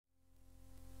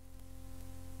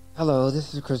Hello,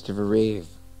 this is Christopher Reeve.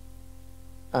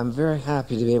 I'm very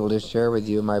happy to be able to share with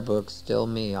you my book, Still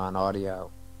Me, on audio.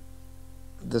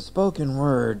 The spoken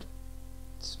word,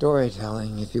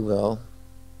 storytelling, if you will,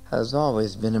 has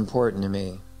always been important to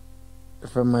me.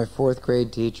 From my 4th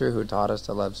grade teacher who taught us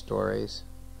to love stories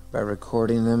by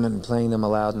recording them and playing them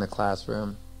aloud in the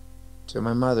classroom, to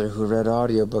my mother who read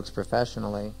audiobooks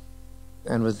professionally,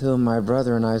 and with whom my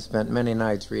brother and I spent many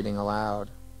nights reading aloud,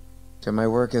 to my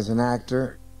work as an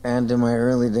actor, and in my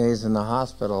early days in the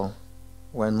hospital,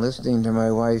 when listening to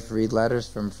my wife read letters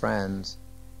from friends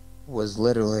was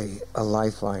literally a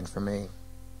lifeline for me.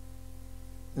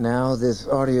 Now this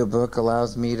audiobook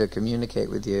allows me to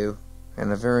communicate with you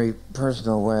in a very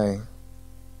personal way,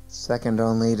 second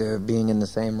only to being in the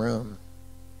same room.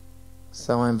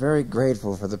 So I'm very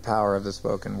grateful for the power of the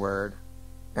spoken word,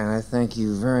 and I thank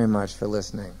you very much for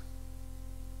listening.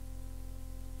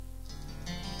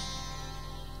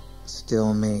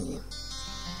 Still Me.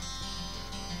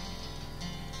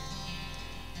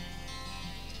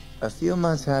 A few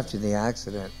months after the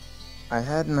accident, I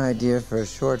had an idea for a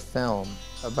short film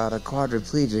about a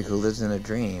quadriplegic who lives in a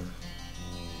dream.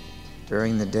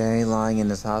 During the day, lying in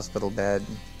his hospital bed,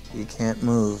 he can't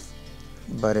move,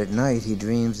 but at night he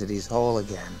dreams that he's whole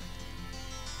again.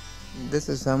 This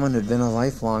is someone who'd been a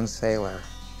lifelong sailor,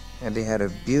 and he had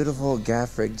a beautiful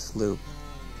gaff-rigged sloop.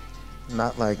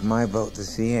 Not like my boat, the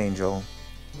Sea Angel,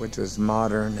 which was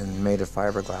modern and made of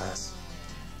fiberglass.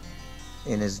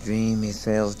 In his dream, he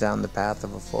sails down the path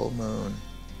of a full moon,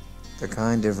 the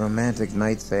kind of romantic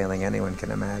night sailing anyone can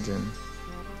imagine.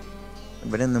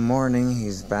 But in the morning,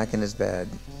 he's back in his bed,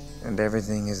 and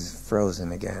everything is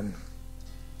frozen again.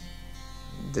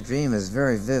 The dream is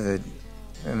very vivid,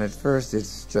 and at first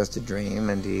it's just a dream,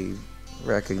 and he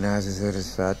recognizes it as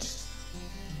such.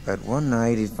 But one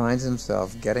night he finds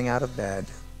himself getting out of bed,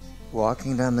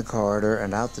 walking down the corridor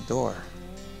and out the door,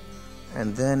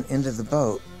 and then into the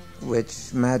boat,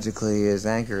 which magically is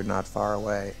anchored not far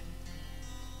away.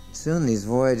 Soon these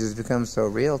voyages become so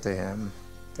real to him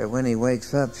that when he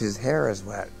wakes up his hair is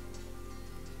wet.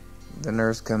 The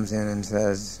nurse comes in and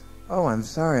says, "Oh, I'm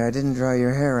sorry, I didn't dry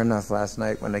your hair enough last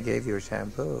night when I gave you a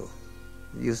shampoo.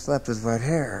 You slept with wet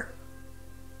hair."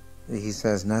 He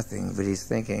says nothing, but he's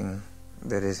thinking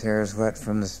that his hair is wet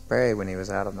from the spray when he was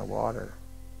out on the water.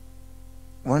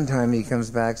 One time he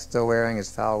comes back still wearing his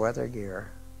foul weather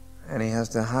gear, and he has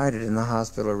to hide it in the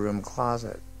hospital room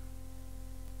closet.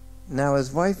 Now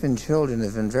his wife and children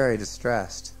have been very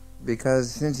distressed,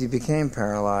 because since he became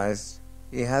paralyzed,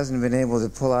 he hasn't been able to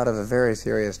pull out of a very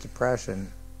serious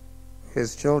depression.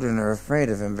 His children are afraid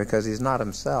of him because he's not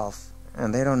himself,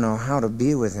 and they don't know how to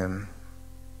be with him.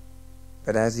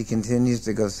 But as he continues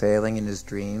to go sailing in his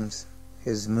dreams,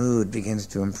 his mood begins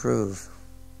to improve.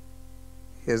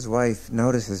 His wife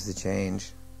notices the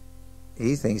change.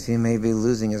 He thinks he may be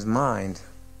losing his mind,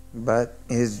 but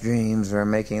his dreams are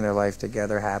making their life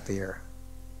together happier.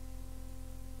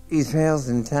 He sails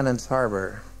in Tennant's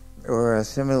Harbor, or a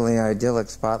similarly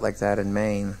idyllic spot like that in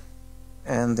Maine,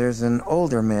 and there's an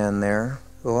older man there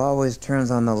who always turns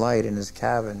on the light in his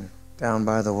cabin down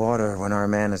by the water when our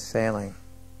man is sailing.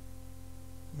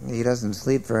 He doesn't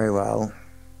sleep very well,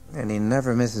 and he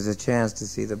never misses a chance to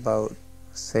see the boat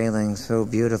sailing so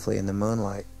beautifully in the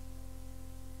moonlight.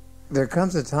 There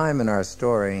comes a time in our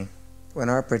story when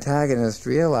our protagonist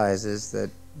realizes that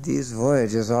these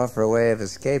voyages offer a way of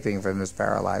escaping from his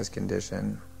paralyzed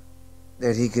condition,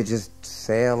 that he could just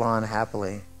sail on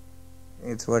happily.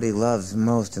 It's what he loves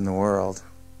most in the world.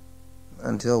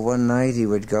 Until one night he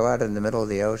would go out in the middle of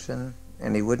the ocean,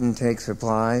 and he wouldn't take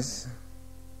supplies.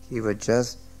 He would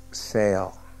just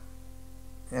sail.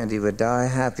 And he would die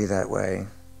happy that way,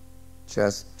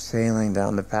 just sailing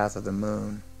down the path of the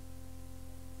moon.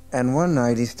 And one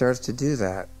night he starts to do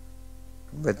that.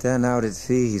 But then out at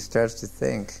sea he starts to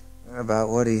think about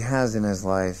what he has in his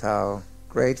life, how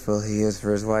grateful he is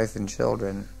for his wife and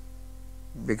children.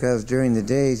 Because during the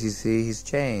days, you see, he's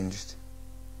changed.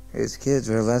 His kids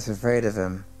are less afraid of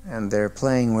him, and they're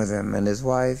playing with him, and his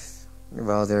wife,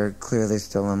 well, they're clearly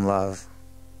still in love.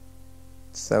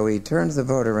 So he turns the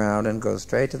boat around and goes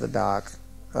straight to the dock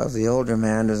of the older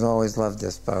man who's always loved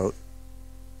this boat.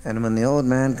 And when the old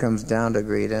man comes down to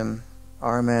greet him,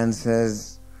 our man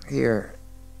says, "Here,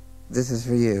 this is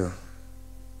for you."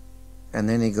 And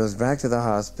then he goes back to the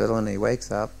hospital and he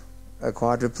wakes up, a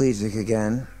quadriplegic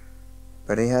again,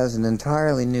 but he has an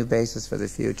entirely new basis for the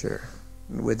future,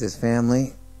 with his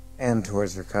family and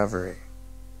towards recovery.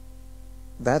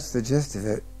 That's the gist of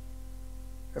it.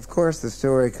 Of course, the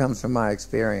story comes from my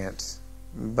experience,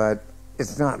 but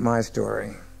it's not my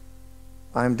story.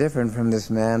 I'm different from this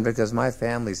man because my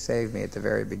family saved me at the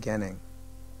very beginning.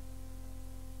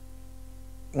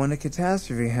 When a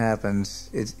catastrophe happens,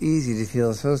 it's easy to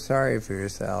feel so sorry for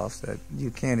yourself that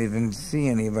you can't even see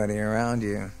anybody around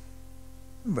you.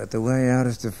 But the way out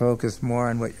is to focus more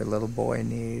on what your little boy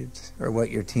needs, or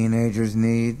what your teenagers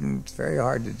need, and it's very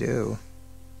hard to do.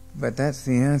 But that's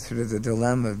the answer to the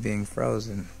dilemma of being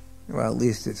frozen. Well, at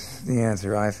least it's the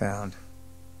answer I found.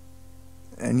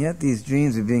 And yet these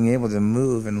dreams of being able to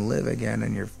move and live again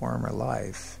in your former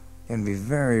life can be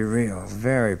very real,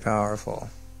 very powerful.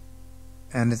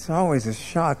 And it's always a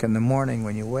shock in the morning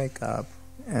when you wake up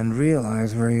and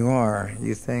realize where you are.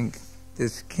 You think,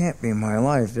 this can't be my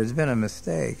life. There's been a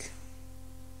mistake.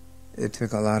 It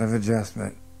took a lot of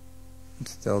adjustment. It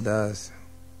still does.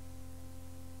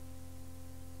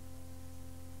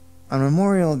 On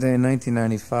Memorial Day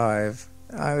 1995,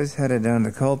 I was headed down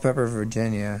to Culpeper,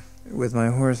 Virginia, with my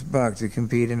horse Buck to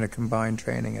compete in a combined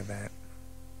training event.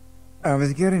 I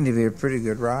was getting to be a pretty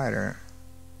good rider.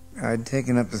 I'd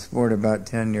taken up the sport about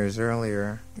 10 years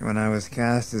earlier when I was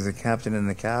cast as a captain in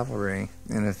the cavalry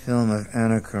in a film of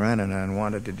Anna Karenina and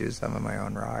wanted to do some of my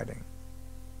own riding.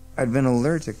 I'd been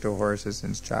allergic to horses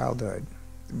since childhood,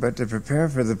 but to prepare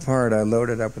for the part I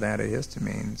loaded up with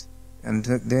antihistamines and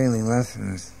took daily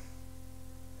lessons.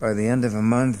 By the end of a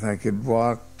month I could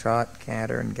walk, trot,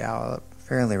 canter, and gallop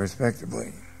fairly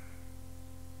respectably.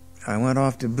 I went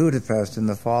off to Budapest in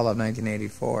the fall of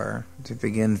 1984 to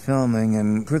begin filming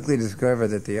and quickly discovered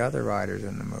that the other riders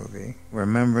in the movie were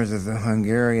members of the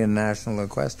Hungarian national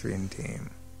equestrian team.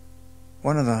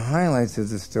 One of the highlights of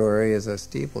the story is a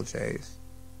steeplechase.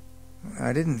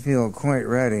 I didn't feel quite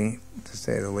ready, to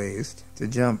say the least, to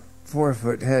jump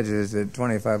 4-foot hedges at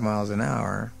 25 miles an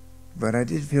hour, but I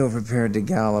did feel prepared to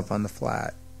gallop on the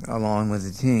flat, along with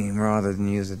the team, rather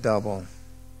than use a double.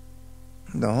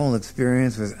 The whole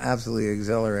experience was absolutely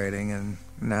exhilarating, and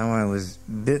now I was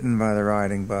bitten by the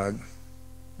riding bug.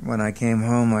 When I came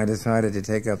home, I decided to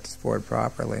take up the sport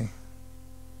properly.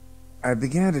 I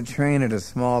began to train at a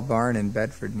small barn in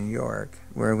Bedford, New York,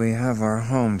 where we have our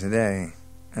home today,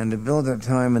 and to build up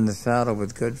time in the saddle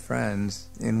with good friends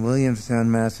in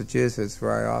Williamstown, Massachusetts,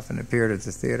 where I often appeared at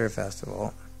the theater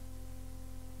festival.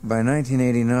 By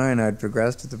 1989, I'd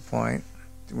progressed to the point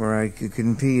where I could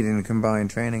compete in combined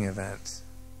training events.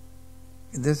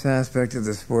 This aspect of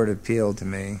the sport appealed to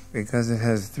me because it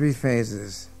has 3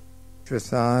 phases: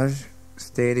 dressage,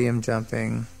 stadium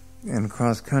jumping, and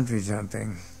cross-country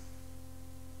jumping.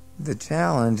 The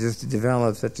challenge is to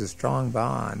develop such a strong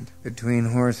bond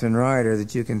between horse and rider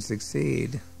that you can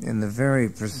succeed in the very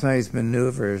precise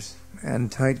maneuvers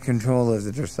and tight control of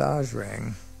the dressage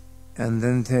ring, and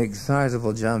then take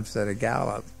sizable jumps at a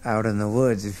gallop out in the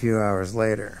woods a few hours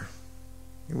later,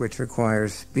 which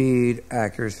requires speed,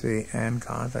 accuracy, and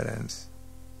confidence.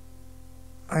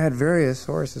 I had various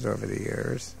horses over the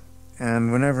years,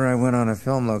 and whenever I went on a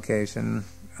film location,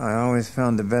 I always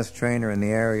found the best trainer in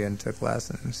the area and took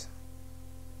lessons.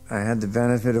 I had the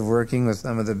benefit of working with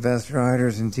some of the best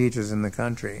riders and teachers in the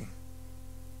country: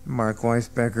 Mark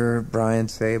Weisbecker, Brian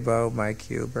Sabo, Mike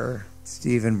Huber,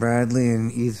 Stephen Bradley,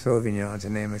 and Yves Sauvignon, to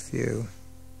name a few.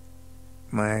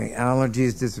 My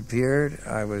allergies disappeared.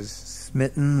 I was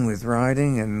smitten with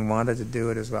riding and wanted to do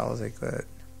it as well as I could.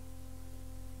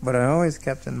 But I always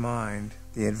kept in mind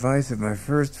the advice of my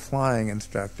first flying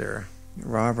instructor,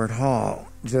 Robert Hall,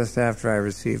 just after I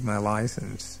received my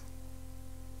license.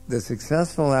 The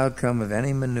successful outcome of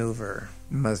any maneuver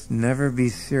must never be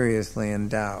seriously in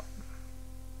doubt.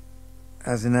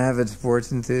 As an avid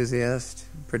sports enthusiast,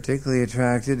 particularly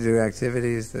attracted to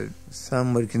activities that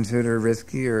some would consider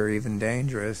risky or even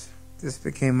dangerous, this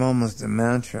became almost a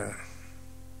mantra.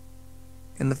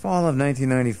 In the fall of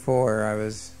 1994, I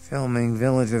was filming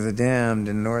Village of the Damned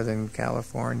in Northern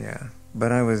California,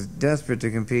 but I was desperate to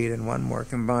compete in one more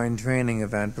combined training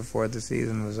event before the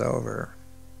season was over.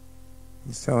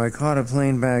 So I caught a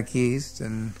plane back east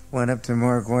and went up to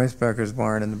Mark Weisbecker's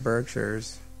barn in the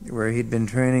Berkshires, where he'd been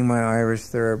training my Irish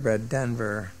thoroughbred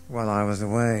Denver while I was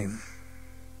away.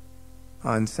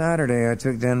 On Saturday, I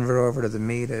took Denver over to the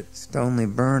meet at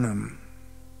Stoneleigh Burnham.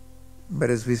 But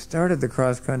as we started the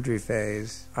cross-country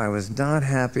phase, I was not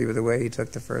happy with the way he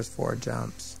took the first 4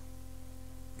 jumps.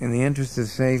 In the interest of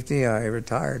safety, I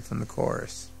retired from the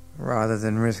course, rather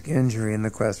than risk injury in the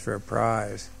quest for a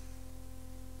prize.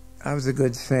 I was a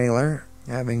good sailor,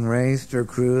 having raced or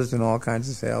cruised in all kinds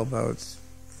of sailboats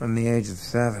from the age of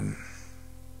 7.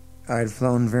 I'd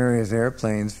flown various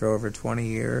airplanes for over 20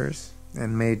 years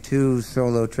and made 2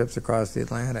 solo trips across the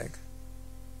Atlantic.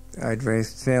 I'd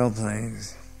raced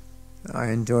sailplanes. I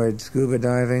enjoyed scuba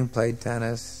diving, played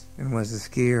tennis, and was a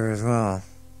skier as well.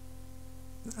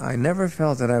 I never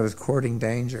felt that I was courting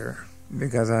danger,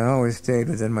 because I always stayed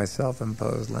within my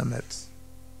self-imposed limits.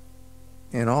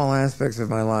 In all aspects of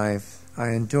my life, I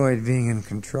enjoyed being in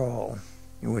control,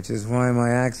 which is why my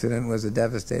accident was a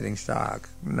devastating shock,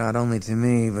 not only to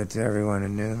me, but to everyone who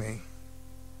knew me.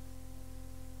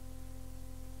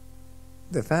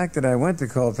 The fact that I went to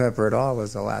Culpeper at all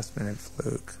was a last-minute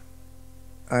fluke.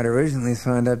 I'd originally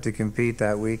signed up to compete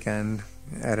that weekend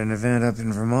at an event up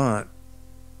in Vermont.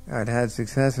 I'd had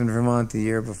success in Vermont the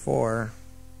year before.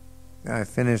 I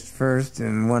finished first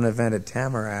in one event at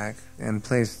Tamarack and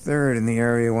placed third in the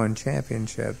Area 1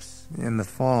 Championships in the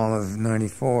fall of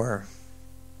 '94.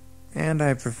 And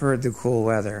I preferred the cool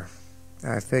weather.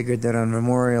 I figured that on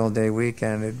Memorial Day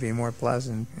weekend it'd be more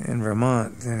pleasant in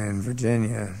Vermont than in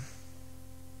Virginia.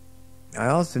 I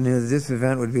also knew that this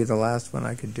event would be the last one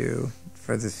I could do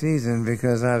for the season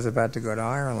because I was about to go to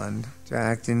Ireland to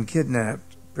act in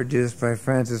Kidnapped, produced by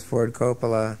Francis Ford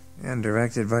Coppola and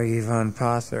directed by Yvonne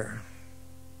Passer.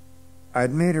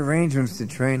 I'd made arrangements to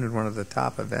train with one of the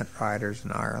top event riders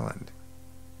in Ireland.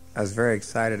 I was very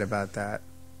excited about that,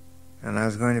 and I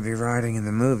was going to be riding in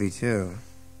the movie too.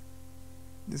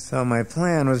 So my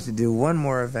plan was to do one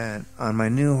more event on my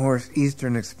new horse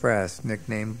Eastern Express,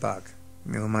 nicknamed Buck,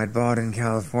 whom I'd bought in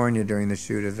California during the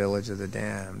shoot of Village of the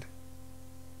Damned.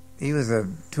 He was a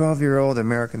 12-year-old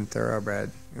American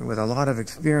thoroughbred with a lot of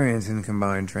experience in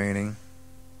combined training.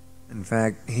 In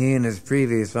fact, he and his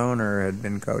previous owner had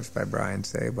been coached by Brian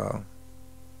Sabo.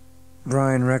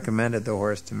 Brian recommended the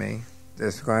horse to me,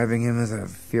 describing him as a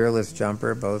fearless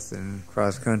jumper both in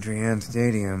cross-country and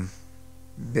stadium,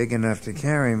 big enough to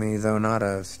carry me, though not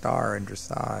a star in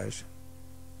dressage.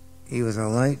 He was a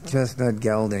light chestnut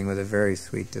gelding with a very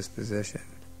sweet disposition.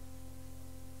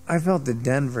 I felt that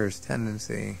Denver's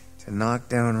tendency to knock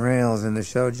down rails in the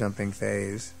show jumping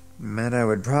phase meant I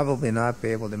would probably not be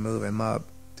able to move him up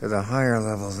to the higher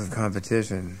levels of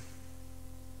competition.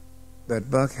 But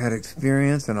Buck had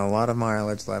experience and a lot of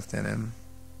mileage left in him.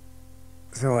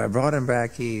 So I brought him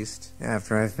back east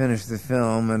after I finished the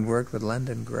film and worked with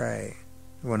Lyndon Gray,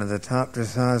 one of the top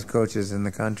dressage coaches in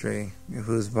the country,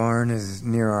 whose barn is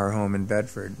near our home in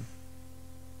Bedford.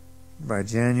 By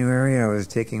January, I was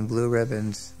taking blue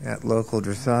ribbons at local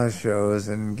dressage shows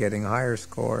and getting higher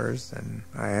scores than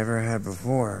I ever had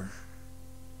before.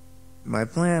 My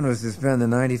plan was to spend the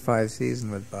 '95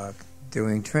 season with Buck,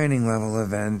 doing training level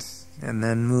events, and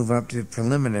then move up to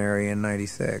preliminary in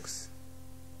 '96.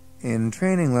 In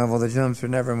training level, the jumps are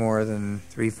never more than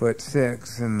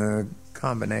 3'6", and the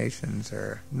combinations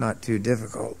are not too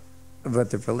difficult.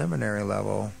 But the preliminary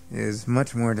level is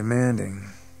much more demanding.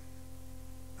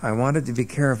 I wanted to be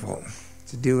careful,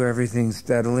 to do everything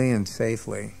steadily and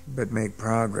safely, but make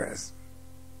progress.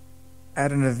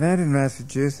 At an event in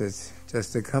Massachusetts,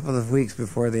 just a couple of weeks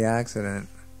before the accident,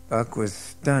 Buck was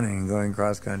stunning going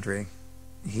cross-country.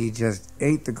 He just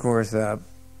ate the course up.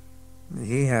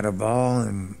 He had a ball,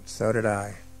 and so did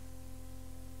I.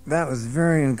 That was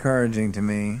very encouraging to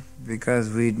me,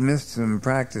 because we'd missed some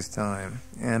practice time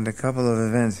and a couple of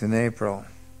events in April.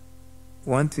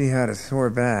 Once he had a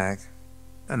sore back.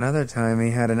 Another time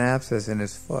he had an abscess in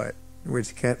his foot,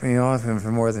 which kept me off him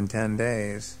for more than 10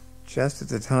 days, just at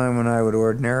the time when I would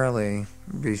ordinarily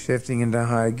be shifting into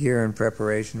high gear in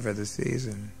preparation for the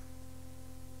season.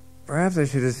 Perhaps I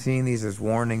should have seen these as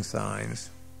warning signs,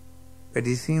 but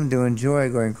he seemed to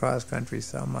enjoy going cross-country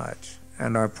so much,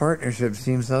 and our partnership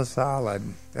seemed so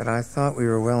solid that I thought we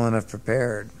were well enough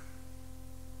prepared.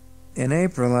 In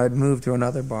April, I'd moved to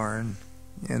another barn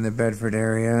in the Bedford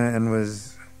area and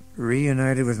was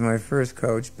reunited with my first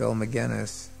coach, Bill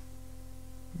McGinnis.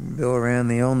 Bill ran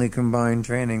the only combined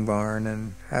training barn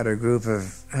and had a group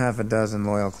of half a dozen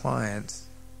loyal clients.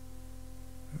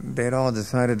 They'd all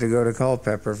decided to go to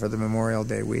Culpeper for the Memorial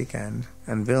Day weekend,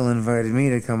 and Bill invited me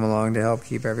to come along to help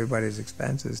keep everybody's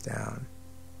expenses down.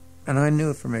 And I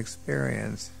knew from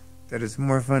experience that it's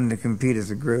more fun to compete as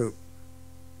a group,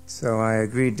 so I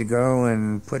agreed to go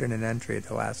and put in an entry at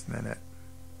the last minute.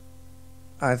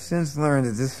 I've since learned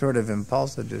that this sort of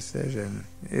impulsive decision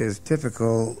is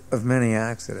typical of many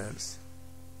accidents.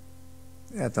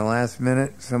 At the last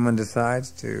minute, someone decides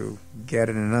to get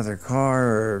in another car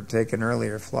or take an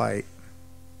earlier flight.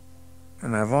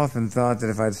 And I've often thought that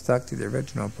if I'd stuck to the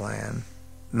original plan,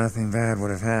 nothing bad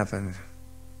would have happened.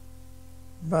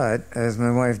 But, as my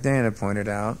wife Dana pointed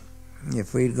out,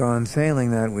 if we'd gone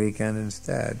sailing that weekend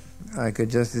instead, I could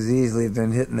just as easily have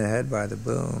been hit in the head by the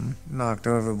boom, knocked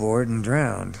overboard, and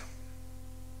drowned.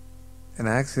 An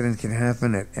accident can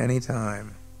happen at any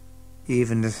time,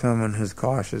 even to someone who's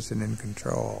cautious and in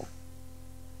control.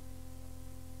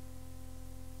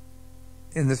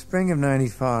 In the spring of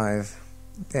 '95,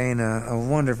 Dana, a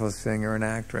wonderful singer and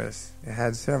actress,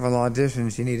 had several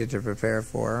auditions she needed to prepare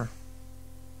for.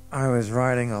 I was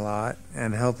writing a lot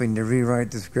and helping to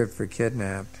rewrite the script for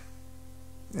Kidnapped.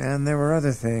 And there were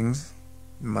other things.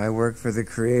 My work for the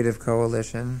Creative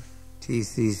Coalition,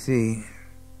 TCC,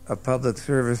 a public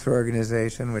service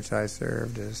organization which I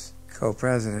served as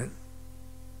co-president.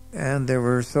 And there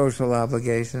were social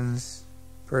obligations,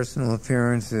 personal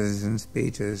appearances, and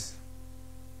speeches.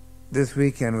 This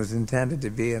weekend was intended to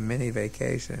be a mini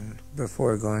vacation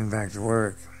before going back to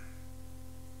work.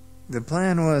 The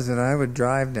plan was that I would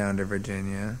drive down to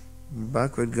Virginia,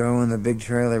 Buck would go in the big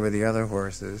trailer with the other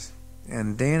horses,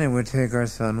 and Dana would take our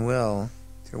son Will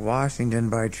to Washington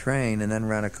by train and then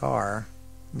rent a car,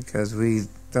 because we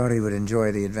thought he would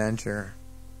enjoy the adventure.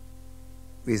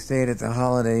 We stayed at the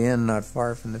Holiday Inn not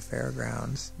far from the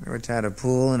fairgrounds, which had a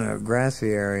pool and a grassy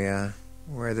area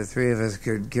where the three of us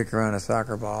could kick around a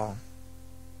soccer ball.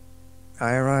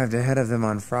 I arrived ahead of them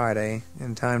on Friday,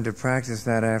 in time to practice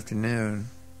that afternoon.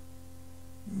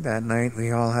 That night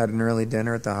we all had an early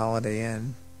dinner at the Holiday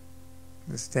Inn.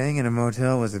 Staying in a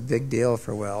motel was a big deal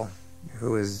for Will,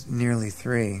 who was nearly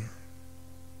 3.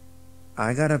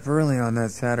 I got up early on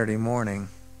that Saturday morning.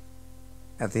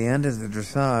 At the end of the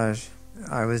dressage,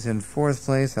 I was in 4th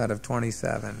place out of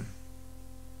 27.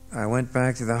 I went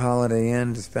back to the Holiday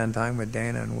Inn to spend time with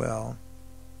Dana and Will.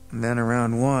 And then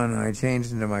around 1, I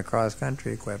changed into my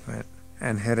cross-country equipment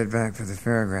and headed back for the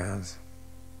fairgrounds.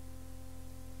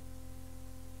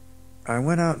 I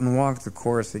went out and walked the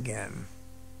course again.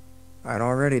 I'd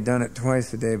already done it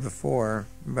twice the day before,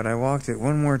 but I walked it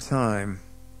one more time.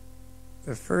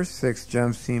 The first 6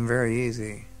 jumps seemed very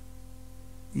easy.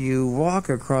 You walk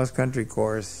a cross-country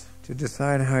course to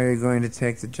decide how you're going to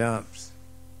take the jumps,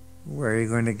 where you're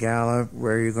going to gallop,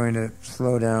 where you're going to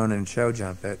slow down and show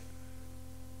jump it.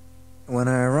 When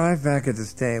I arrived back at the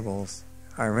stables,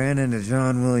 I ran into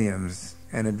John Williams,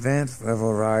 an advanced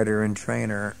level rider and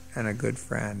trainer and a good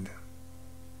friend.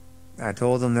 I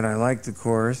told him that I liked the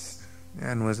course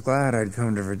and was glad I'd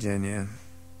come to Virginia,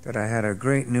 that I had a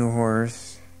great new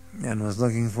horse and was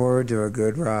looking forward to a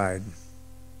good ride.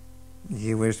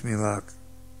 He wished me luck.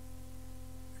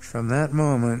 From that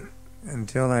moment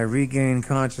until I regained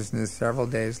consciousness several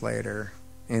days later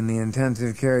in the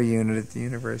intensive care unit at the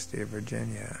University of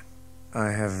Virginia,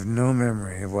 I have no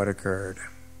memory of what occurred.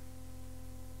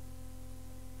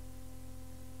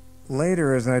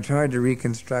 Later, as I tried to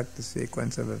reconstruct the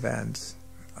sequence of events,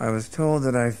 I was told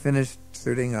that I finished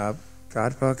suiting up,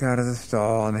 got Buck out of the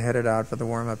stall, and headed out for the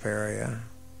warm-up area.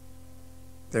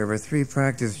 There were 3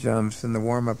 practice jumps, and the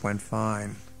warm-up went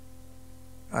fine.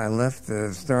 I left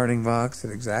the starting box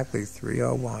at exactly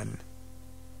 3:01.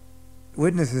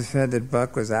 Witnesses said that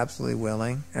Buck was absolutely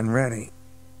willing and ready.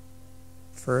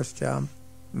 First jump,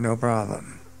 no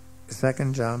problem. The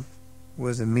second jump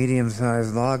was a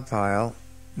medium-sized log pile,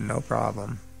 no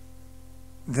problem.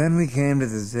 Then we came to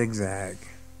the zigzag.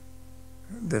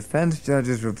 The fence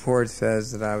judge's report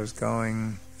says that I was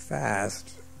going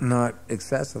fast, not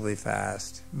excessively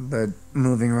fast, but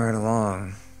moving right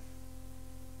along.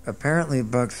 Apparently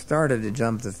Buck started to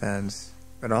jump the fence,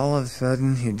 but all of a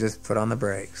sudden he just put on the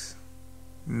brakes.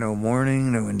 No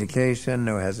warning, no indication,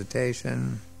 no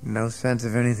hesitation, no sense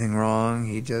of anything wrong.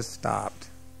 He just stopped.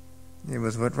 It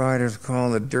was what riders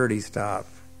call a dirty stop.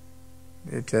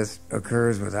 It just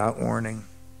occurs without warning.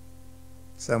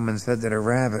 Someone said that a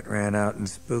rabbit ran out and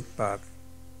spooked Buck.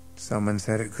 Someone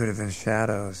said it could have been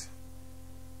shadows.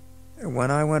 When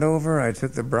I went over, I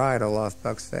took the bridle off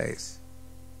Buck's face.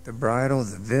 The bridle,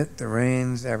 the bit, the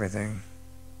reins, everything.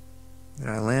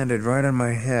 And I landed right on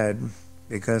my head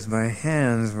because my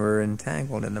hands were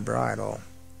entangled in the bridle,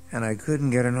 and I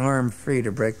couldn't get an arm free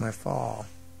to break my fall.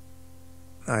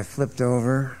 I flipped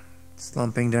over,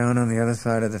 slumping down on the other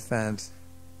side of the fence.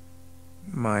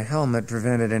 My helmet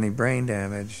prevented any brain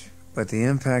damage, but the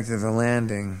impact of the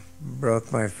landing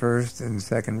broke my first and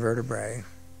second vertebrae.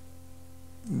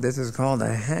 This is called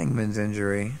a hangman's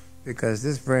injury, because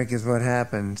this break is what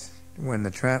happens when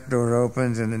the trapdoor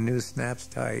opens and the noose snaps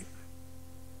tight.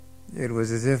 It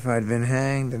was as if I'd been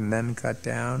hanged and then cut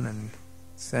down and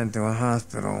sent to a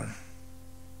hospital.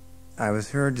 I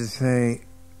was heard to say,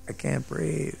 "I can't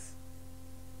breathe,"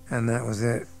 and that was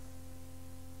it.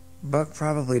 Buck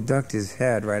probably ducked his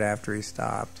head right after he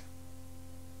stopped.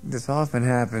 This often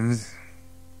happens.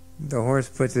 The horse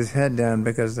puts his head down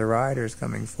because the rider's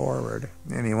coming forward,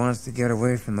 and he wants to get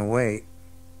away from the weight.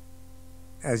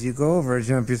 As you go over a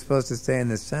jump, you're supposed to stay in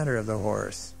the center of the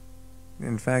horse.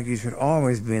 In fact, you should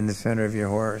always be in the center of your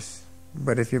horse.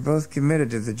 But if you're both committed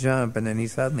to the jump and then he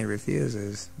suddenly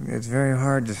refuses, it's very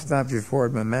hard to stop your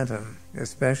forward momentum,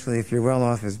 especially if you're well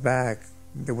off his back,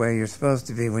 the way you're supposed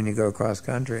to be when you go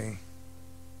cross-country.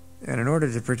 And in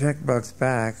order to protect Buck's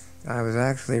back, I was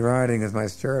actually riding with my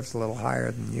stirrups a little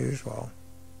higher than usual.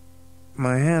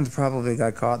 My hands probably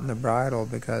got caught in the bridle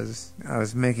because I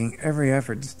was making every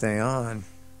effort to stay on.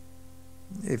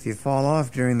 If you fall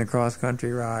off during the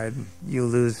cross-country ride, you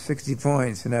lose 60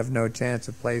 points and have no chance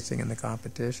of placing in the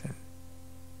competition.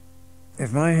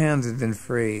 If my hands had been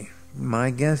free, my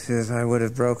guess is I would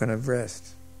have broken a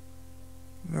wrist.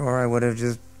 Or I would have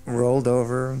just rolled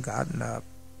over and gotten up,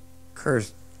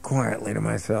 cursed quietly to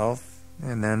myself,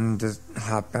 and then just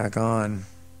hopped back on.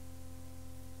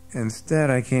 Instead,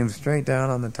 I came straight down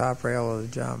on the top rail of the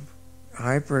jump,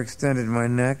 hyperextended my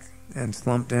neck, and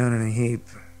slumped down in a heap.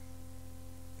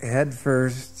 Head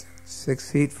first,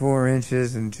 6 feet 4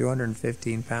 inches and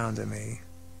 215 pounds of me,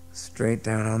 straight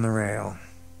down on the rail.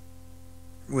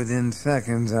 Within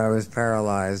seconds, I was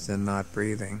paralyzed and not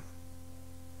breathing.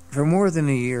 For more than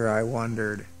a year, I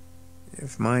wondered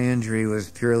if my injury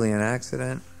was purely an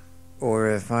accident, or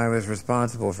if I was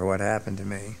responsible for what happened to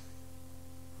me.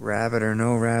 Rabbit or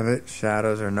no rabbit,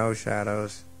 shadows or no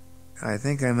shadows, I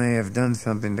think I may have done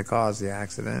something to cause the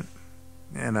accident,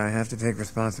 and I have to take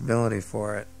responsibility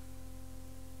for it.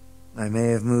 I may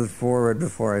have moved forward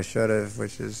before I should have,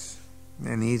 which is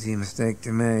an easy mistake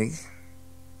to make.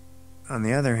 On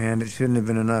the other hand, it shouldn't have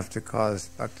been enough to cause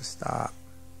Buck to stop.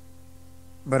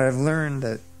 But I've learned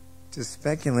that to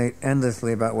speculate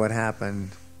endlessly about what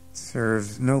happened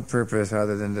serves no purpose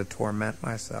other than to torment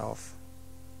myself.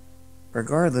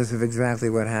 Regardless of exactly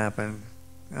what happened,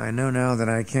 I know now that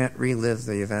I can't relive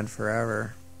the event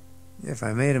forever. If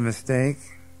I made a mistake,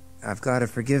 I've got to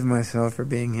forgive myself for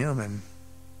being human.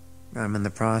 I'm in the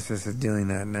process of doing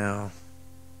that now.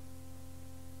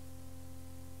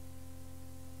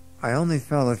 I only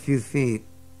fell a few feet,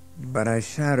 but I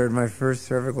shattered my first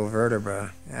cervical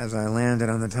vertebra as I landed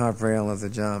on the top rail of the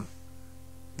jump.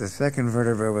 The second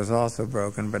vertebra was also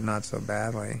broken, but not so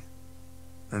badly.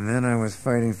 And then I was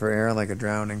fighting for air like a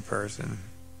drowning person.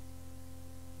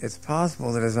 It's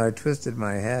possible that as I twisted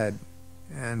my head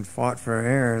and fought for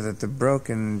air, that the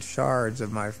broken shards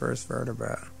of my first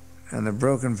vertebra and the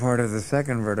broken part of the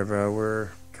second vertebra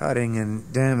were cutting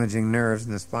and damaging nerves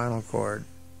in the spinal cord.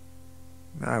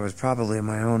 I was probably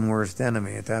my own worst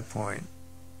enemy at that point.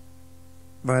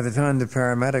 By the time the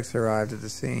paramedics arrived at the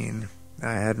scene,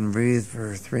 I hadn't breathed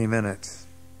for 3 minutes.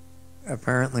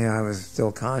 Apparently I was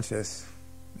still conscious,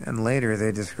 and later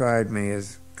they described me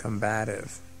as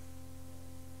combative.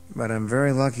 But I'm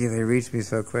very lucky they reached me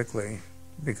so quickly,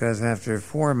 because after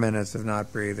 4 minutes of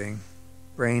not breathing,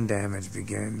 brain damage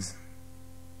begins.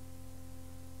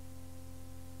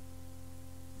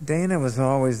 Dana was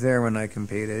always there when I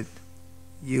competed,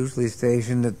 usually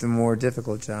stationed at the more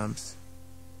difficult jumps.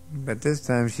 But this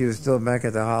time she was still back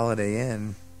at the Holiday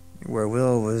Inn, where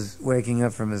Will was waking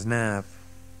up from his nap.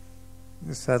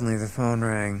 Suddenly the phone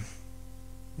rang.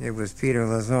 It was Peter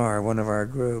Lazar, one of our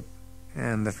group,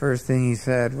 and the first thing he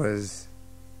said was,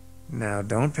 "Now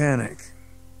don't panic."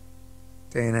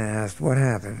 Dana asked, "What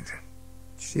happened?"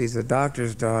 She's a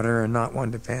doctor's daughter and not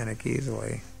one to panic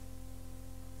easily.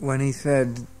 When he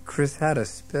said, "Chris had a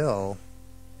spill,"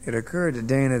 it occurred to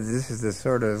Dana that this is the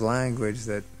sort of language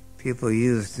that people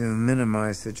use to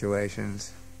minimize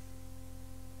situations.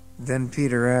 Then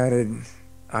Peter added,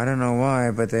 "I don't know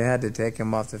why, but they had to take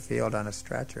him off the field on a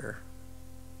stretcher."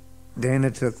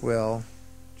 Dana took Will,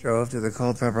 drove to the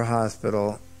Culpeper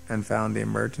Hospital, and found the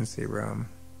emergency room.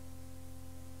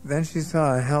 Then she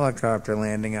saw a helicopter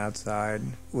landing outside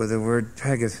with the word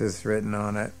Pegasus written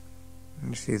on it,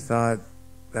 and she thought,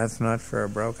 that's not for a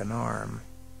broken arm.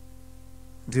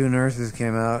 2 nurses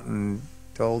came out and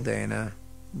told Dana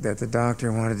that the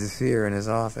doctor wanted to see her in his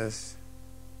office.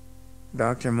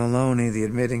 Dr. Maloney, the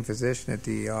admitting physician at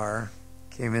the ER,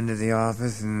 came into the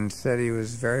office and said he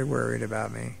was very worried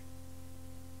about me.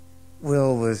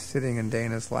 Will was sitting in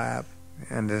Dana's lap,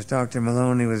 and as Dr.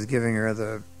 Maloney was giving her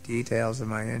the details of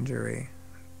my injury,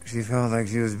 she felt like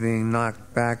she was being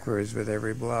knocked backwards with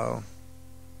every blow.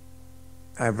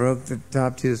 I broke the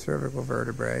top 2 cervical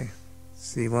vertebrae,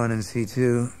 C1 and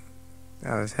C2.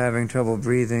 I was having trouble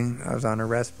breathing. I was on a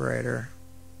respirator.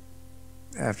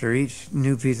 After each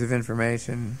new piece of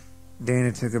information,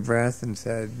 Dana took a breath and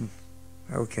said,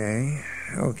 "Okay,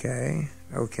 okay,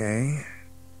 okay."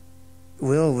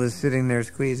 Will was sitting there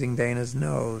squeezing Dana's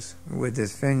nose with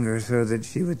his finger so that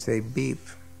she would say beep.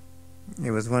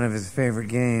 It was one of his favorite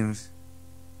games.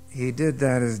 He did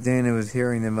that as Dana was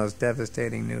hearing the most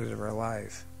devastating news of her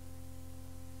life.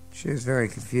 She was very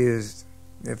confused.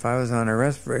 If I was on a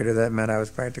respirator, that meant I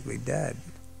was practically dead.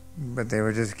 But they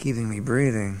were just keeping me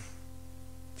breathing.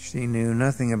 She knew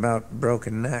nothing about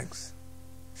broken necks.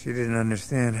 She didn't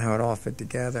understand how it all fit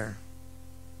together.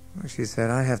 She said,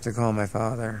 "I have to call my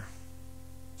father."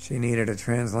 She needed a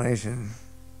translation.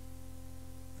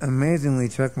 Amazingly,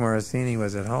 Chuck Morosini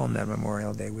was at home that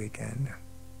Memorial Day weekend.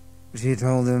 She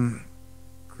told him,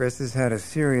 "Chris has had a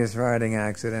serious riding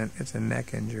accident. It's a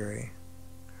neck injury."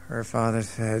 Her father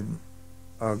said,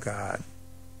 "Oh God."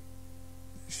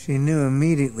 She knew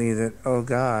immediately that "oh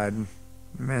God"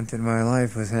 meant that my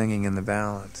life was hanging in the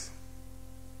balance.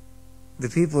 The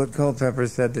people at Culpeper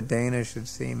said that Dana should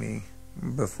see me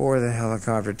before the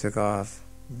helicopter took off,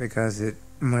 because it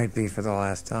might be for the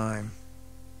last time.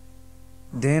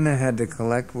 Dana had to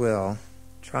collect Will,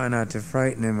 try not to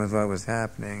frighten him with what was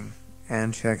happening,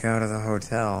 and check out of the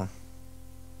hotel.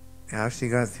 How she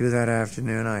got through that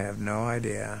afternoon, I have no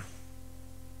idea.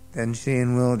 Then she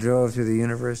and Will drove to the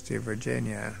University of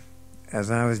Virginia,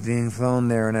 as I was being flown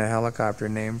there in a helicopter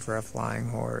named for a flying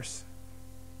horse.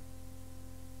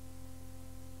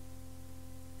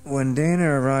 When Dana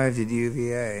arrived at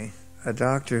UVA, a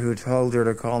doctor who told her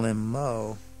to call him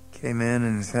Mo came in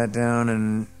and sat down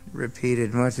and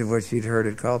repeated much of what she'd heard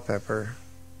at Culpeper.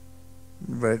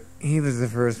 But he was the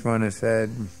first one who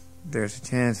said, "There's a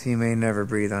chance he may never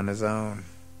breathe on his own."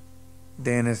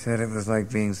 Dana said it was like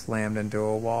being slammed into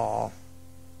a wall.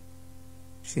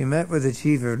 She met with the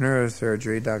chief of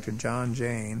neurosurgery, Dr. John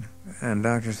Jane, and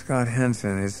Dr. Scott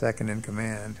Henson, his second in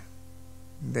command.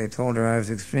 They told her I was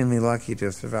extremely lucky to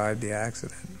have survived the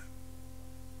accident.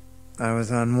 I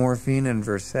was on morphine and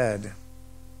Versed,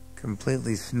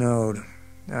 completely snowed.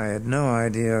 I had no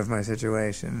idea of my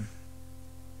situation.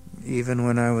 Even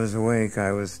when I was awake,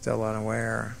 I was still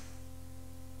unaware.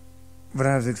 But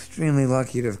I was extremely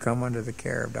lucky to have come under the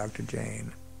care of Dr.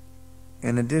 Jane.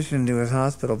 In addition to his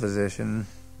hospital position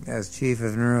as chief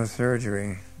of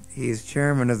neurosurgery, he's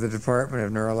chairman of the Department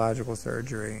of Neurological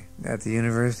Surgery at the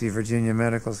University of Virginia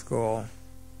Medical School.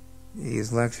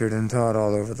 He's lectured and taught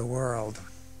all over the world.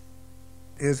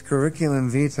 His curriculum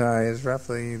vitae is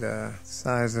roughly the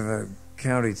size of a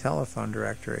county telephone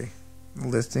directory,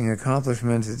 listing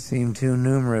accomplishments that seemed too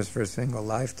numerous for a single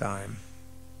lifetime.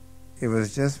 It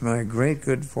was just my great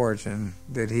good fortune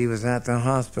that he was at the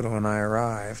hospital when I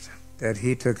arrived, that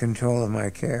he took control of my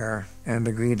care and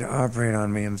agreed to operate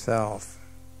on me himself.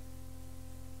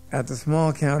 At the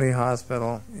small county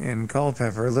hospital in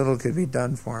Culpeper, little could be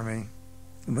done for me,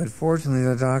 but fortunately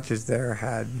the doctors there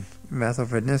had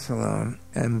methylprednisolone,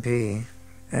 MP,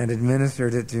 and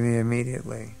administered it to me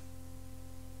immediately.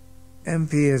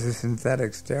 MP is a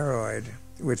synthetic steroid,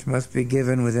 which must be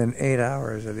given within 8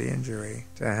 hours of the injury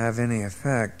to have any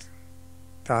effect.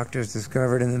 Doctors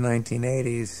discovered in the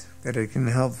 1980s that it can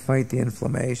help fight the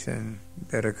inflammation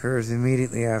that occurs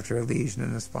immediately after a lesion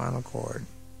in the spinal cord.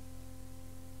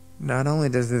 Not only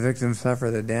does the victim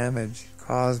suffer the damage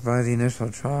caused by the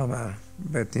initial trauma,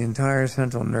 but the entire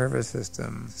central nervous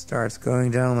system starts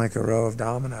going down like a row of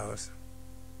dominoes.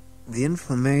 The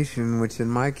inflammation, which in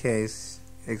my case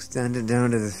extended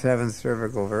down to the 7th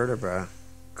cervical vertebra,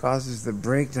 causes the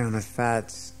breakdown of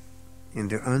fats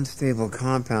into unstable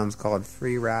compounds called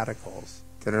free radicals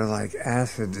that are like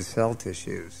acid to cell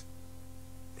tissues.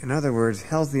 In other words,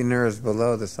 healthy nerves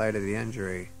below the site of the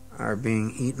injury are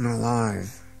being eaten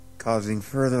alive, causing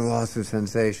further loss of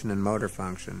sensation and motor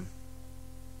function.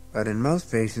 But in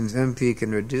most patients, MP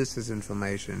can reduce this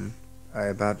inflammation by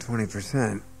about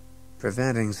 20%,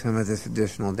 preventing some of this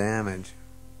additional damage.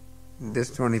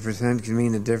 This 20% can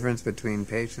mean the difference between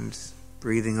patients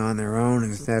breathing on their own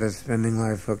instead of spending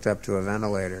life hooked up to a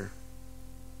ventilator.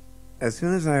 As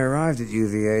soon as I arrived at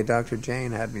UVA, Dr.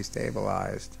 Jane had me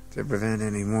stabilized to prevent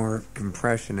any more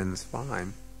compression in the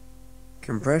spine.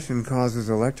 Compression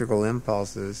causes electrical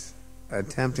impulses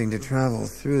attempting to travel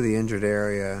through the injured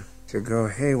area to go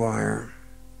haywire,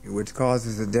 which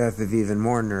causes the death of even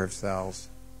more nerve cells.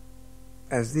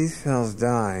 As these cells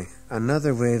die,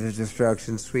 another wave of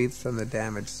destruction sweeps from the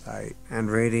damaged site and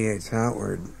radiates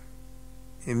outward.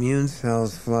 Immune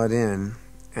cells flood in,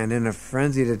 and in a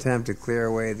frenzied attempt to clear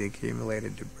away the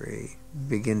accumulated debris,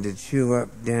 begin to chew up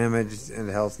damaged and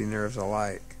healthy nerves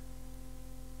alike.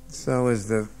 So as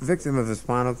the victim of a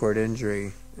spinal cord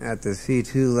injury at the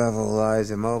C2 level lies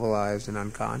immobilized and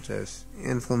unconscious,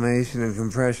 inflammation and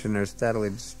compression are steadily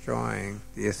destroying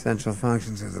the essential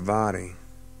functions of the body: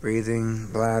 breathing,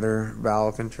 bladder,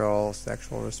 bowel control,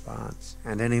 sexual response,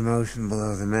 and any motion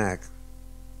below the neck.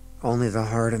 Only the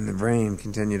heart and the brain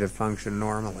continue to function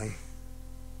normally.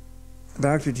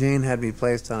 Dr. Jane had me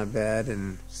placed on a bed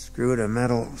and screwed a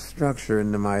metal structure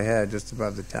into my head just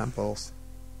above the temples.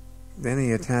 Then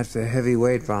he attached a heavy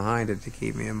weight behind it to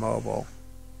keep me immobile.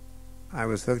 I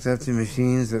was hooked up to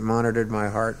machines that monitored my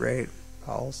heart rate,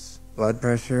 pulse, blood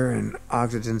pressure, and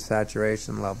oxygen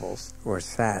saturation levels, or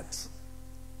SATs.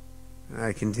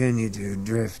 I continued to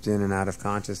drift in and out of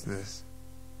consciousness.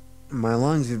 My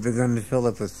lungs had begun to fill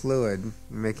up with fluid,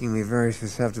 making me very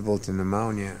susceptible to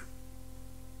pneumonia.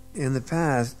 In the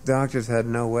past, doctors had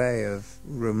no way of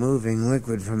removing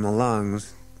liquid from the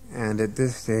lungs, and at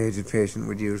this stage a patient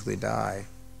would usually die.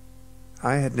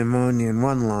 I had pneumonia in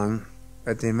one lung,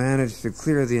 but they managed to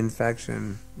clear the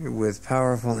infection with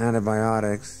powerful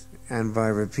antibiotics and by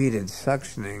repeated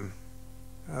suctioning,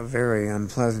 a very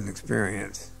unpleasant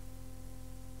experience.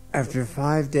 After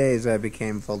 5 days, I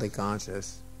became fully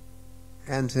conscious.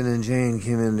 Anton and Jane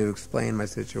came in to explain my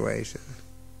situation.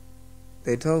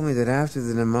 They told me that after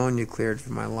the pneumonia cleared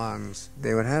from my lungs,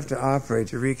 they would have to operate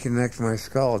to reconnect my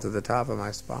skull to the top of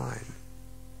my spine.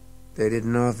 They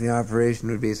didn't know if the operation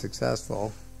would be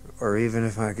successful, or even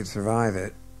if I could survive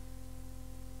it.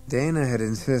 Dana had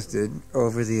insisted,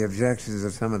 over the objections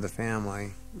of some of the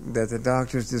family, that the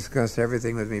doctors discuss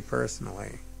everything with me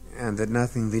personally, and that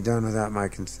nothing be done without my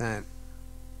consent.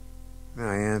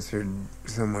 I answered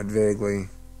somewhat vaguely,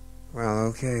 "Well,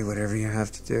 okay, whatever you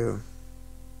have to do."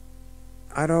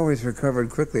 I'd always recovered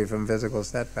quickly from physical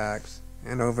setbacks,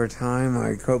 and over time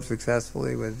I coped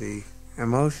successfully with the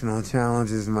emotional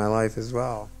challenges in my life as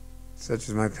well, such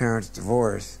as my parents'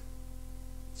 divorce.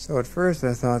 So at first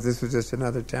I thought this was just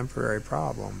another temporary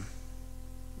problem.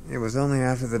 It was only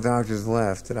after the doctors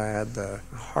left that I had the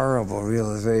horrible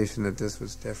realization that this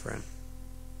was different.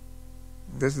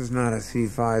 This is not a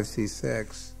C5,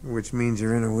 C6, which means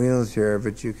you're in a wheelchair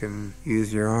but you can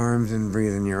use your arms and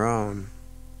breathe on your own.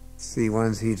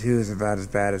 C1, C2 is about as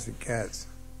bad as it gets.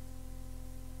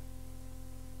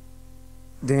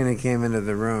 Dana came into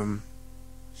the room.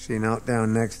 She knelt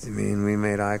down next to me and we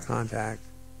made eye contact.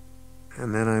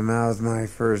 And then I mouthed my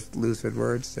first lucid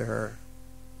words to her.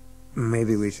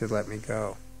 "Maybe we should let me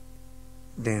go."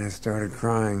 Dana started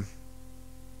crying.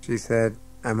 She said,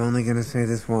 "I'm only going to say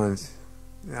this once.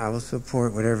 I will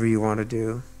support whatever you want to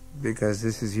do, because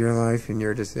this is your life and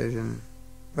your decision.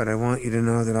 But I want you to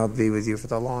know that I'll be with you for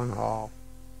the long haul,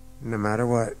 no matter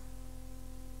what."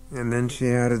 And then she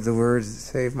added the words that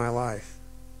saved my life.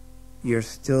 "You're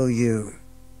still you,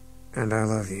 and I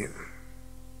love you."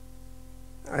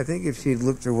 I think if she'd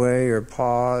looked away or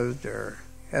paused or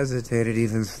hesitated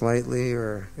even slightly,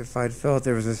 or if I'd felt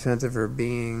there was a sense of her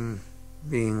being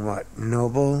what,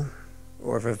 noble,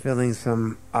 or fulfilling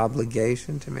some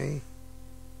obligation to me,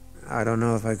 I don't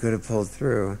know if I could have pulled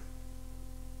through.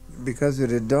 Because it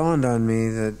had dawned on me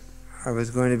that I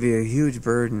was going to be a huge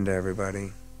burden to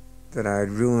everybody, that I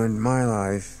had ruined my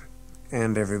life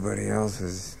and everybody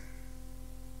else's.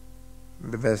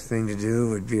 The best thing to do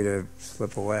would be to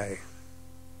slip away.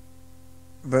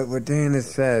 But what Dana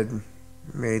said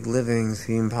made living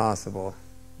seem possible,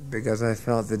 because I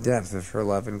felt the depth of her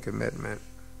love and commitment.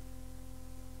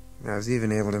 I was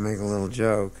even able to make a little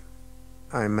joke.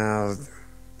 I mouthed,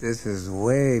 "This is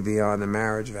way beyond the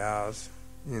marriage vows,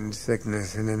 in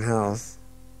sickness and in health."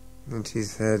 And she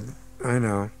said, "I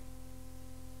know.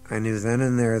 I knew then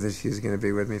and there that she was going to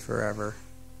be with me forever.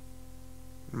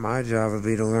 My job would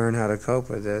be to learn how to cope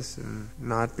with this and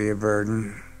not be a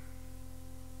burden.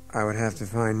 I would have to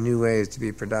find new ways to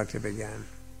be productive again."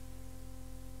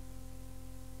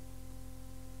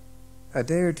 A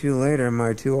day or two later,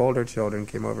 my two older children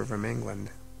came over from England,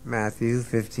 Matthew,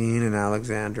 15, and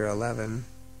Alexandra, 11.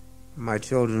 My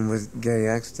children with Gay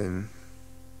Exton.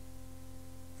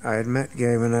 I had met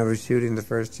Gay when I was shooting the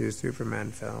first two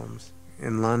Superman films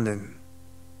in London.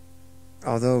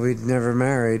 Although we'd never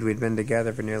married, we'd been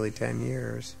together for nearly 10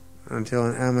 years, until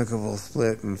an amicable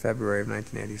split in February of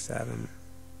 1987.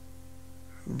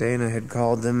 Dana had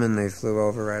called them and they flew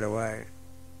over right away.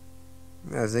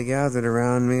 As they gathered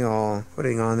around me, all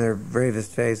putting on their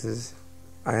bravest faces,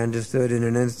 I understood in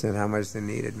an instant how much they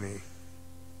needed me.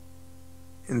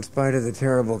 In spite of the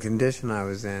terrible condition I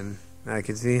was in, I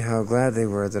could see how glad they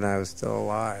were that I was still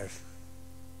alive.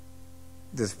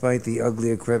 Despite the ugly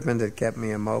equipment that kept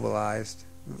me immobilized,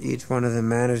 each one of them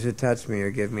managed to touch me or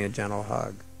give me a gentle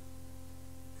hug.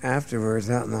 Afterwards,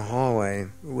 out in the hallway,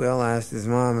 Will asked his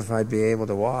mom if I'd be able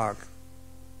to walk.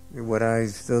 Would I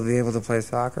still be able to play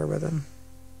soccer with him?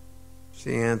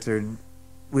 She answered,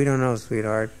 "We don't know,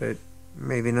 sweetheart, but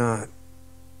maybe not."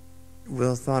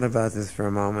 Will thought about this for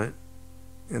a moment,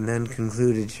 and then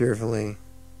concluded cheerfully,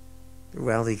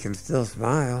 "Well, he can still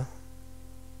smile."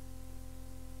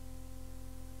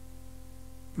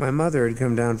 My mother had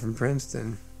come down from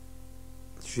Princeton.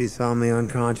 She saw me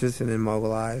unconscious and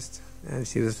immobilized, and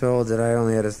she was told that I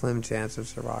only had a slim chance of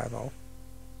survival.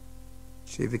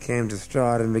 She became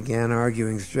distraught and began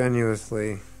arguing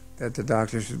strenuously that the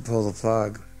doctor should pull the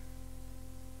plug.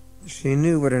 She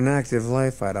knew what an active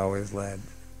life I'd always led,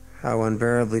 how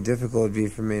unbearably difficult it would be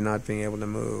for me not being able to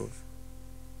move.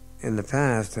 In the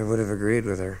past, I would have agreed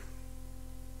with her.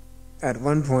 At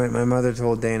one point, my mother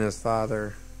told Dana's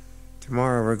father,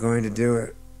 "Tomorrow we're going to do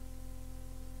it."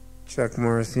 Chuck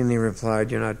Morosini replied,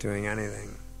 "You're not doing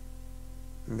anything."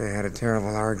 They had a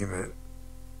terrible argument.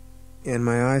 In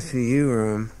my ICU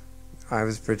room, I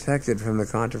was protected from the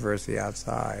controversy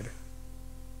outside.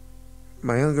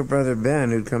 My younger brother Ben,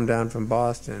 who'd come down from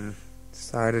Boston,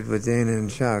 sided with Dana and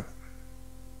Chuck,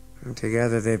 and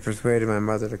together they persuaded my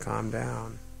mother to calm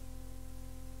down.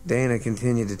 Dana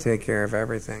continued to take care of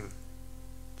everything.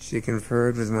 She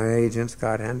conferred with my agent,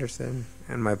 Scott Henderson,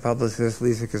 and my publicist,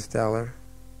 Lisa Costello.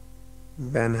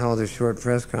 Ben held a short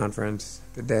press conference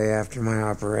the day after my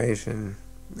operation,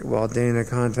 while Dana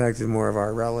contacted more of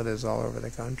our relatives all over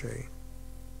the country.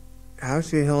 How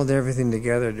she held everything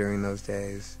together during those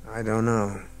days, I don't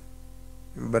know.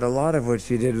 But a lot of what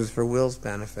she did was for Will's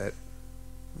benefit.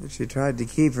 She tried to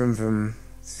keep him from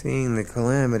seeing the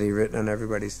calamity written on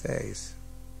everybody's face.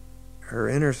 Her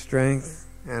inner strength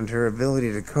and her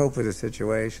ability to cope with the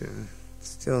situation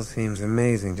still seems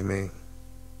amazing to me.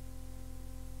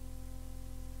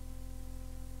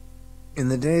 In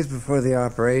the days before the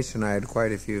operation, I had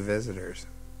quite a few visitors.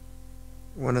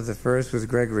 One of the first was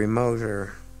Gregory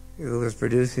Moser, who was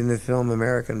producing the film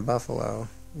American Buffalo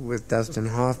with Dustin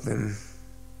Hoffman.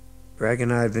 Greg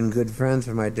and I had been good friends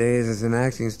from my days as an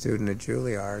acting student at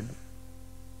Juilliard.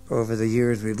 Over the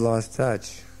years, we'd lost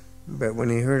touch, but when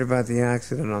he heard about the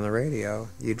accident on the radio,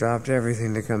 he dropped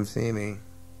everything to come see me.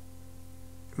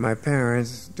 My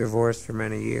parents, divorced for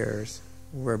many years,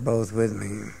 were both with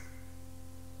me.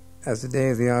 As the day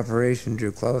of the operation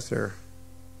drew closer,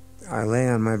 I lay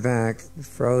on my back,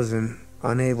 frozen,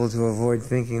 unable to avoid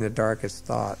thinking the darkest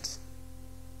thoughts.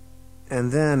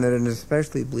 And then, at an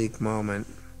especially bleak moment,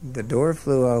 the door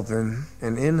flew open,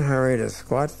 and in hurried a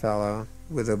squat fellow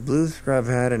with a blue scrub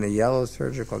hat and a yellow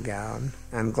surgical gown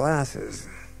and glasses,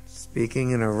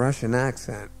 speaking in a Russian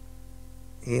accent.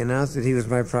 He announced that he was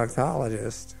my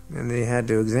proctologist, and that he had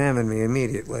to examine me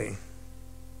immediately.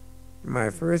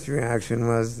 My first reaction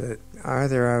was that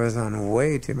either I was on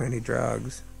way too many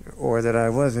drugs, or that I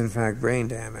was in fact brain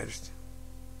damaged.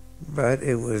 But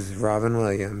it was Robin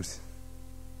Williams.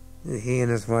 He and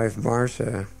his wife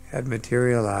Marcia had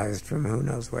materialized from who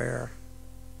knows where.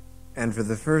 And for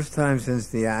the first time since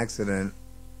the accident,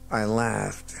 I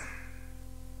laughed.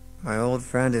 My old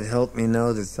friend had helped me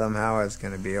know that somehow I was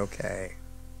going to be okay.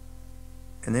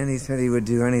 And then he said he would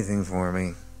do anything for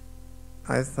me.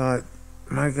 I thought,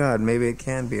 my God, maybe it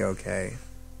can be okay.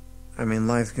 I mean,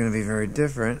 life's going to be very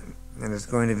different, and it's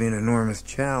going to be an enormous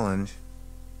challenge,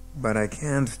 but I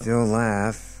can still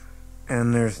laugh,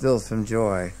 and there's still some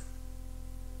joy.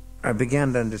 I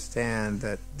began to understand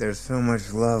that there's so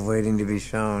much love waiting to be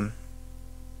shown.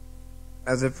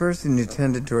 As a person who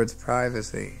tended towards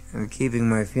privacy and keeping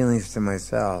my feelings to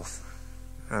myself,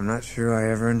 I'm not sure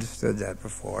I ever understood that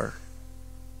before.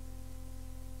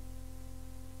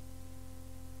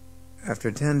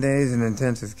 After 10 days in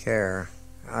intensive care,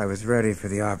 I was ready for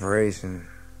the operation.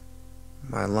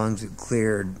 My lungs had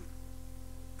cleared.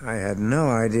 I had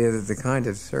no idea that the kind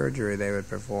of surgery they would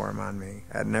perform on me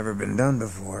had never been done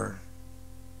before.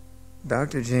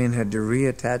 Dr. Jane had to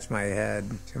reattach my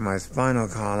head to my spinal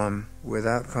column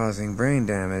without causing brain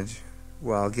damage,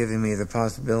 while giving me the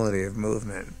possibility of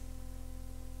movement.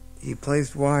 He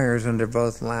placed wires under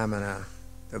both lamina,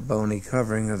 the bony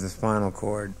covering of the spinal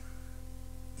cord.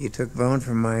 He took bone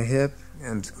from my hip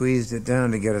and squeezed it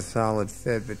down to get a solid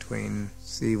fit between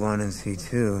C1 and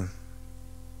C2.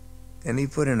 Then he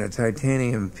put in a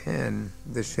titanium pin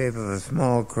the shape of a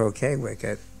small croquet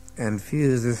wicket and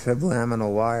fused the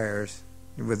sublaminar wires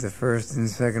with the first and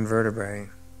second vertebrae.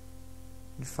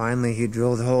 Finally, he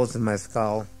drilled holes in my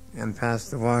skull and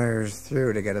passed the wires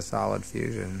through to get a solid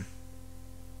fusion.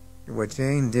 What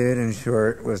Jane did, in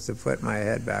short, was to put my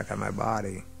head back on my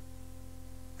body.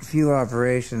 Few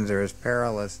operations are as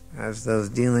perilous as those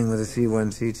dealing with a C1,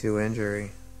 C2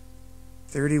 injury.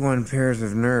 31 pairs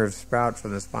of nerves sprout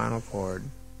from the spinal cord.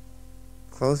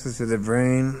 Closest to the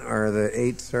brain are the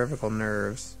 8 cervical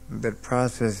nerves that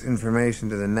process information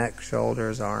to the neck,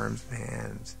 shoulders, arms, and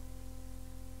hands.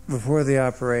 Before the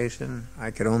operation, I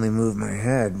could only move my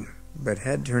head, but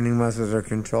head-turning muscles are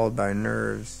controlled by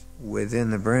nerves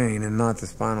within the brain and not the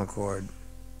spinal cord.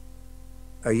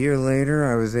 A year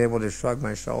later, I was able to shrug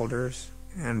my shoulders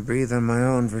and breathe on my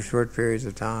own for short periods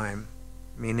of time,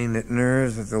 meaning that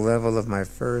nerves at the level of my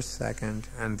first, second,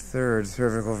 and third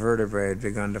cervical vertebrae had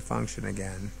begun to function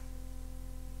again.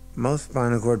 Most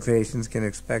spinal cord patients can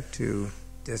expect to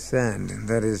descend,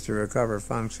 that is, to recover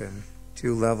function,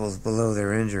 2 levels below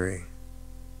their injury.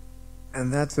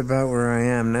 And that's about where I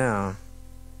am now.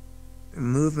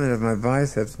 Movement of my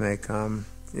biceps may come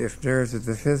if nerves at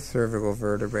the 5th cervical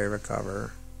vertebrae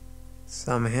recover.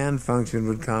 Some hand function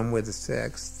would come with the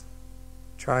 6th,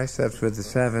 triceps with the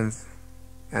 7th,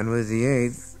 and with the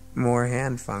 8th, more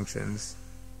hand functions,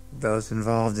 those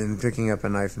involved in picking up a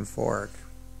knife and fork.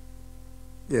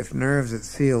 If nerves at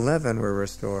C11 were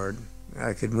restored,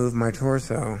 I could move my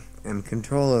torso, and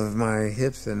control of my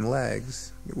hips and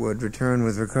legs would return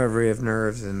with recovery of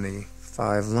nerves in the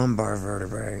 5 lumbar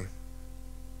vertebrae.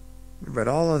 But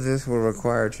all of this will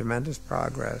require tremendous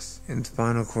progress in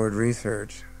spinal cord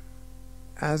research.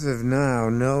 As of now,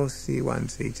 no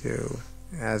C1, C2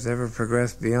 has ever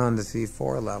progressed beyond the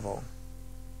C4 level.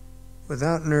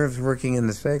 Without nerves working in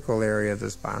the sacral area of the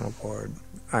spinal cord,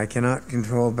 I cannot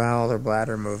control bowel or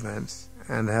bladder movements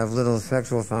and have little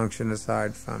sexual function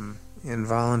aside from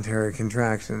involuntary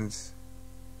contractions.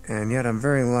 And yet I'm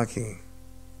very lucky.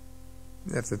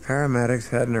 If the paramedics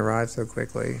hadn't arrived so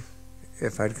quickly,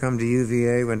 if I'd come to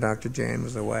UVA when Dr. Jane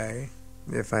was away,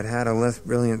 if I'd had a less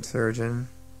brilliant surgeon,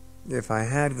 if I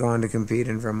had gone to compete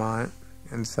in Vermont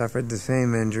and suffered the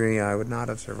same injury, I would not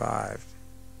have survived.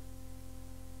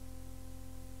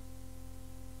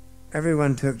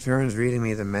 Everyone took turns reading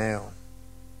me the mail.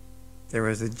 There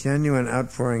was a genuine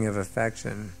outpouring of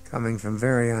affection coming from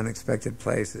very unexpected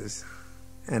places,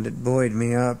 and it buoyed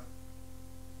me up.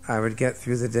 I would get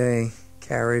through the day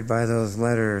carried by those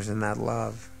letters and that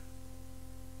love.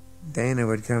 Dana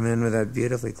would come in with that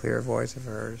beautifully clear voice of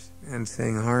hers and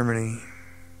sing harmony.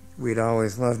 We'd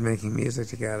always loved making music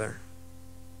together.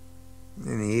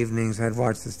 In the evenings, I'd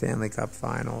watch the Stanley Cup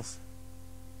finals.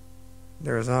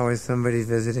 There was always somebody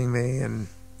visiting me, and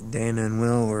Dana and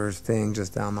Will were staying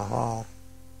just down the hall.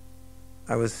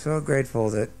 I was so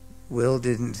grateful that Will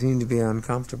didn't seem to be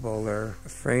uncomfortable or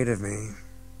afraid of me.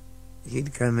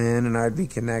 He'd come in and I'd be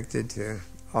connected to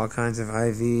all kinds of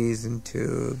IVs and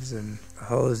tubes and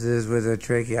hoses with a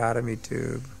tracheotomy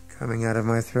tube coming out of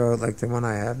my throat like the one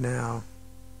I have now.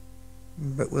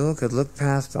 But Will could look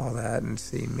past all that and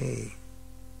see me.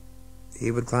 He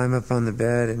would climb up on the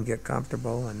bed and get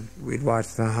comfortable, and we'd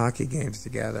watch the hockey games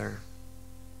together.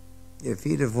 If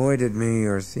he'd avoided me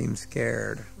or seemed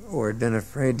scared or had been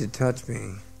afraid to touch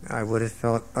me, I would have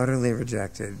felt utterly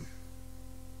rejected.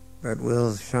 But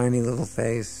Will's shiny little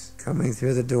face coming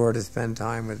through the door to spend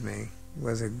time with me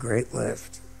was a great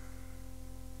lift.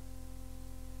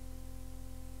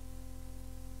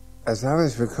 As I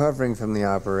was recovering from the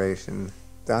operation,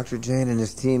 Dr. Jane and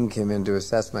his team came in to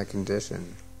assess my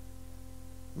condition.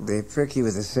 They prick you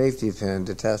with a safety pin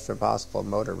to test for possible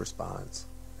motor response,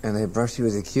 and they brush you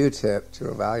with a Q-tip to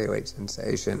evaluate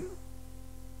sensation.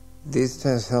 These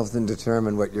tests help them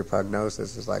determine what your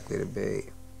prognosis is likely to be.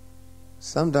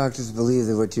 Some doctors believe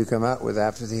that what you come out with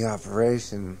after the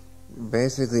operation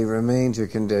basically remains your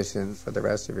condition for the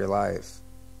rest of your life.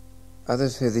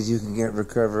 Others say that you can get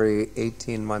recovery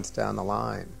 18 months down the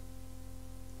line.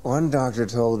 One doctor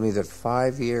told me that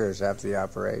 5 years after the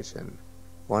operation,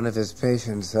 one of his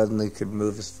patients suddenly could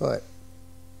move his foot.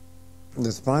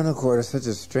 The spinal cord is such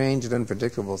a strange and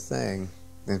unpredictable thing,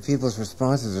 and people's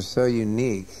responses are so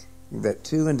unique that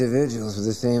two individuals with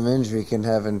the same injury can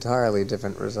have entirely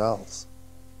different results.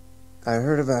 I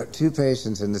heard about 2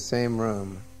 patients in the same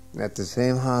room, at the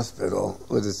same hospital,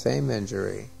 with the same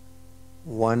injury.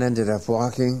 One ended up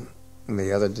walking, and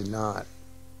the other did not.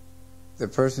 The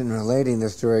person relating the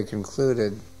story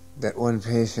concluded that one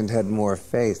patient had more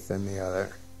faith than the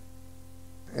other.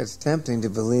 It's tempting to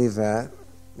believe that,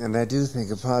 and I do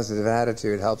think a positive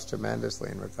attitude helps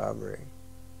tremendously in recovery.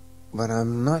 But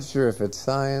I'm not sure if it's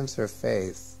science or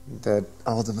faith that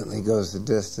ultimately goes the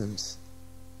distance.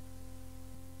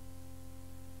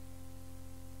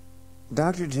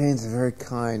 Dr. Jane's a very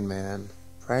kind man,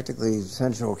 practically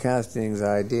central casting's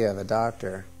idea of a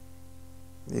doctor.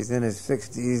 He's in his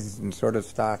 60s and sort of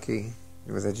stocky,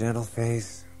 with a gentle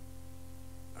face.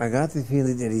 I got the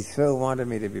feeling that he so wanted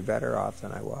me to be better off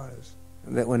than I was,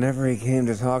 and that whenever he came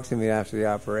to talk to me after the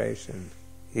operation,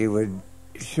 he would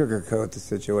sugarcoat the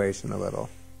situation a little.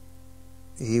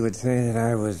 He would say that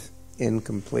I was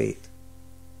incomplete.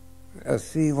 A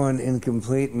C1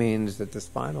 incomplete means that the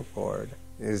spinal cord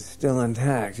is still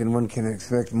intact and one can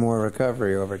expect more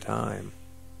recovery over time.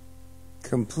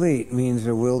 Complete means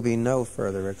there will be no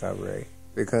further recovery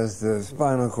because the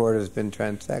spinal cord has been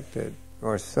transected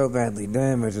or so badly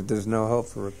damaged that there's no hope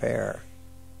for repair.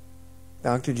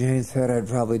 Dr. Jane said I'd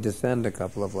probably descend a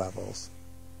couple of levels.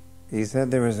 He said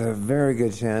there was a very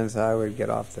good chance I would get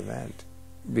off the vent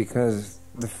because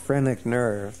the phrenic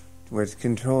nerve, which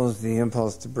controls the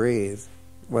impulse to breathe,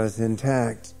 was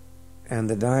intact and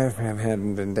the diaphragm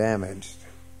hadn't been damaged.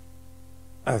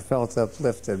 I felt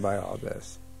uplifted by all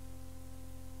this.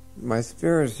 My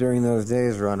spirits during those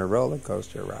days were on a roller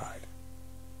coaster ride.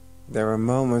 There were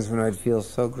moments when I'd feel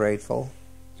so grateful,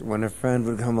 when a friend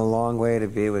would come a long way to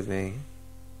be with me,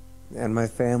 and my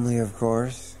family, of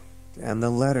course, and the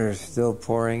letters still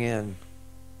pouring in.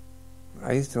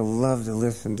 I used to love to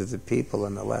listen to the people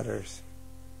in the letters.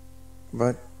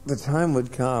 But the time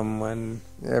would come when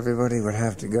everybody would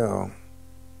have to go.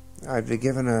 I'd be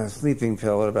given a sleeping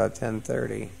pill at about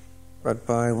 10:30, but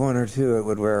by 1 or 2 it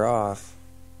would wear off.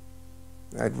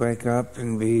 I'd wake up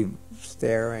and be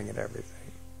staring at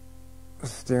everything.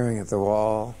 Staring at the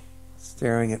wall,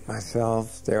 staring at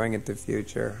myself, staring at the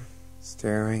future,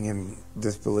 staring in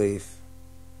disbelief.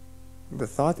 The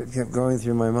thought that kept going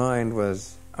through my mind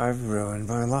was, I've ruined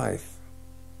my life.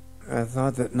 I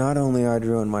thought that not only I'd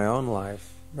ruined my own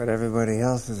life, but everybody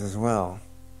else's as well.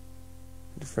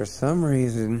 For some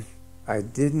reason, I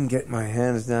didn't get my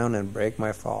hands down and break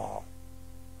my fall.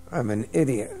 I'm an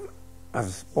idiot.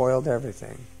 I've spoiled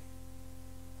everything.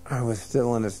 I was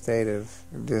still in a state of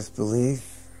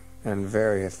disbelief and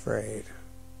very afraid.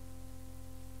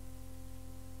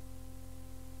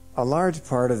 A large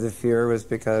part of the fear was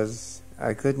because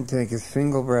I couldn't take a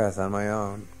single breath on my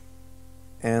own.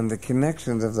 And the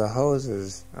connections of the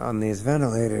hoses on these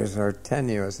ventilators are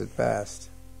tenuous at best.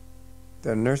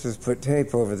 The nurses put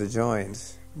tape over the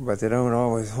joints, but they don't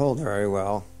always hold very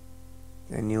well.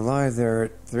 And you lie there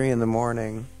at 3 in the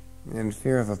morning in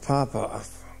fear of a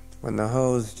pop-off when the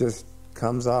hose just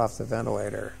comes off the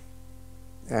ventilator.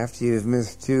 After you've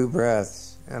missed 2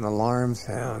 breaths, an alarm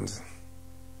sounds.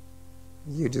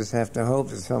 You just have to hope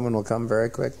that someone will come very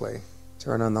quickly.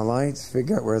 Turn on the lights,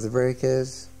 figure out where the brake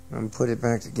is, and put it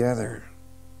back together.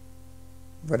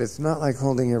 But it's not like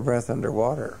holding your breath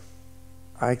underwater.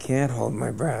 I can't hold my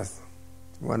breath.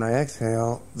 When I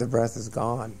exhale, the breath is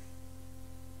gone.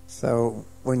 So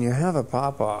when you have a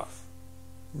pop-off,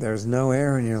 there's no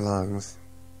air in your lungs,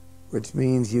 which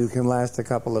means you can last a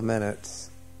couple of minutes,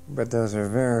 but those are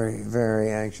very, very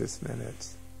anxious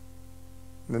minutes.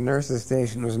 The nurse's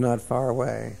station was not far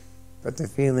away, but the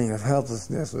feeling of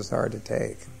helplessness was hard to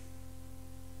take.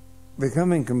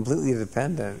 Becoming completely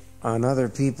dependent on other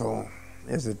people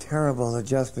is a terrible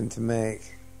adjustment to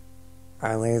make.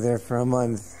 I lay there for a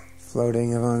month,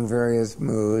 floating among various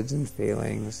moods and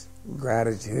feelings: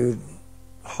 gratitude,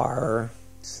 horror,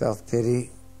 self-pity,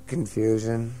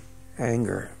 confusion,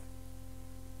 anger.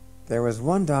 There was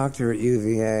one doctor at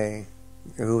UVA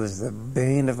who was the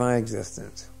bane of my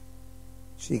existence.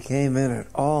 She came in at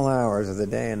all hours of the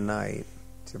day and night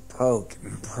to poke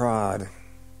and prod.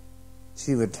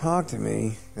 She would talk to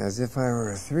me as if I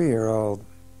were a 3-year-old.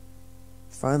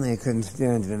 Finally, I couldn't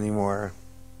stand it anymore.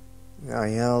 I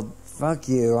yelled, "Fuck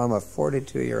you, I'm a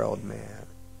 42-year-old man.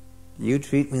 You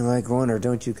treat me like one or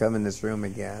don't you come in this room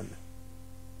again."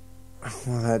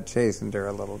 Well, that chastened her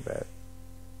a little bit.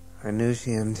 I knew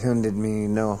she intended me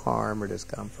no harm or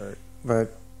discomfort,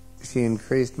 but she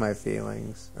increased my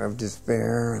feelings of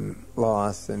despair and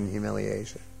loss and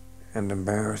humiliation and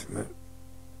embarrassment.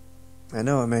 I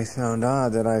know it may sound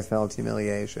odd that I felt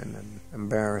humiliation and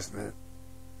embarrassment,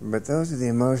 but those are the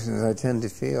emotions I tend to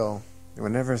feel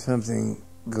whenever something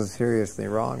goes seriously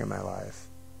wrong in my life.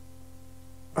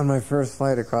 On my first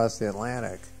flight across the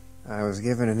Atlantic, I was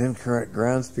given an incorrect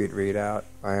ground speed readout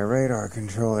by a radar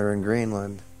controller in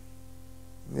Greenland.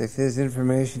 If his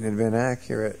information had been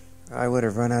accurate, I would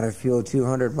have run out of fuel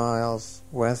 200 miles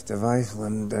west of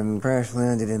Iceland and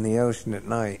crash-landed in the ocean at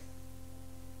night.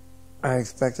 I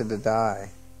expected to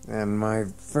die, and my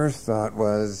first thought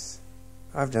was,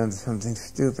 I've done something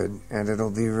stupid, and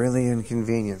it'll be really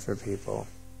inconvenient for people.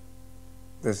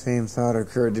 The same thought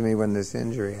occurred to me when this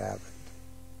injury happened.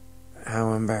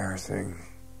 How embarrassing.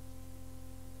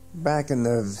 Back in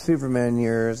the Superman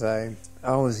years, I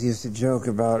always used to joke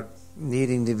about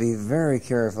needing to be very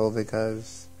careful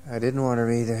because I didn't want to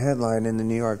read a headline in the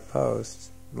New York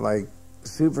Post like,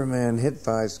 "Superman hit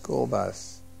by school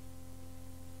bus."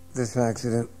 This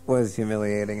accident was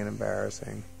humiliating and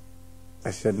embarrassing.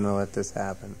 I shouldn't have let this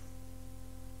happen.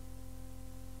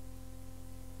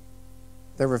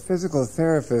 There were physical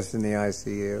therapists in the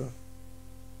ICU.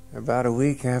 About a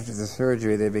week after the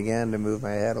surgery, they began to move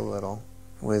my head a little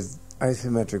with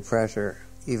isometric pressure,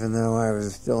 even though I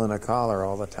was still in a collar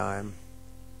all the time.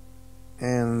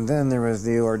 And then there was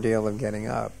the ordeal of getting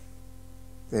up.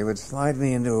 They would slide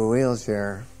me into a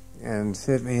wheelchair and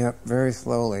sit me up very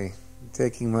slowly,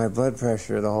 taking my blood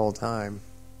pressure the whole time,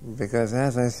 because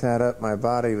as I sat up, my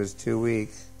body was too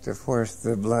weak to force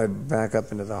the blood back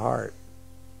up into the heart.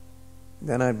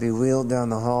 Then I'd be wheeled down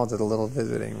the hall to the little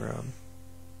visiting room.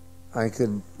 I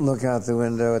could look out the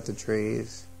window at the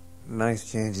trees,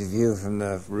 nice change of view from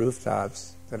the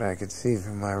rooftops that I could see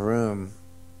from my room.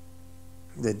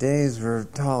 The days were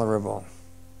tolerable,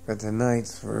 but the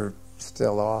nights were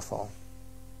still awful.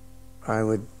 I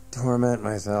would torment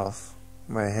myself,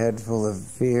 my head full of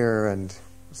fear and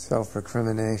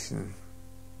self-recrimination.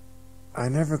 I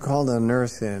never called a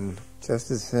nurse in just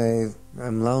to say,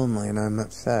 I'm lonely and I'm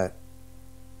upset.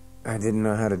 I didn't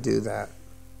know how to do that.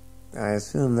 I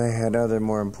assumed they had other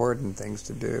more important things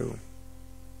to do.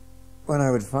 When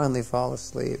I would finally fall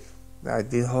asleep, I'd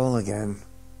be whole again.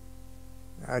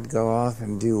 I'd go off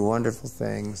and do wonderful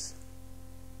things.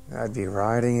 I'd be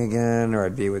riding again, or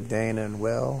I'd be with Dana and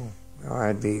Will, or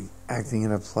I'd be acting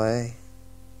in a play.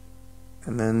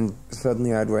 And then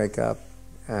suddenly I'd wake up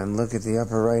and look at the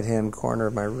upper right-hand corner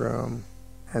of my room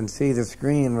and see the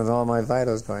screen with all my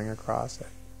vitals going across it.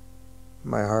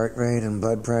 My heart rate and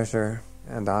blood pressure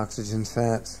and oxygen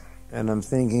sats. And I'm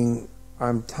thinking,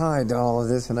 I'm tied to all of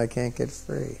this and I can't get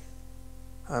free.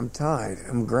 I'm tied.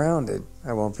 I'm grounded.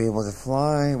 I won't be able to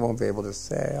fly, won't be able to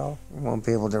sail, won't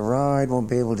be able to ride, won't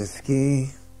be able to ski,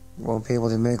 won't be able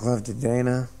to make love to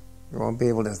Dana, won't be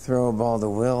able to throw a ball to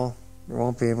Will,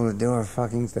 won't be able to do a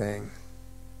fucking thing.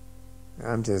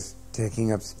 I'm just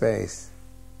taking up space.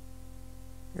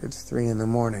 It's 3 in the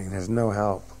morning. There's no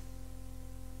help.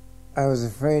 I was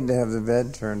afraid to have the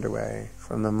bed turned away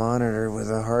from the monitor with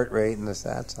the heart rate and the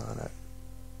sats on it.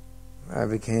 I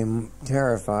became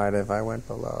terrified if I went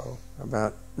below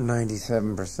about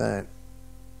 97%.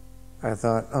 I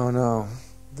thought, oh no,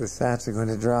 the sats are going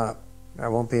to drop. I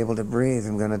won't be able to breathe.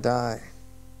 I'm going to die.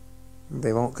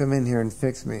 They won't come in here and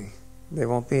fix me. They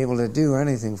won't be able to do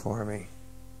anything for me.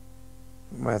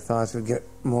 My thoughts would get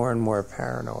more and more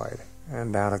paranoid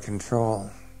and out of control.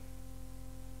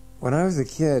 When I was a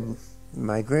kid,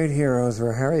 my great heroes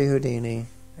were Harry Houdini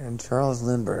and Charles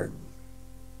Lindbergh.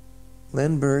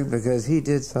 Lindbergh because he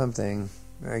did something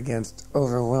against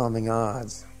overwhelming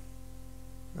odds.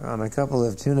 On a couple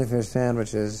of tuna fish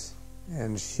sandwiches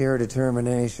and sheer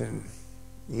determination,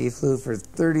 he flew for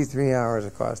 33 hours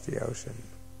across the ocean.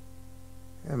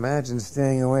 Imagine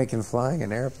staying awake and flying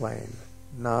an airplane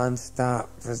non-stop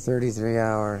for 33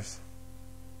 hours.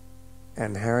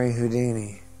 And Harry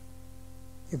Houdini,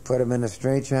 you put him in a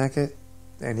straitjacket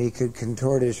and he could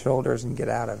contort his shoulders and get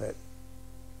out of it.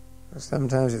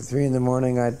 Sometimes at 3 in the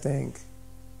morning I'd think,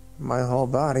 my whole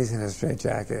body's in a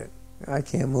straitjacket. I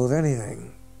can't move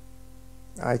anything.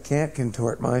 I can't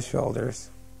contort my shoulders.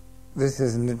 This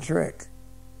isn't a trick.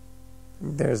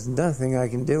 There's nothing I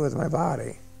can do with my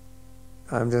body.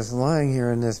 I'm just lying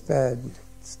here in this bed,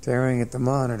 staring at the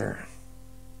monitor.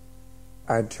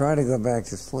 I'd try to go back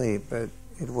to sleep, but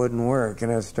it wouldn't work,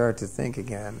 and I'd start to think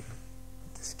again.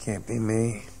 This can't be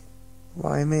me.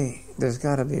 Why me? There's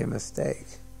got to be a mistake.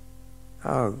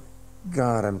 Oh,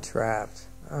 God, I'm trapped.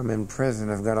 I'm in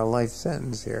prison. I've got a life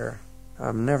sentence here.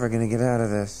 I'm never going to get out of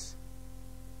this.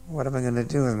 What am I going to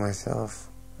do with myself?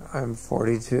 I'm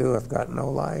 42. I've got no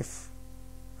life.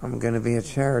 I'm going to be a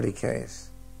charity case.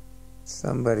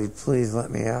 Somebody please let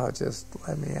me out. Just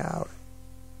let me out.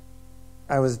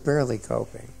 I was barely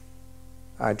coping.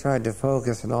 I tried to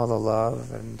focus on all the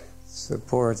love and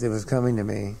support that was coming to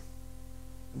me.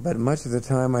 But much of the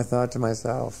time I thought to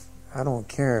myself, I don't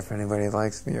care if anybody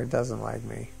likes me or doesn't like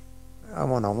me. I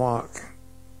want to walk.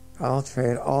 I'll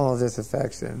trade all of this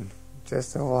affection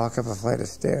just to walk up a flight of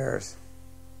stairs.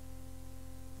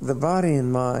 The body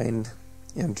and mind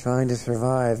in trying to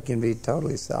survive can be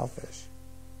totally selfish.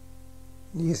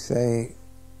 You say,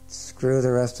 screw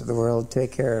the rest of the world,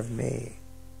 take care of me.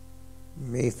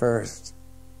 Me first.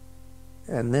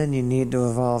 And then you need to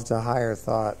evolve to higher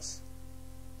thoughts.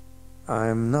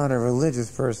 I'm not a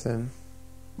religious person,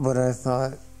 but I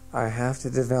thought I have to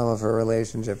develop a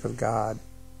relationship with God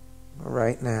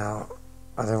right now,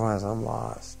 otherwise I'm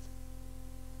lost.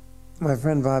 My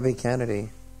friend Bobby Kennedy,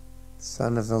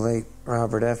 son of the late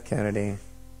Robert F. Kennedy,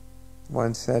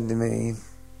 once said to me,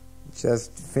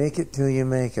 just fake it till you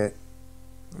make it.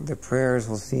 The prayers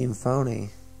will seem phony,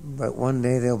 but one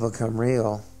day they'll become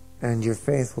real, and your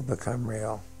faith will become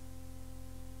real.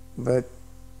 But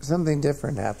something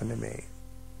different happened to me.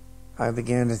 I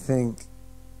began to think,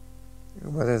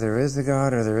 whether there is a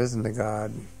God or there isn't a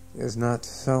God is not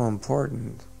so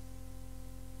important.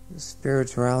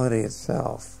 Spirituality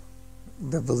itself,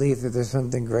 the belief that there's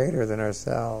something greater than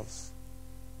ourselves,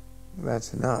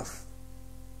 that's enough.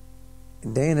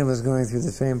 Dana was going through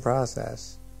the same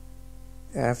process.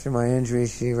 After my injury,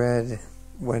 she read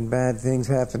When Bad Things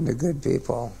Happen to Good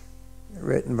People,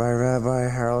 written by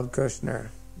Rabbi Harold Kushner,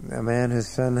 a man whose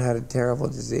son had a terrible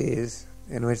disease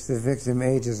in which the victim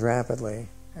ages rapidly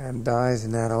and dies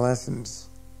in adolescence.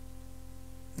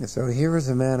 So here was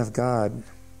a man of God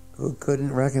who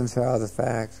couldn't reconcile the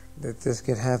fact that this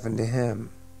could happen to him.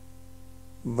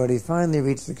 But he finally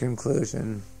reached the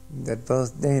conclusion that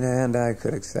both Dana and I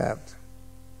could accept,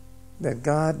 that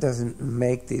God doesn't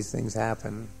make these things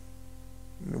happen.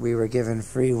 We were given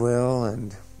free will,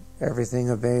 and everything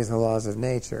obeys the laws of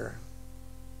nature.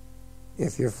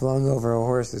 If you're flung over a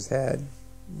horse's head,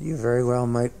 you very well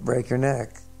might break your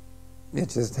neck. It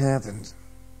just happens.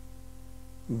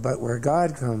 But where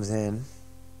God comes in,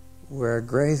 where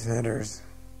grace enters,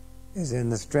 is in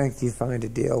the strength you find to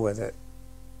deal with it.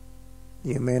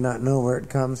 You may not know where it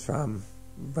comes from,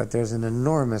 but there's an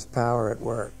enormous power at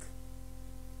work.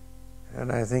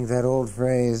 And I think that old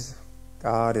phrase,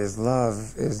 God is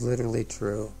love, is literally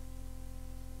true,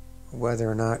 whether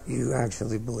or not you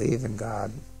actually believe in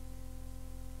God.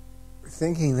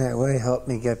 Thinking that way helped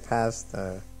me get past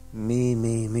the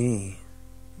me,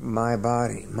 my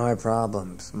body, my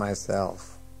problems,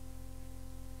 myself.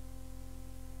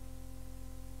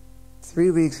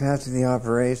 3 weeks after the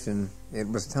operation, it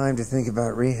was time to think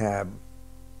about rehab.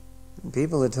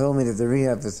 People had told me that the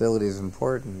rehab facility is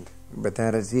important, but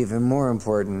that it's even more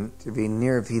important to be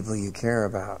near people you care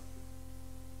about.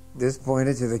 This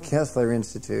pointed to the Kessler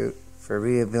Institute for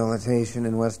Rehabilitation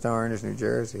in West Orange, New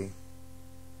Jersey.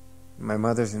 My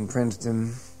mother's in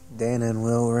Princeton. Dana and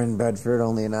Will were in Bedford,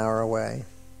 only an hour away.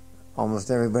 Almost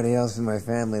everybody else in my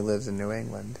family lives in New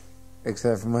England,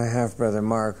 except for my half-brother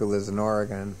Mark, who lives in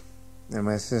Oregon, and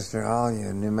my sister Alia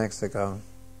in New Mexico.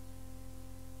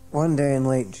 One day in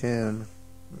late June,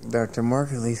 Dr. Mark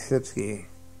Sipsky,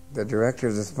 the director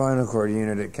of the spinal cord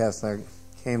unit at Kessler,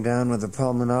 came down with the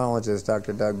pulmonologist,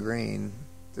 Dr. Doug Green,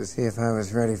 to see if I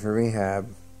was ready for rehab.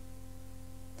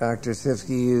 Dr. Sipsky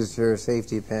used her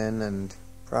safety pin and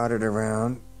prodded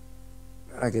around.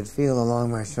 I could feel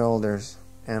along my shoulders,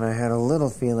 and I had a little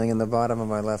feeling in the bottom of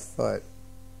my left foot.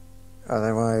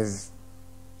 Otherwise,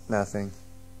 nothing.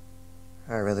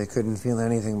 I really couldn't feel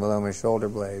anything below my shoulder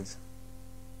blades.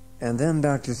 And then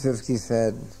Dr. Sipsky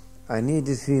said, I need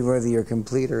to see whether you're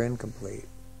complete or incomplete.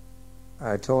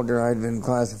 I told her I'd been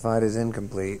classified as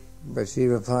incomplete, but she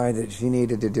replied that she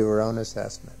needed to do her own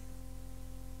assessment.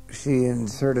 She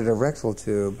inserted a rectal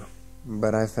tube,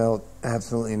 but I felt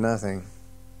absolutely nothing.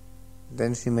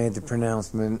 Then she made the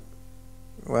pronouncement,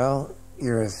 well,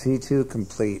 you're a C2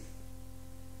 complete.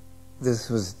 This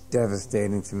was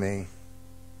devastating to me.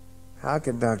 How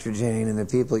could Dr. Jane and the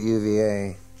people at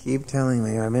UVA keep telling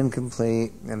me I'm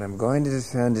incomplete and I'm going to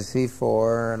descend to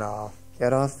C4 and I'll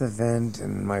get off the vent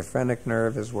and my phrenic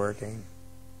nerve is working?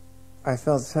 I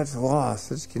felt such loss,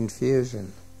 such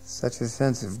confusion, such a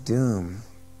sense of doom.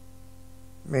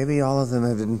 Maybe all of them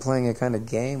had been playing a kind of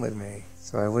game with me,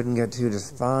 so I wouldn't get too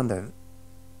despondent.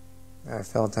 I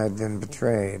felt I'd been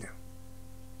betrayed.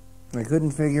 I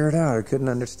couldn't figure it out. I couldn't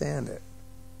understand it.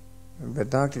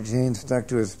 But Dr. Jane stuck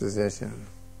to his position,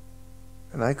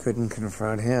 and I couldn't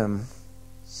confront him.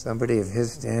 Somebody of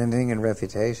his standing and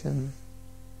reputation.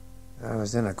 I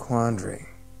was in a quandary.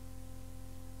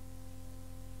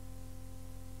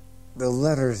 The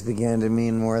letters began to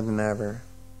mean more than ever.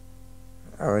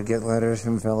 I would get letters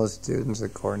from fellow students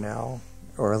at Cornell,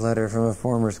 or a letter from a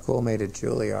former schoolmate at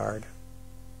Juilliard.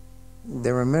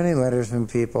 There were many letters from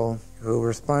people who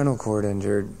were spinal cord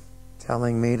injured,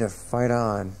 telling me to fight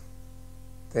on.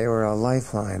 They were a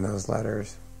lifeline, those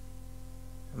letters.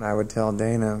 And I would tell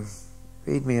Dana,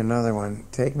 read me another one,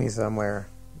 take me somewhere.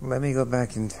 Let me go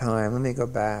back in time, let me go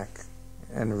back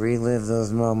and relive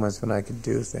those moments when I could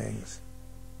do things.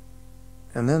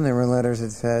 And then there were letters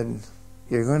that said,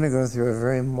 you're going to go through a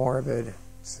very morbid,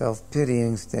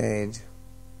 self-pitying stage,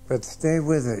 but stay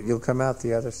with it, you'll come out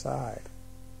the other side.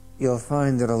 You'll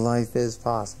find that a life is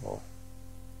possible.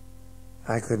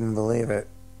 I couldn't believe it,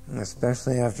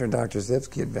 especially after Dr.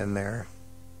 Sipsky had been there,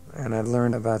 and I'd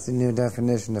learned about the new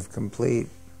definition of complete.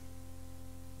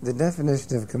 The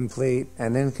definition of complete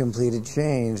and incomplete had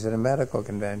changed at a medical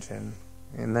convention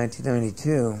in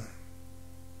 1992.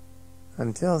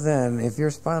 Until then, if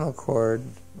your spinal cord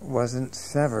wasn't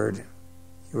severed,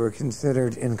 you were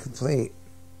considered incomplete.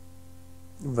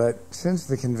 But since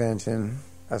the convention,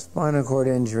 a spinal cord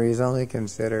injury is only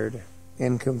considered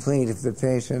incomplete if the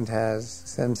patient has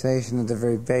sensation at the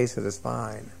very base of the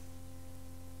spine.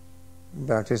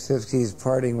 Dr. Sipsky's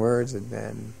parting words had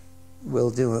been,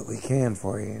 we'll do what we can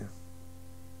for you.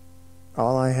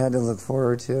 All I had to look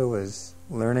forward to was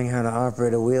learning how to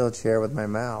operate a wheelchair with my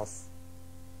mouth,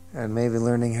 and maybe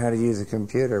learning how to use a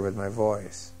computer with my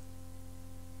voice.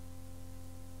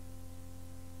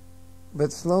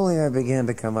 But slowly I began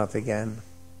to come up again.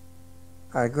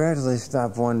 I gradually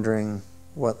stopped wondering,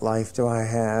 what life do I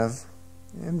have?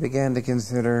 And began to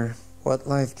consider, What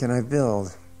life can I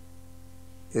build?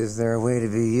 Is there a way to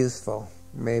be useful,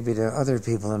 maybe to other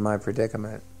people in my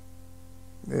predicament?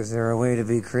 Is there a way to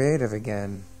be creative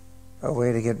again? A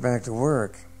way to get back to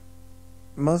work?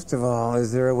 Most of all,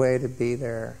 is there a way to be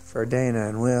there for Dana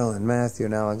and Will and Matthew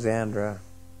and Alexandra?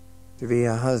 To be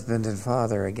a husband and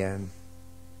father again?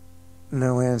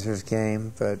 No answers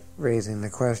came, but raising the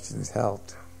questions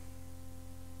helped.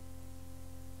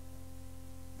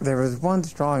 There was one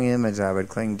strong image I would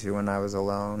cling to when I was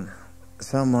alone.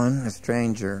 Someone, a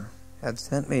stranger, had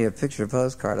sent me a picture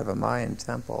postcard of a Mayan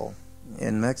temple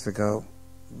in Mexico,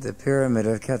 the Pyramid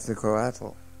of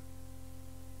Quetzalcoatl.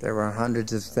 There were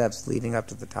hundreds of steps leading up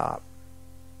to the top,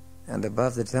 and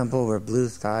above the temple were blue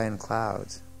sky and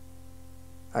clouds.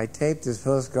 I taped this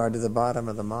postcard to the bottom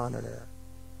of the monitor,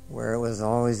 where it was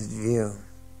always in view.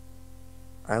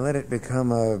 I let it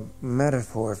become a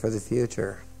metaphor for the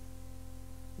future.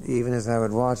 Even as I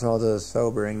would watch all those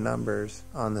sobering numbers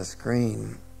on the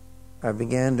screen, I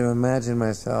began to imagine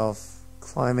myself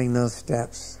climbing those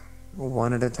steps,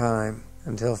 one at a time,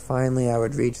 until finally I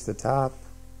would reach the top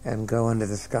and go into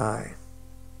the sky.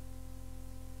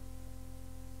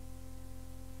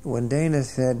 When Dana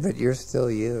said, "But you're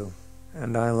still you,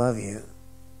 and I love you,"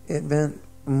 it meant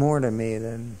more to me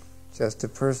than just a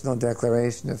personal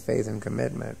declaration of faith and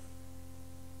commitment.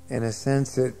 In a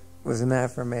sense, it was an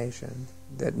affirmation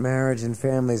that marriage and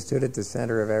family stood at the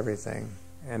center of everything,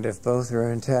 and if both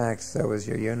were intact, so was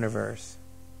your universe.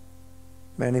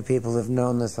 Many people have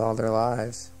known this all their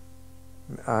lives.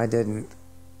 I didn't.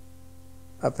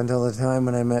 Up until the time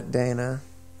when I met Dana,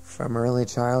 from early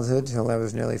childhood till I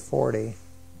was nearly 40,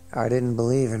 I didn't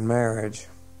believe in marriage,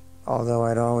 although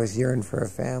I'd always yearned for a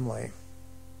family.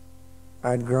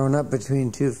 I'd grown up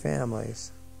between two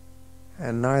families,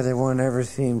 and neither one ever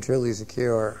seemed truly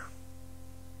secure.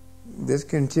 This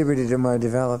contributed to my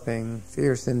developing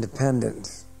fierce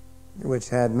independence, which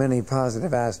had many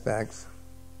positive aspects.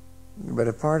 But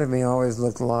a part of me always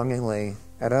looked longingly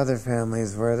at other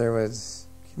families where there was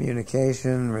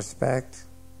communication, respect,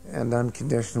 and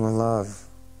unconditional love.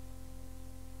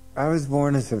 I was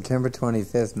born on September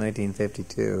 25th,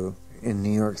 1952, in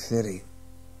New York City.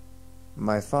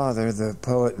 My father, the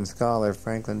poet and scholar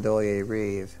Franklin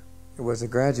Reeve, was a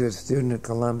graduate student at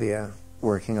Columbia,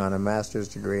 working on a master's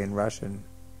degree in Russian.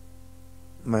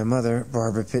 My mother,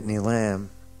 Barbara Pitney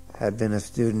Lamb, had been a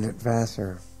student at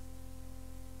Vassar.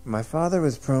 My father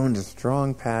was prone to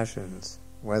strong passions,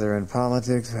 whether in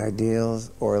politics,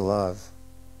 ideals, or love.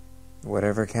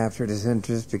 Whatever captured his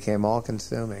interest became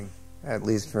all-consuming, at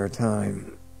least for a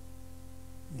time.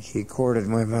 He courted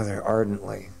my mother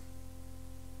ardently.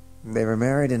 They were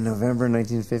married in November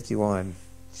 1951.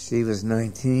 She was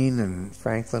 19 and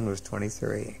Franklin was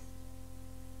 23.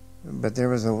 But there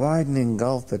was a widening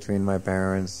gulf between my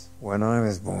parents when I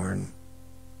was born.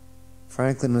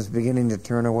 Franklin was beginning to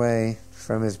turn away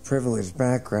from his privileged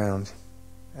background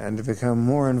and to become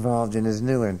more involved in his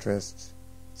new interests,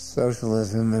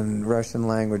 socialism and Russian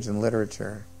language and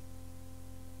literature.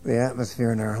 The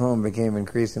atmosphere in our home became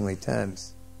increasingly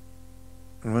tense.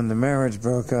 And when the marriage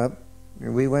broke up,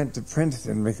 we went to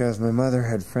Princeton because my mother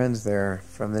had friends there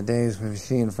from the days when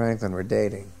she and Franklin were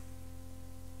dating.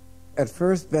 At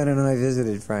first, Ben and I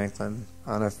visited Franklin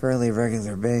on a fairly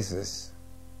regular basis,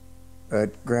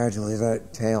 but gradually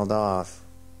that tailed off,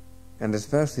 and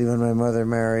especially when my mother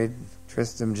married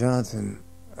Tristram Johnson,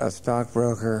 a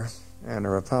stockbroker and a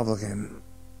Republican,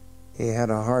 he had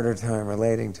a harder time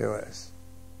relating to us.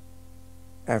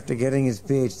 After getting his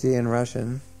PhD in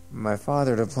Russian, my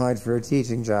father had applied for a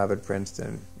teaching job at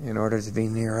Princeton in order to be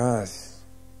near us.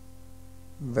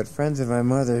 But friends of my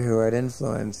mother who had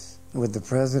influence with the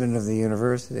president of the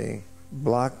university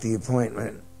blocked the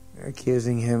appointment,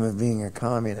 accusing him of being a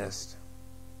communist.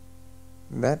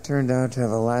 That turned out to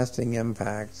have a lasting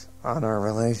impact on our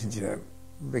relationship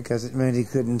because it meant he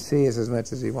couldn't see us as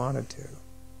much as he wanted to,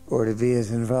 or to be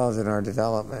as involved in our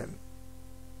development.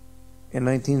 In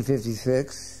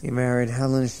 1956, he married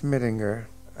Helen Schmittinger,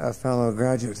 a fellow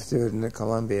graduate student at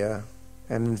Columbia,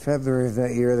 and in February of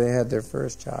that year they had their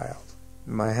first child,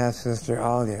 my half-sister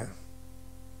Alia.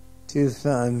 2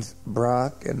 sons,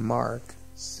 Brock and Mark,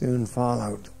 soon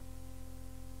followed.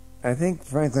 I think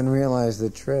Franklin realized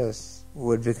that Tris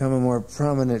would become a more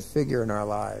prominent figure in our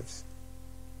lives,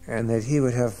 and that he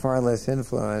would have far less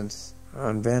influence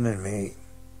on Ben and me.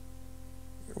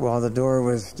 While the door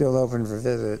was still open for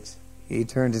visits, he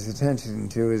turned his attention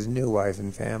to his new wife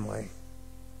and family.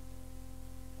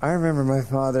 I remember my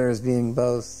father as being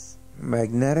both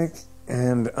magnetic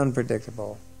and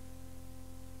unpredictable.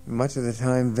 Much of the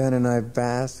time, Ben and I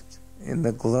basked in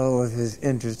the glow of his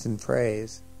interest and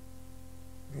praise.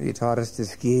 He taught us to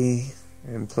ski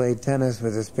and played tennis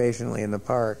with us patiently in the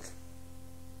park.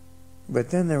 But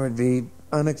then there would be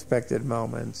unexpected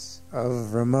moments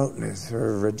of remoteness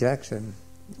or rejection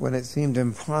when it seemed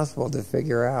impossible to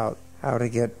figure out how to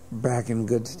get back in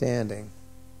good standing.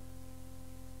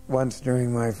 Once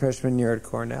during my freshman year at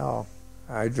Cornell,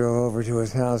 I drove over to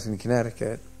his house in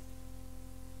Connecticut.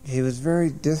 He was very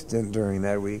distant during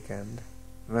that weekend,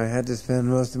 and I had to spend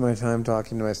most of my time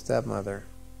talking to my stepmother.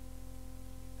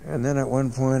 And then at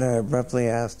one point I abruptly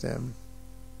asked him,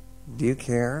 "Do you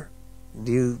care?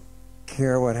 Do you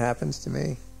care what happens to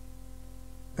me?"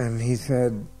 And he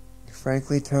said,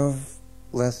 "Frankly, Tove,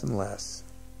 less and less."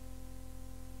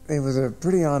 It was a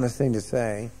pretty honest thing to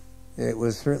say. It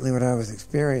was certainly what I was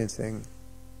experiencing,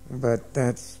 but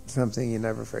that's something you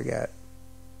never forget.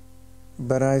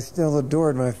 But I still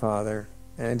adored my father,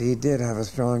 and he did have a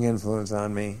strong influence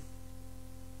on me.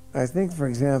 I think, for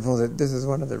example, that this is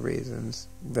one of the reasons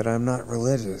that I'm not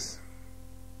religious.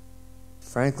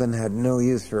 Franklin had no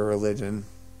use for religion.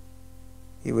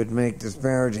 He would make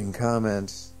disparaging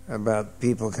comments about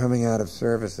people coming out of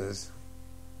services.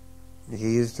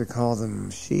 He used to call them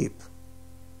sheep.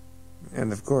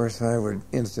 And of course, I would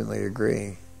instantly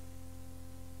agree.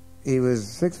 He was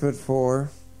 6'4",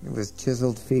 with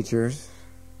chiseled features,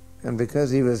 and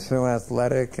because he was so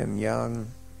athletic and young,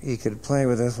 he could play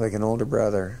with us like an older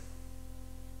brother.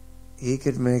 He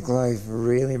could make life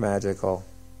really magical.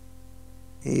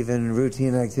 Even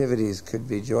routine activities could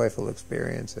be joyful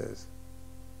experiences.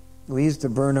 We used to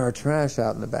burn our trash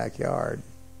out in the backyard.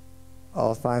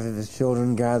 All 5 of his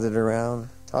children gathered around,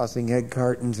 tossing egg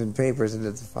cartons and papers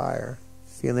into the fire,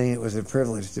 feeling it was a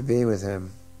privilege to be with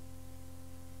him.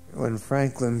 When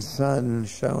Franklin's sun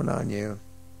shone on you,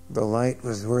 the light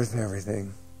was worth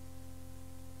everything.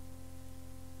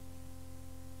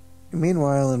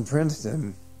 Meanwhile, in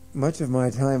Princeton, much of my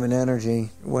time and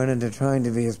energy went into trying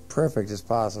to be as perfect as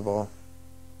possible.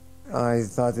 I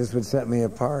thought this would set me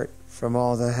apart from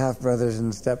all the half-brothers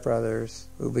and step-brothers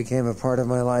who became a part of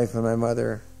my life when my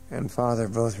mother and father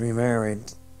both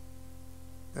remarried.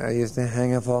 I used to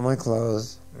hang up all my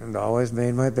clothes and always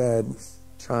made my bed,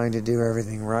 trying to do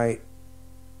everything right.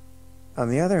 On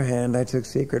the other hand, I took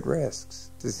secret risks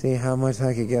to see how much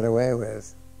I could get away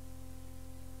with.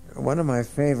 One of my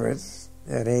favorites,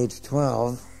 at age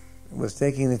 12, was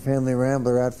taking the family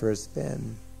rambler out for a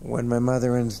spin when my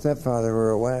mother and stepfather were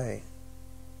away.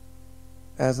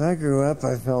 As I grew up,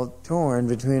 I felt torn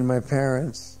between my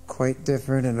parents' quite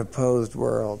different and opposed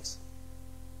worlds.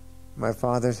 My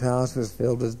father's house was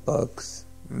filled with books,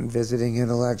 and visiting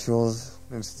intellectuals,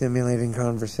 and stimulating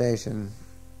conversation.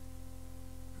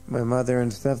 My mother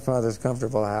and stepfather's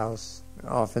comfortable house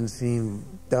often seemed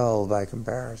dull by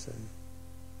comparison.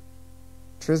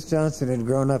 Tris Johnson had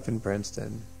grown up in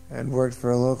Princeton and worked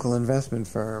for a local investment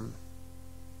firm.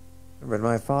 But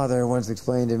my father once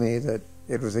explained to me that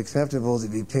it was acceptable to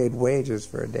be paid wages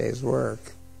for a day's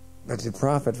work, but to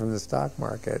profit from the stock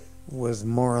market was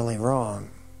morally wrong.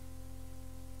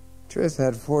 Tris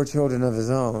had 4 children of his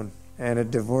own and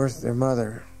had divorced their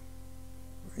mother.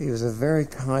 He was a very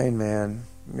kind man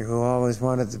who always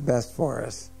wanted the best for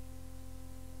us.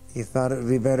 He thought it would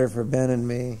be better for Ben and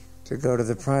me to go to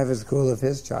the private school of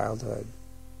his childhood,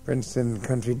 Princeton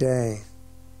Country Day.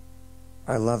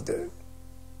 I loved it.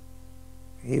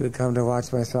 He would come to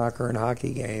watch my soccer and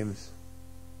hockey games.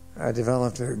 I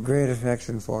developed a great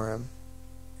affection for him.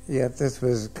 Yet this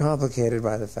was complicated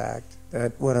by the fact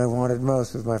that what I wanted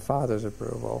most was my father's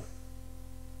approval.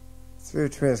 Through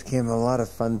Tris came a lot of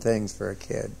fun things for a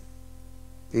kid.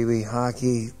 Pee-wee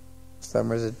hockey,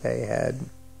 summers at Bayhead,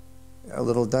 a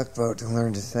little duck boat to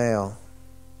learn to sail.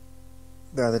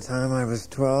 By the time I was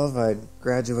 12, I'd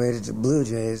graduated to Blue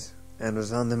Jays and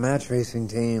was on the match racing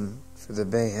team for the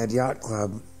Bayhead Yacht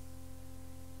Club.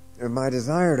 My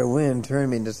desire to win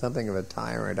turned me into something of a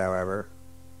tyrant, however.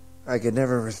 I could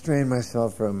never restrain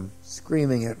myself from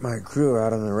screaming at my crew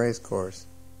out on the race course.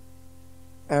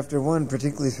 After one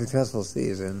particularly successful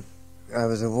season, I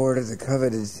was awarded the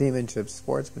coveted Seamanship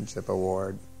Sportsmanship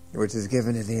Award, which is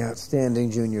given to the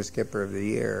outstanding junior skipper of the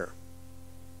year.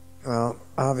 Well,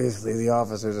 obviously the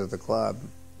officers of the club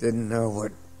didn't know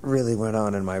what really went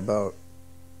on in my boat,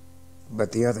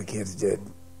 but the other kids did.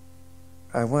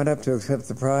 I went up to accept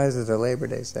the prize at the Labor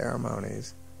Day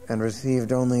ceremonies and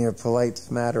received only a polite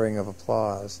smattering of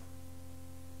applause.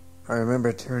 I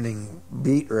remember turning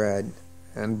beet red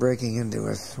and breaking into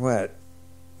a sweat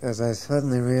as I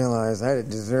suddenly realized I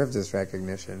didn't deserve this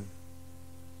recognition.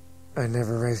 I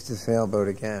never raced a sailboat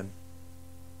again.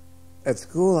 At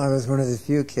school, I was one of the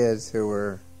few kids who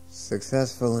were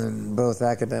successful in both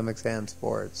academics and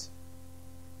sports.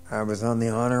 I was on the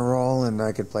honor roll and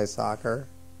I could play soccer,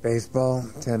 baseball,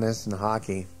 tennis, and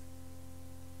hockey.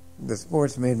 The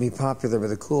sports made me popular with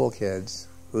the cool kids,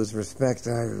 whose respect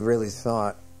I really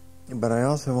sought, but I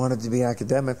also wanted to be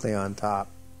academically on top,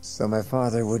 so my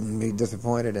father wouldn't be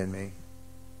disappointed in me.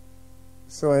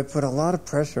 So I put a lot of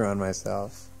pressure on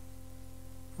myself.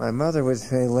 My mother would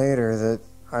say later that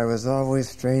I was always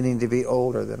straining to be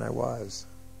older than I was.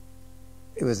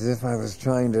 It was as if I was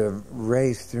trying to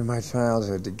race through my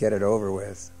childhood to get it over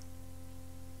with.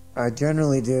 I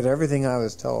generally did everything I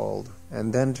was told,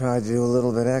 and then tried to do a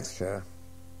little bit extra.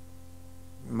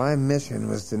 My mission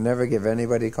was to never give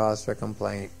anybody cause for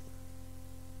complaint.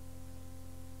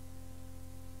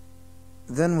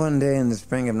 Then one day in the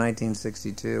spring of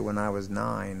 1962, when I was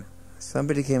 9,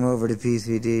 somebody came over to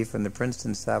PCD from the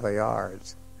Princeton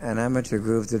Savoyards, an amateur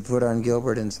group that put on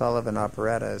Gilbert and Sullivan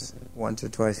operettas once or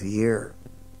twice a year.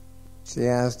 She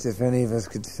asked if any of us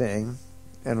could sing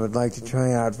and would like to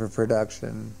try out for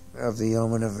production of The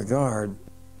Yeoman of the Guard.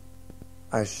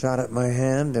 I shot up my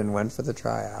hand and went for the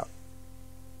tryout.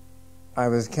 I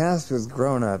was cast with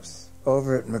grown-ups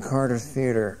over at McCarter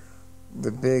Theater,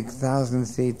 the big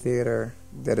 1,000-seat theater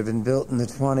that had been built in the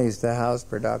 1920s to house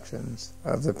productions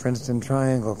of the Princeton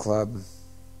Triangle Club.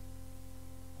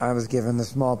 I was given the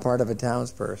small part of a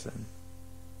townsperson.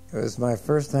 It was my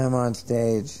first time on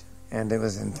stage, and it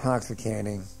was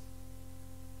intoxicating.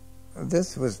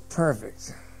 This was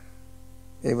perfect.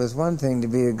 It was one thing to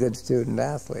be a good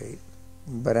student-athlete,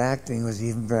 but acting was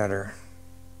even better.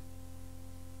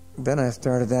 Then I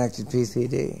started to act at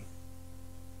PCD.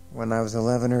 When I was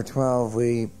 11 or 12,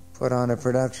 we put on a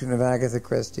production of Agatha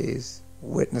Christie's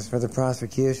Witness for the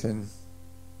Prosecution,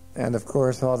 and of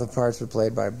course all the parts were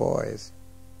played by boys.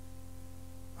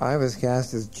 I was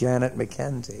cast as Janet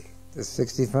Mackenzie, the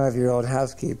 65-year-old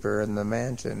housekeeper in the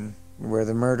mansion where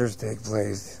the murders take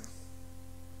place.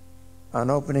 On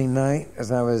opening night,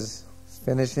 as I was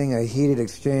finishing a heated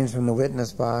exchange from the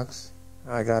witness box,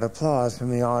 I got applause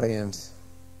from the audience.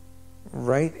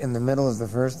 Right in the middle of the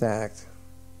first act,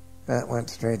 that went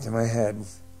straight to my head.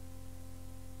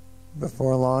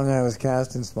 Before long, I was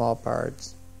cast in small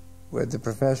parts with the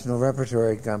professional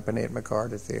repertory company at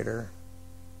McCarter Theater.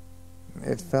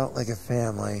 It felt like a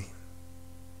family.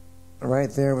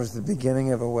 Right there was the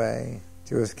beginning of a way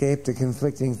to escape the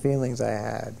conflicting feelings I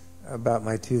had about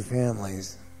my two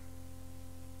families.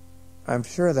 I'm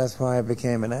sure that's why I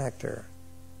became an actor.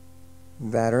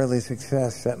 That early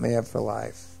success set me up for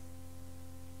life.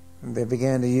 They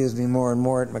began to use me more and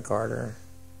more at McCarter,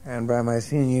 and by my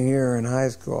senior year in high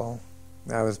school,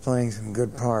 I was playing some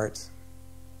good parts.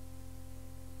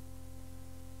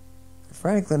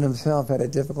 Franklin himself had a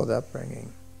difficult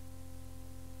upbringing.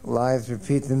 Lives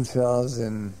repeat themselves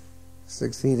in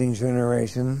succeeding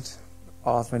generations,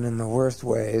 often in the worst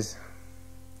ways,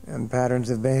 and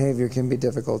patterns of behavior can be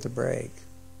difficult to break.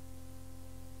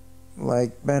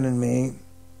 Like Ben and me,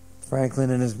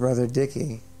 Franklin and his brother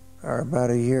Dickie are about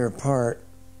a year apart.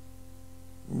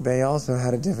 They also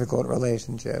had a difficult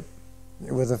relationship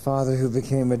with a father who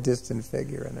became a distant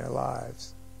figure in their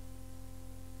lives.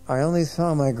 I only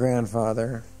saw my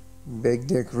grandfather, Big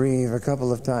Dick Reeve, a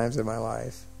couple of times in my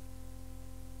life.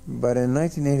 But in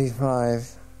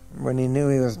 1985, when he knew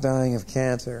he was dying of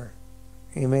cancer,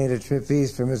 he made a trip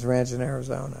east from his ranch in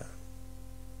Arizona.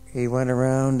 He went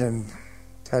around and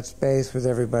touched base with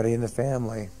everybody in the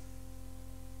family.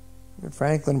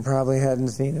 Franklin probably hadn't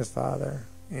seen his father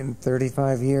in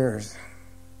 35 years,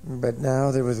 but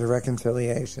now there was a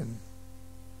reconciliation.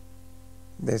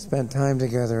 They spent time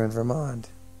together in Vermont.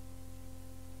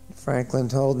 Franklin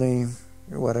told me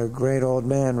what a great old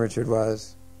man Richard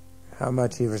was, how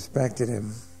much he respected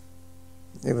him.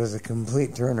 It was a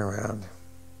complete turnaround.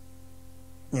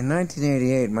 In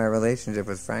 1988, my relationship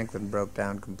with Franklin broke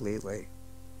down completely.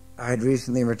 I had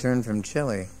recently returned from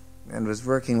Chile and was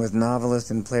working with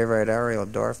novelist and playwright Ariel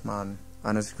Dorfman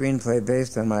on a screenplay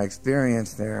based on my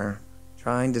experience there,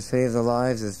 trying to save the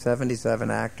lives of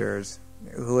 77 actors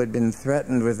who had been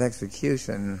threatened with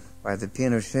execution by the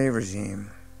Pinochet regime.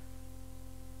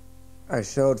 I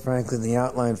showed Franklin the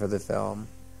outline for the film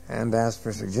and asked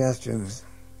for suggestions,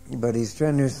 but he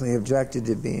strenuously objected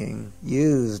to being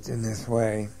used in this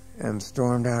way and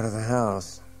stormed out of the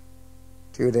house.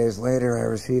 2 days later, I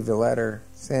received a letter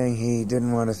saying he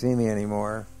didn't want to see me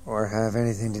anymore or have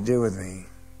anything to do with me.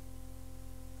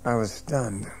 I was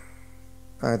stunned.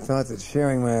 I thought that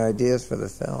sharing my ideas for the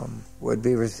film would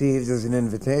be received as an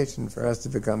invitation for us to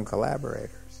become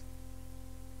collaborators.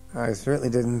 I certainly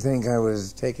didn't think I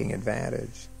was taking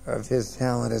advantage of his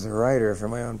talent as a writer for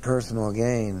my own personal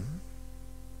gain.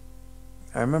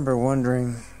 I remember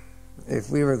wondering if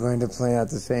we were going to play out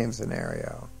the same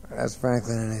scenario as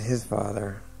Franklin and his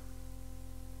father.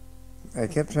 I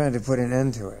kept trying to put an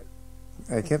end to it.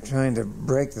 I kept trying to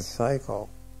break the cycle.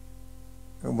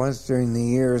 Once during the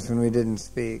years when we didn't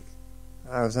speak,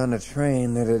 I was on a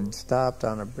train that had stopped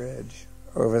on a bridge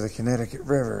over the Connecticut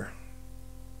River.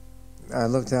 I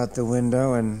looked out the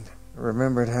window and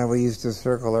remembered how we used to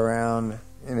circle around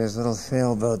in his little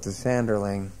sailboat, the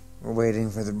Sanderling, waiting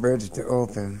for the bridge to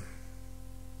open.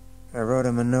 I wrote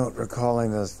him a note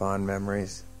recalling those fond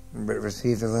memories, but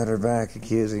received a letter back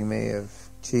accusing me of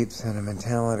cheap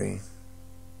sentimentality.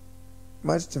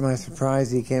 Much to my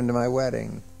surprise, he came to my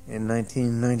wedding in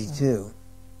 1992,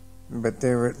 but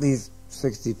there were at least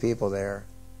 60 people there,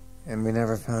 and we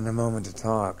never found a moment to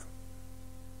talk.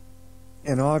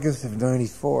 In August of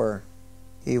 '94,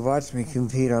 he watched me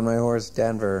compete on my horse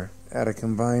Denver at a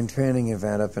combined training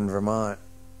event up in Vermont.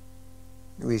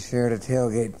 We shared a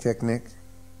tailgate picnic,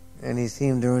 and he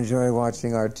seemed to enjoy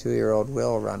watching our 2-year-old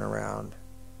Will run around.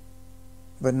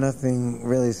 But nothing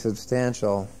really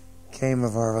substantial came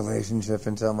of our relationship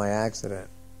until my accident.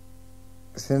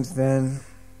 Since then,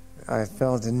 I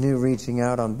felt a new reaching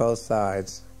out on both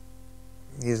sides.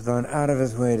 He's gone out of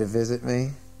his way to visit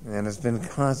me and has been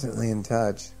constantly in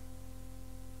touch.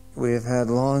 We have had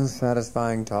long,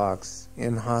 satisfying talks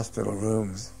in hospital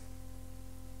rooms.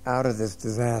 Out of this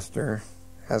disaster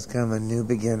has come a new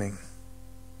beginning.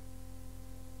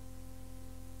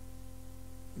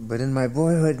 But in my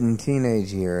boyhood and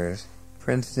teenage years,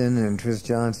 Princeton and Tris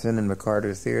Johnson and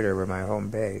McCarter Theater were my home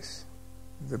base,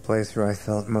 the place where I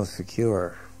felt most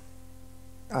secure.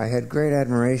 I had great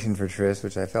admiration for Tris,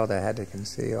 which I felt I had to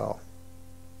conceal.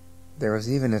 There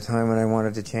was even a time when I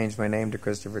wanted to change my name to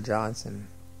Christopher Johnson,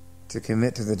 to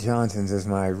commit to the Johnsons as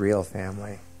my real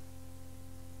family.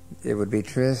 It would be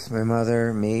Tris, my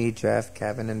mother, me, Jeff,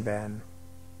 Kevin, and Ben,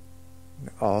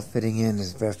 all fitting in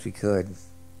as best we could.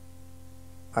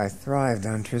 I thrived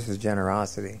on Tris's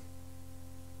generosity.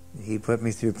 He put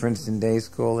me through Princeton Day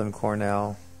School and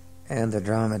Cornell, and the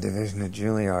drama division at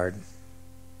Juilliard.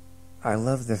 I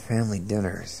loved the family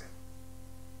dinners.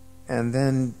 And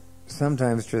then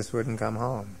sometimes Tris wouldn't come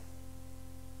home.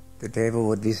 The table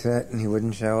would be set and he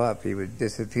wouldn't show up. He would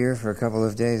disappear for a couple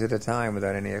of days at a time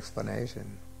without any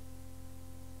explanation.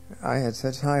 I had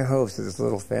such high hopes that this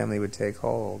little family would take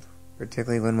hold,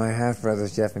 particularly when my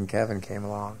half-brothers Jeff and Kevin came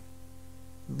along.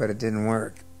 But it didn't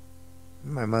work.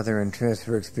 My mother and Tris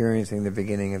were experiencing the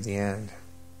beginning of the end.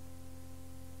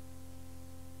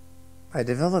 I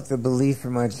developed the belief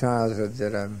from my childhood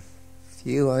that a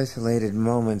few isolated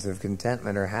moments of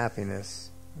contentment or happiness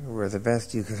were the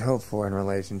best you could hope for in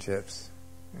relationships,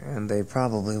 and they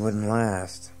probably wouldn't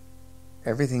last.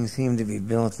 Everything seemed to be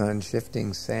built on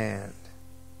shifting sand.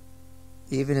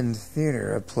 Even in the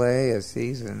theater, a play, a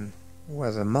season,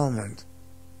 was a moment.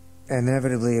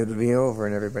 Inevitably it would be over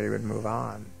and everybody would move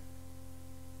on.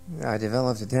 I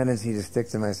developed a tendency to stick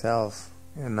to myself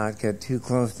and not get too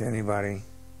close to anybody.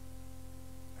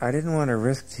 I didn't want to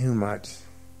risk too much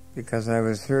because I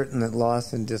was certain that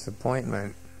loss and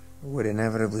disappointment would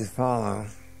inevitably follow.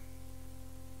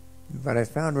 But I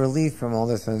found relief from all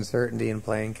this uncertainty in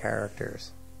playing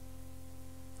characters.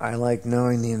 I liked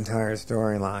knowing the entire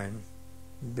storyline,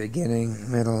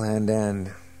 beginning, middle, and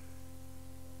end.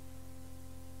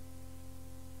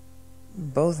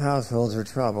 Both households were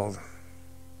troubled,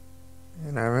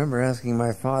 and I remember asking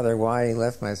my father why he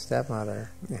left my stepmother,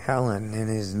 Helen, in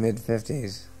his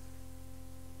mid-50s.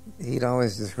 He'd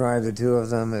always described the two of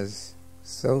them as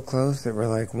so close that we're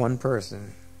like one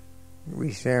person.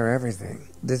 We share everything.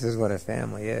 This is what a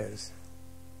family is.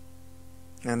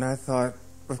 And I thought,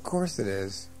 of course it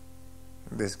is.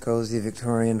 This cozy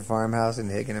Victorian farmhouse in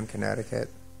Higginham, Connecticut,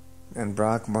 and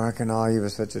Brock, Mark, and all you were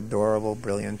such adorable,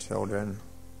 brilliant children.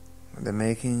 The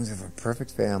makings of a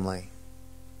perfect family.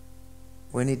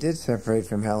 When he did separate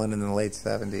from Helen in the late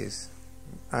 70s,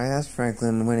 I asked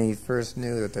Franklin when he first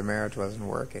knew that their marriage wasn't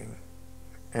working.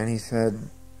 And he said,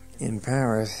 in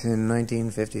Paris in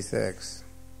 1956.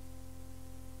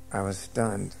 I was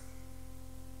stunned.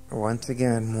 Once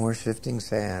again, more shifting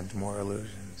sand, more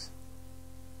illusions.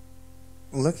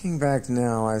 Looking back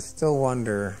now, I still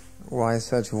wonder why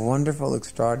such wonderful,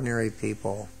 extraordinary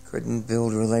people couldn't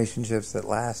build relationships that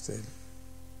lasted.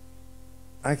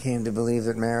 I came to believe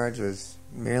that marriage was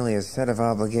merely a set of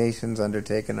obligations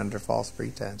undertaken under false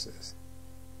pretenses.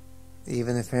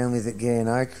 Even the family that Gay and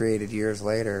I created years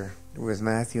later with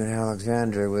Matthew and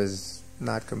Alexandra was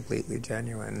not completely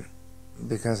genuine,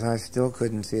 because I still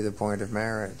couldn't see the point of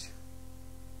marriage.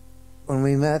 When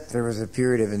we met, there was a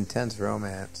period of intense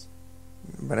romance,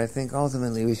 but I think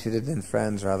ultimately we should have been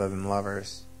friends rather than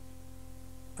lovers.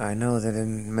 I know that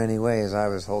in many ways I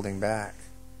was holding back.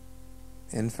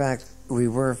 In fact, we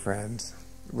were friends,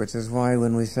 which is why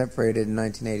when we separated in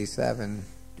 1987,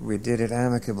 we did it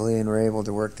amicably and were able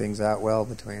to work things out well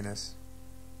between us.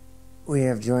 We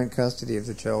have joint custody of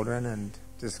the children and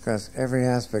discuss every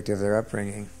aspect of their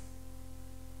upbringing.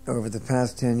 Over the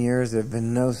past 10 years, there have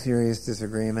been no serious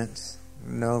disagreements,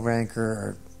 no rancor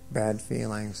or bad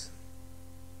feelings.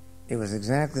 It was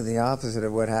exactly the opposite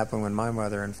of what happened when my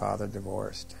mother and father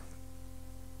divorced.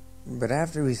 But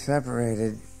after we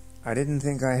separated, I didn't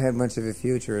think I had much of a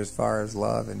future as far as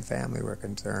love and family were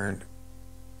concerned.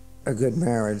 A good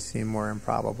marriage seemed more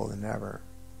improbable than ever.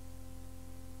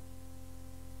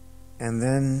 And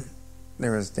then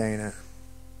there was Dana.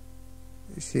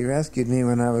 She rescued me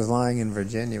when I was lying in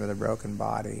Virginia with a broken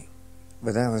body,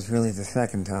 but that was really the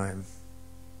second time.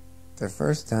 The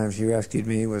first time she rescued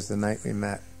me was the night we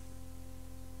met.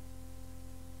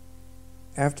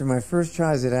 After my first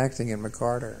tries at acting at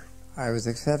McCarter, I was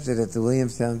accepted at the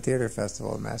Williamstown Theater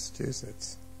Festival in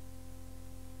Massachusetts.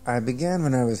 I began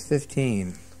when I was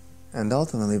 15 and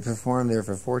ultimately performed there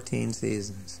for 14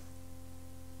 seasons.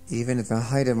 Even at the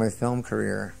height of my film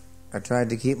career, I tried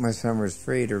to keep my summers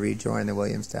free to rejoin the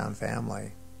Williamstown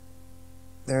family.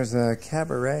 There's a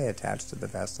cabaret attached to the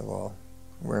festival,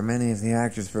 where many of the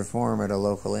actors perform at a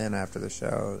local inn after the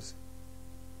shows.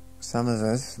 Some of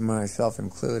us, myself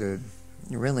included,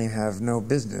 really have no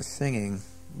business singing,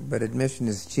 but admission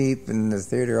is cheap and the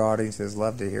theater audiences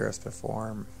love to hear us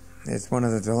perform. It's one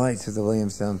of the delights of the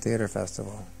Williamstown Theater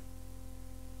Festival.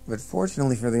 But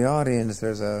fortunately for the audience,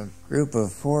 there's a group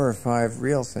of 4 or 5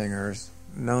 real singers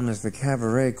known as the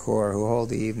Cabaret Corps who hold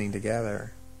the evening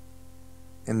together.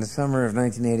 In the summer of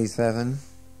 1987,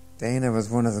 Dana was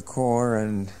one of the corps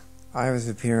and I was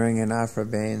appearing in Afra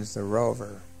Bain's The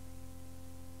Rover.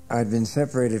 I'd been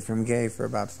separated from Gay for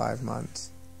about 5 months,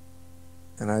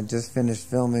 and I'd just finished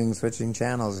filming Switching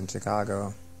Channels in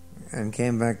Chicago and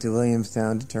came back to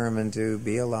Williamstown determined to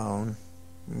be alone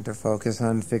and to focus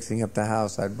on fixing up the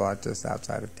house I'd bought just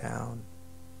outside of town.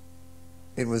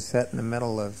 It was set in the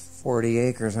middle of 40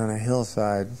 acres on a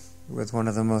hillside with one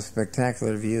of the most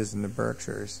spectacular views in the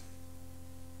Berkshires.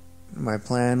 My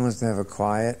plan was to have a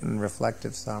quiet and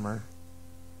reflective summer.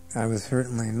 I was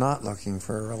certainly not looking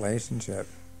for a relationship.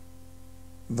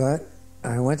 But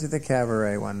I went to the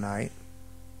cabaret one night,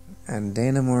 and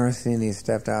Dana Morosini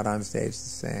stepped out on stage to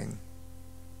sing.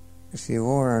 She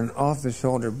wore an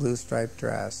off-the-shoulder blue-striped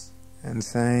dress and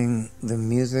sang "The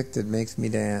Music That Makes Me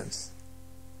Dance."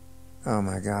 Oh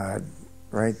my God,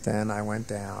 right then I went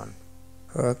down.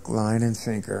 Hook, line, and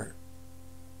sinker.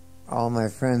 All my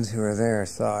friends who were there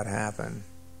saw it happen.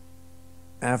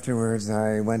 Afterwards,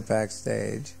 I went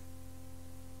backstage.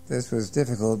 This was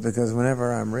difficult because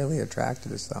whenever I'm really attracted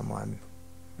to someone,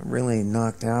 really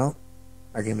knocked out,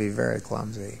 I can be very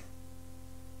clumsy.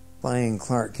 Playing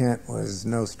Clark Kent was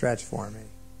no stretch for me.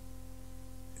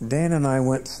 Dan and I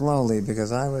went slowly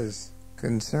because I was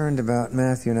concerned about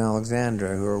Matthew and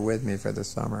Alexandra, who were with me for the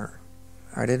summer.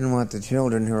 I didn't want the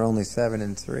children, who are only 7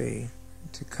 and 3,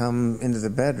 to come into the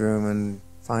bedroom and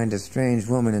find a strange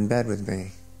woman in bed with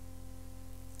me.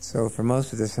 So for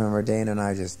most of the summer, Dana and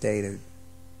I just dated.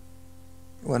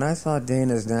 When I saw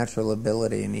Dana's natural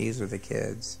ability and ease with the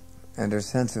kids, and her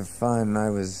sense of fun, I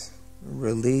was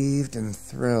relieved and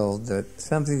thrilled that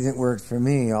something that worked for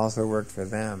me also worked for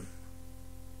them.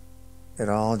 It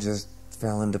all just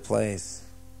fell into place.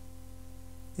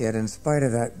 Yet in spite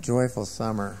of that joyful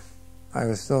summer, I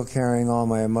was still carrying all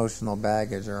my emotional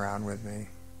baggage around with me.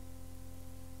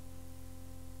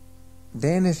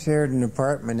 Dana shared an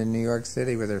apartment in New York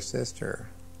City with her sister,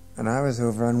 and I was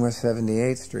over on West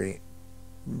 78th Street,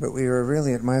 but we were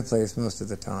really at my place most of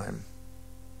the time.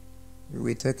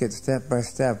 We took it step by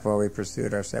step while we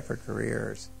pursued our separate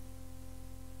careers.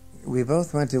 We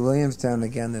both went to Williamstown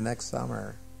again the next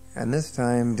summer, and this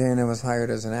time Dana was hired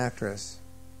as an actress.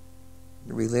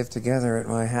 We lived together at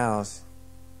my house.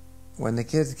 When the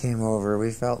kids came over,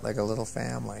 we felt like a little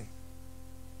family.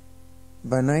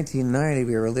 By 1990,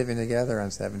 we were living together on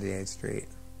 78th Street,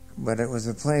 but it was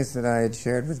a place that I had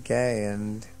shared with Gay,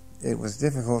 and it was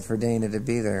difficult for Dana to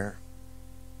be there.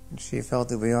 She felt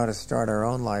that we ought to start our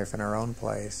own life in our own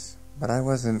place, but I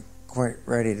wasn't quite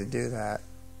ready to do that.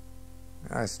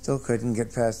 I still couldn't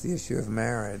get past the issue of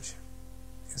marriage.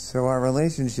 So our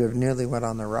relationship nearly went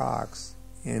on the rocks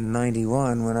in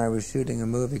 '91 when I was shooting a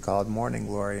movie called Morning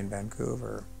Glory in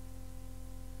Vancouver.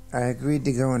 I agreed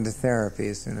to go into therapy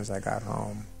as soon as I got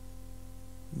home.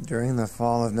 During the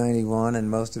fall of '91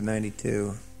 and most of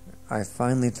 '92, I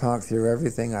finally talked through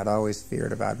everything I'd always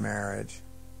feared about marriage.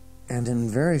 And in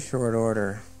very short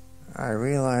order, I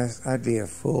realized I'd be a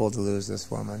fool to lose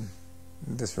this woman,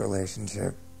 this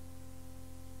relationship.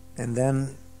 And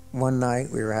then one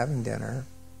night we were having dinner,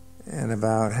 and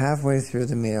about halfway through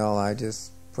the meal I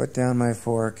just put down my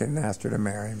fork and asked her to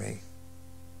marry me.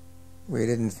 We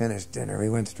didn't finish dinner. We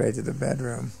went straight to the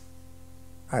bedroom.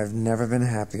 I've never been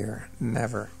happier,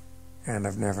 never, and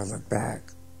I've never looked back.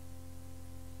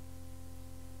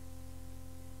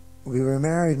 We were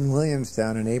married in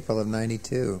Williamstown in April of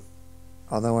 '92,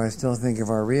 although I still think of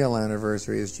our real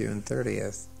anniversary as June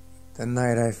 30th, the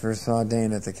night I first saw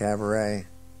Dana at the cabaret.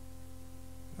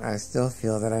 I still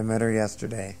feel that I met her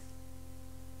yesterday.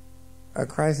 A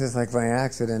crisis like my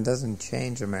accident doesn't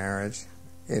change a marriage.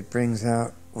 It brings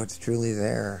out what's truly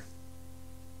there.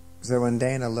 So when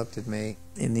Dana looked at me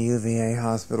in the UVA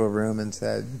hospital room and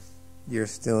said, "You're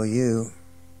still you,"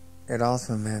 it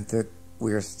also meant that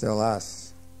we're still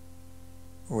us.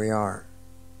 We are.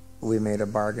 We made a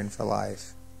bargain for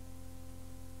life.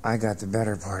 I got the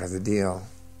better part of the deal.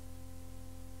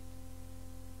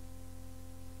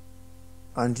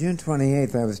 On June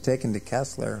 28th, I was taken to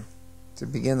Kessler to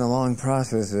begin the long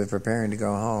process of preparing to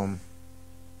go home.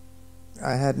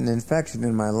 I had an infection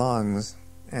in my lungs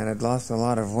and had lost a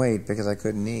lot of weight because I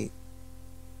couldn't eat.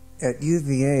 At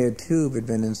UVA, a tube had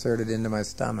been inserted into my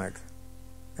stomach,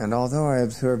 and although I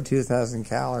absorbed 2,000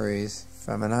 calories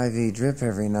from an IV drip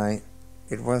every night,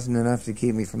 it wasn't enough to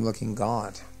keep me from looking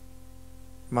gaunt.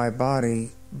 My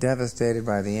body, devastated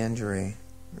by the injury,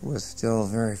 was still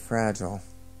very fragile.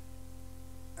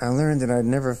 I learned that I'd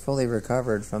never fully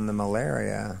recovered from the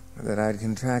malaria that I'd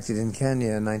contracted in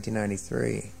Kenya in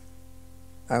 1993.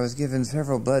 I was given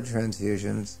several blood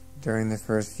transfusions during the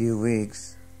first few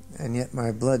weeks, and yet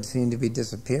my blood seemed to be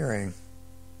disappearing.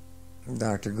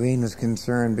 Dr. Green was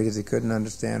concerned because he couldn't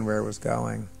understand where it was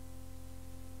going.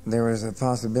 There was a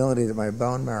possibility that my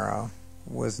bone marrow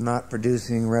was not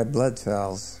producing red blood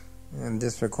cells, and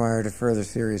this required a further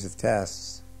series of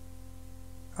tests.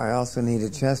 I also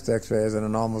needed chest x-rays on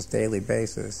an almost daily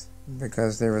basis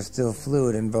because there was still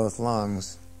fluid in both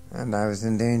lungs, and I was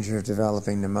in danger of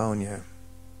developing pneumonia.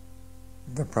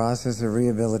 The process of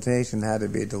rehabilitation had to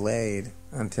be delayed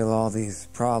until all these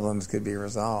problems could be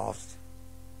resolved.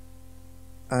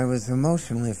 I was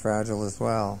emotionally fragile as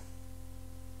well.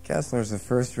 Kessler's a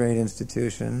first-rate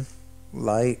institution,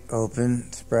 light,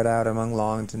 open, spread out among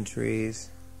lawns and trees,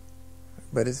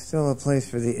 but it's still a place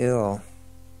for the ill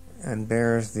and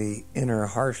bears the inner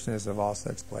harshness of all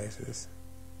such places.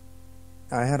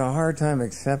 I had a hard time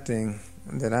accepting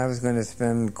that I was going to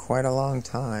spend quite a long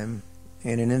time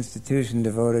in an institution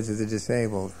devoted to the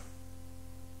disabled.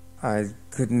 I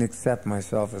couldn't accept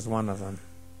myself as one of them.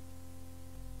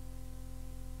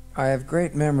 I have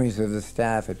great memories of the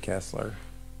staff at Kessler.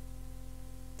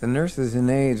 The nurses and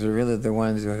aides are really the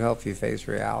ones who help you face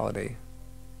reality.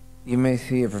 You may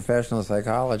see a professional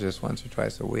psychologist once or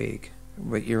twice a week,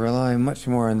 but you rely much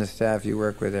more on the staff you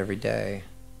work with every day.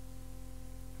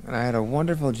 And I had a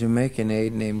wonderful Jamaican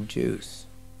aide named Juice,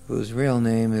 whose real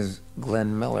name is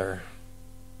Glenn Miller.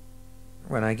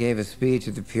 When I gave a speech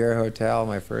at the Pierre Hotel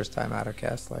my first time out of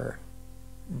Kessler,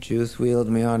 Juice wheeled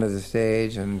me onto the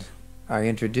stage and I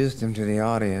introduced him to the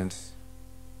audience.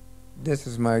 "This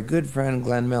is my good friend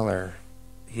Glenn Miller.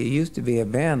 He used to be a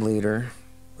band leader,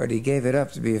 but he gave it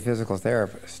up to be a physical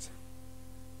therapist."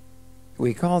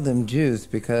 We called him Juice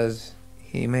because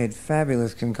he made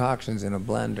fabulous concoctions in a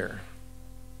blender.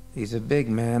 He's a big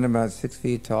man, about 6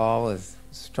 feet tall, with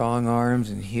strong arms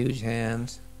and huge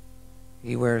hands.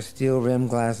 He wears steel-rimmed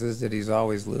glasses that he's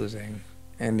always losing,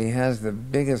 and he has the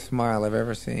biggest smile I've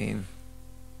ever seen.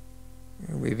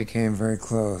 We became very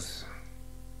close.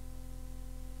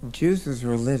 Juice is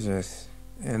religious,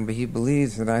 and he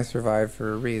believes that I survived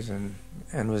for a reason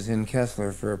and was in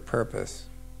Kessler for a purpose.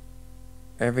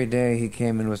 Every day he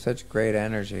came in with such great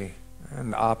energy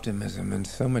and optimism and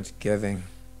so much giving.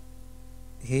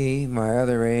 He, my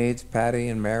other aides, Patty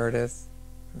and Meredith,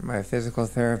 my physical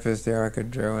therapist, Erica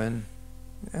Druin,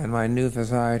 and my new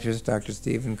physiatrist, Dr.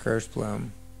 Stephen Kirschblum,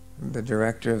 the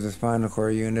director of the spinal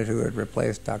cord unit who had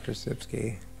replaced Dr.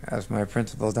 Sipsky as my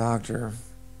principal doctor,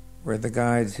 were the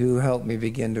guides who helped me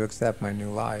begin to accept my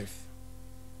new life.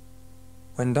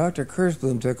 When Dr.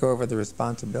 Kirschblum took over the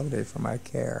responsibility for my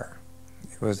care,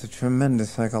 it was a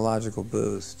tremendous psychological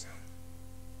boost.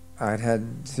 I'd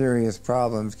had serious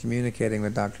problems communicating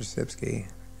with Dr. Sipsky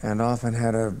and often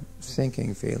had a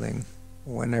sinking feeling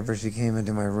whenever she came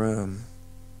into my room.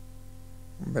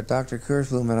 But Dr.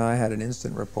 Kirschblum and I had an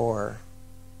instant rapport.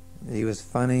 He was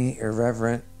funny,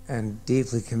 irreverent, and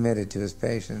deeply committed to his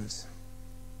patients.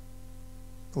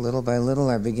 Little by little,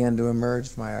 I began to emerge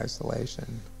from my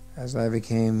isolation. As I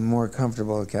became more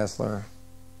comfortable at Kessler,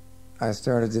 I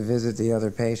started to visit the other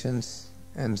patients,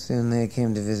 and soon they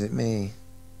came to visit me.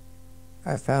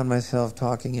 I found myself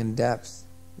talking in depth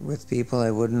with people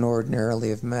I wouldn't ordinarily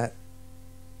have met.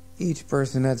 Each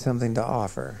person had something to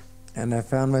offer, and I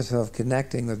found myself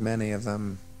connecting with many of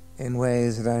them in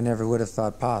ways that I never would have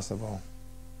thought possible.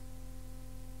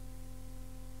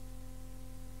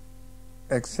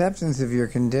 Acceptance of your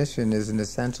condition is an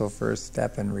essential first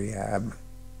step in rehab.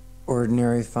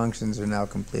 Ordinary functions are now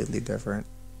completely different.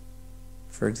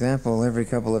 For example, every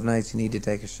couple of nights you need to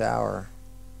take a shower.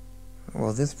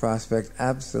 Well, this prospect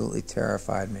absolutely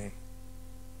terrified me.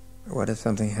 What if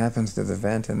something happens to the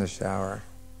vent in the shower?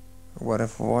 What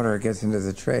if water gets into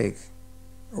the trach,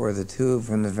 or the tube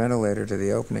from the ventilator to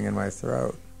the opening in my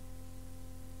throat?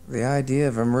 The idea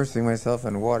of immersing myself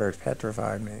in water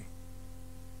petrified me.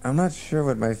 I'm not sure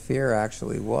what my fear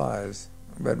actually was,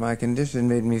 but my condition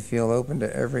made me feel open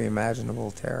to every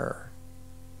imaginable terror.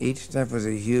 Each step was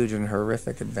a huge and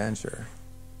horrific adventure,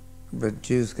 but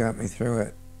Juice got me through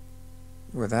it.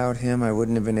 Without him, I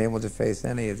wouldn't have been able to face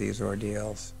any of these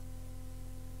ordeals.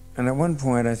 And at one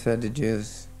point I said to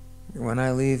Juice, "When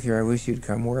I leave here, I wish you'd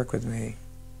come work with me."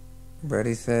 But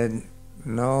he said,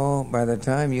 "No, by the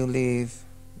time you leave,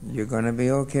 you're gonna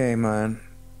be okay, man.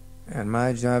 And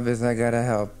my job is I gotta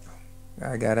help.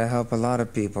 I gotta help a lot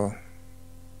of people."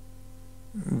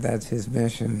 That's his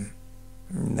mission.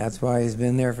 That's why he's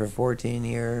been there for 14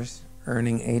 years,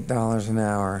 earning $8 an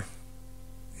hour.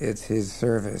 It's his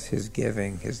service, his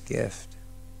giving, his gift.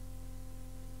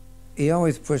 He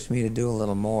always pushed me to do a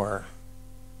little more.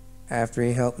 After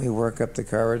he helped me work up the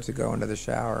courage to go into the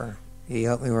shower, he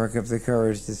helped me work up the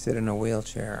courage to sit in a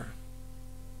wheelchair.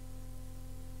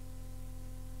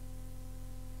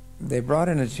 They brought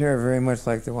in a chair very much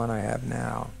like the one I have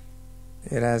now.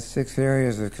 It has 6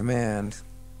 areas of command: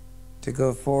 to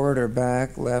go forward or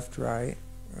back, left, right,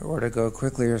 or to go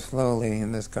quickly or slowly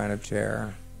in this kind of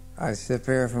chair. I sip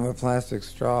air from a plastic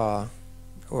straw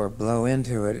or blow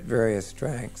into it at various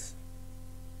strengths.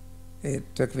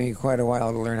 It took me quite a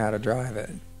while to learn how to drive it.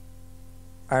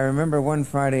 I remember one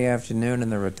Friday afternoon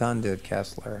in the rotunda at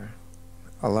Kessler,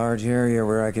 a large area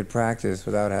where I could practice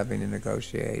without having to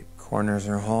negotiate corners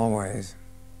or hallways.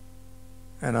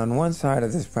 And on one side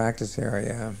of this practice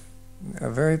area, a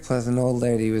very pleasant old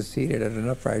lady was seated at an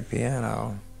upright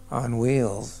piano on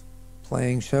wheels,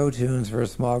 playing show tunes for a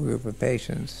small group of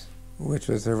patients, which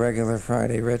was a regular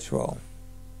Friday ritual.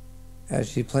 As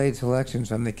she played selections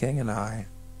from The King and I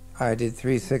did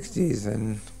 360s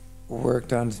and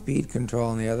worked on speed control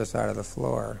on the other side of the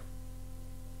floor.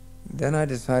 Then I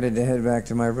decided to head back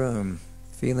to my room,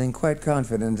 feeling quite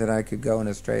confident that I could go in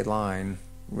a straight line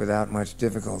without much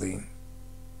difficulty.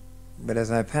 But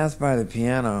as I passed by the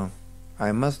piano,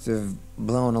 I must have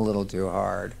blown a little too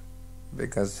hard,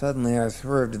 because suddenly I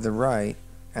swerved to the right,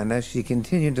 and as she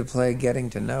continued to play Getting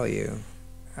to Know You,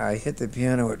 I hit the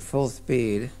piano at full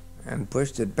speed and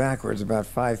pushed it backwards about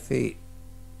 5 feet.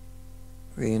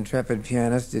 The intrepid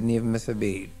pianist didn't even miss a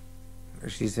beat.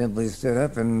 She simply stood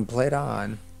up and played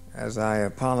on, as I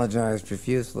apologized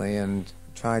profusely and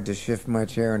tried to shift my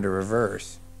chair into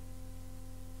reverse.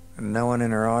 No one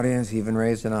in her audience even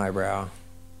raised an eyebrow.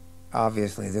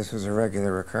 Obviously, this was a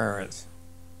regular occurrence.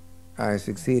 I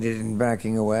succeeded in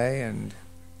backing away and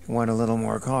went a little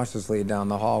more cautiously down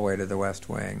the hallway to the West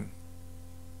Wing.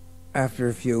 After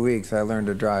a few weeks, I learned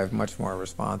to drive much more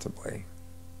responsibly.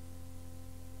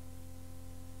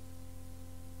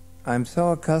 I'm so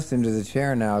accustomed to the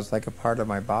chair now, it's like a part of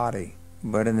my body.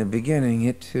 But in the beginning,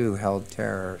 it too held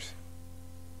terrors.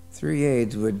 3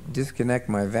 aides would disconnect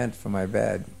my vent from my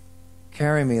bed,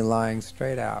 carry me lying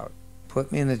straight out,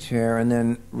 put me in the chair, and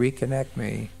then reconnect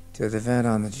me to the vent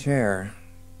on the chair.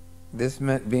 This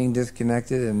meant being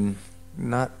disconnected and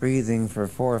not breathing for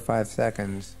 4 or 5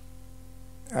 seconds.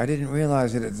 I didn't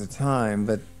realize it at the time,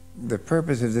 but the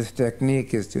purpose of this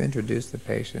technique is to introduce the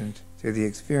patient to the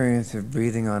experience of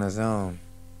breathing on his own.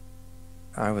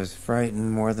 I was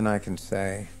frightened more than I can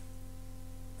say.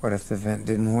 What if the vent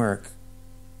didn't work?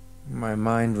 My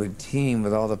mind would teem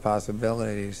with all the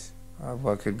possibilities of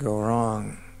what could go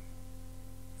wrong.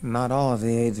 Not all of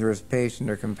the aides were as patient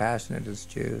or compassionate as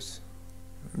Juice.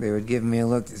 They would give me a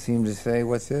look that seemed to say,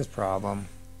 "What's his problem?"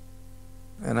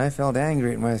 And I felt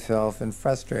angry at myself and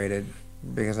frustrated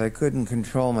because I couldn't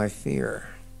control my fear.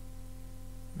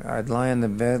 I'd lie in the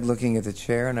bed looking at the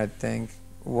chair and I'd think,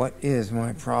 what is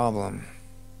my problem?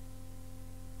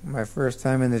 My first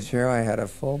time in the chair, I had a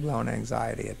full-blown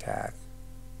anxiety attack.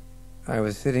 I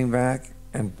was sitting back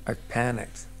and I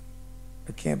panicked.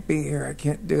 I can't be here. I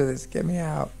can't do this. Get me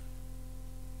out.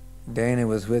 Dana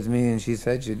was with me and she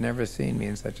said she'd never seen me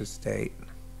in such a state.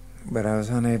 But I was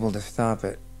unable to stop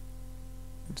it.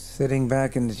 Sitting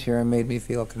back in the chair made me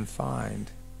feel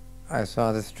confined. I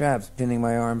saw the straps pinning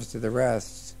my arms to the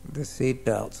rests, the seat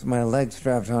belts, my legs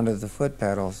strapped onto the foot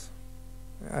pedals.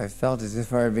 I felt as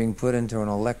if I were being put into an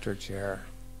electric chair.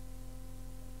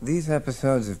 These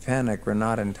episodes of panic were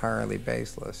not entirely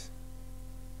baseless.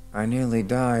 I nearly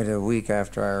died a week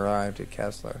after I arrived at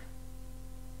Kessler.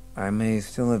 I may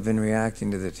still have been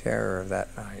reacting to the terror of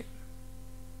that night.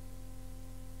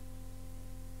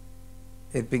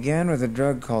 It began with a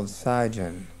drug called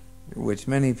Cygen, which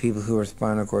many people who are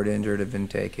spinal cord injured have been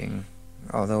taking,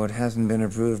 although it hasn't been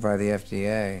approved by the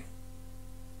FDA.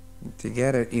 To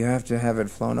get it, you have to have it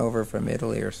flown over from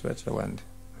Italy or Switzerland,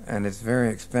 and it's very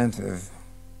expensive.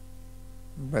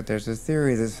 But there's a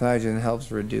theory that Cygen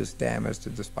helps reduce damage to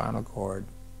the spinal cord.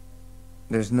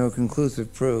 There's no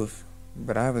conclusive proof,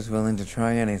 but I was willing to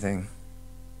try anything.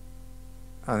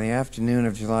 On the afternoon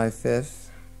of July 5th,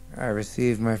 I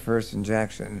received my first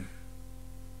injection.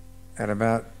 At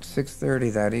about 6:30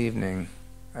 that evening,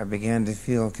 I began to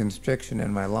feel constriction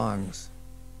in my lungs.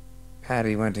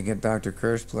 Patty went to get Dr.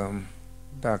 Kirschblum,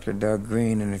 Dr. Doug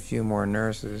Green, and a few more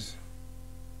nurses.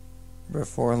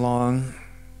 Before long,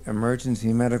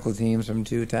 emergency medical teams from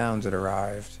 2 towns had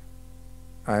arrived.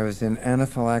 I was in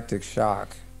anaphylactic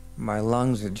shock. My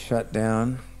lungs had shut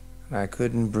down, and I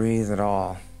couldn't breathe at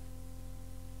all.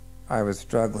 I was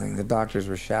struggling. The doctors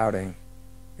were shouting.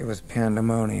 It was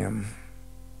pandemonium.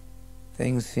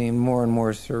 Things seemed more and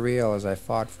more surreal as I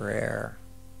fought for air.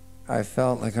 I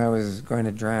felt like I was going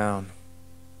to drown.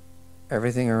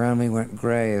 Everything around me went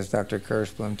gray as Dr.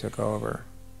 Kirschblum took over.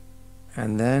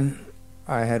 And then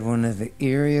I had one of the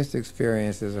eeriest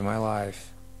experiences of my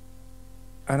life.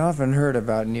 I'd often heard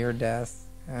about near-death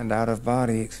and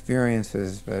out-of-body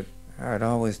experiences, but I'd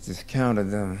always discounted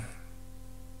them.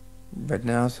 But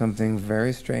now something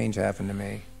very strange happened to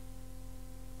me.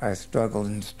 I struggled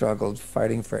and struggled,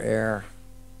 fighting for air.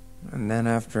 And then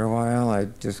after a while, I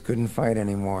just couldn't fight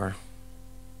anymore.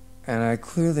 And I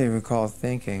clearly recall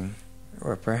thinking,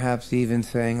 or perhaps even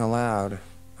saying aloud,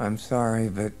 "I'm sorry,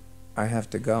 but I have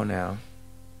to go now."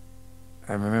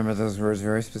 I remember those words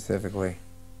very specifically.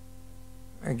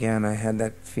 Again, I had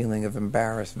that feeling of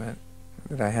embarrassment,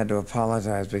 that I had to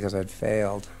apologize because I'd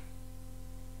failed.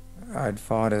 I'd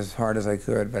fought as hard as I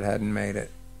could, but hadn't made it.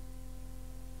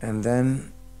 And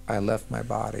then I left my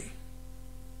body.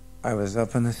 I was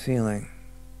up on the ceiling.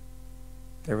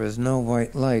 There was no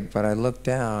white light, but I looked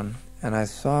down, and I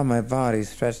saw my body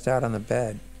stretched out on the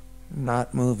bed,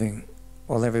 not moving,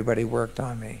 while everybody worked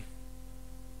on me.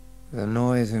 The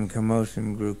noise and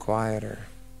commotion grew quieter,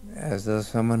 as though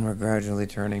someone were gradually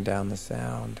turning down the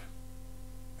sound.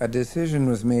 A decision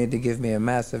was made to give me a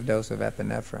massive dose of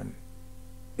epinephrine.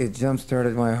 It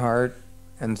jump-started my heart,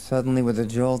 and suddenly with a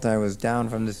jolt I was down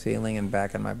from the ceiling and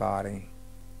back in my body.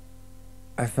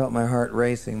 I felt my heart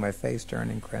racing, my face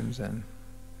turning crimson,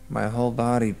 my whole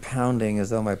body pounding as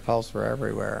though my pulse were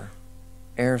everywhere.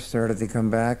 Air started to come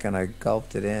back, and I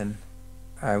gulped it in.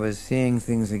 I was seeing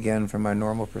things again from my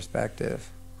normal perspective,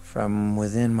 from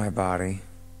within my body.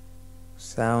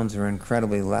 Sounds were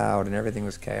incredibly loud, and everything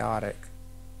was chaotic.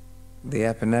 The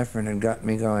epinephrine had got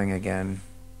me going again.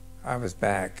 I was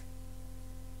back.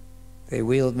 They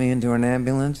wheeled me into an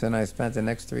ambulance, and I spent the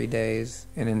next 3 days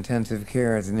in intensive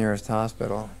care at the nearest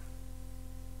hospital.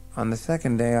 On the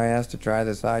second day, I asked to try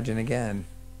the Cygen again.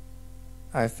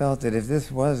 I felt that if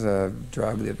this was a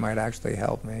drug that might actually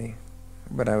help me,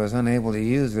 but I was unable to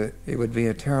use it, it would be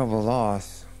a terrible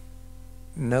loss.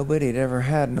 Nobody had ever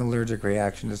had an allergic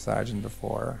reaction to Cygen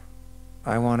before.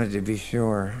 I wanted to be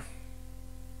sure.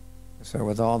 So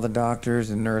with all the doctors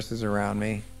and nurses around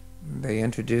me, they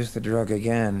introduced the drug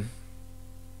again.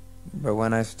 But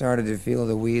when I started to feel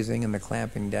the wheezing and the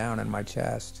clamping down in my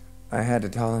chest, I had to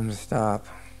tell them to stop.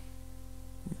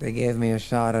 They gave me a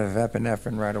shot of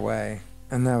epinephrine right away,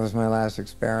 and that was my last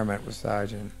experiment with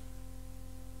Cygen.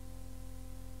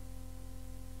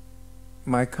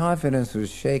 My confidence was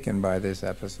shaken by this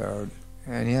episode,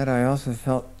 and yet I also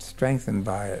felt strengthened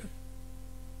by it.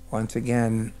 Once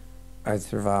again, I'd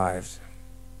survived.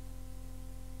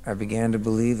 I began to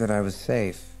believe that I was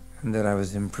safe and that I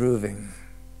was improving.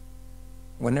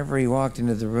 Whenever he walked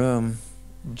into the room,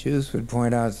 Juice would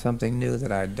point out something new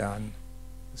that I'd done,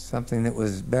 something that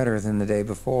was better than the day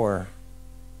before.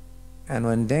 And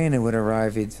when Dana would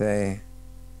arrive, he'd say,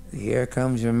 "Here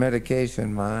comes your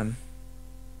medication, man."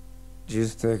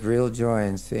 Juice took real joy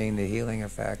in seeing the healing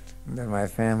effect that my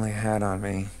family had on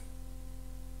me.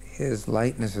 His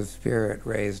lightness of spirit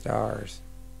raised ours.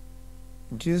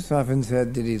 Juice often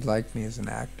said that he'd like me as an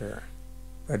actor,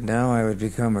 but now I would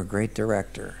become a great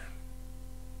director.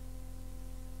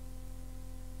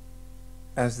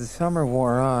 As the summer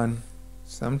wore on,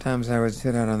 sometimes I would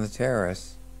sit out on the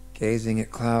terrace, gazing at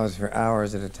clouds for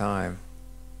hours at a time.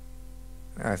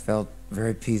 I felt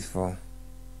very peaceful.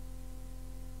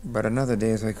 But on other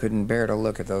days I couldn't bear to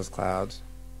look at those clouds.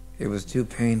 It was too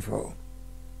painful.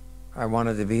 I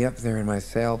wanted to be up there in my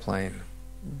sailplane,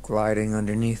 gliding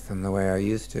underneath them the way I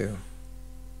used to.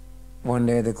 One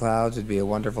day the clouds would be a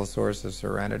wonderful source of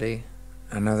serenity,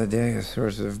 another day a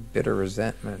source of bitter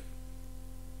resentment.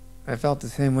 I felt the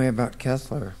same way about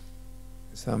Kessler.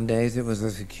 Some days it was a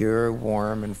secure,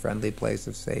 warm, and friendly place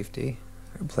of safety,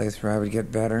 a place where I would get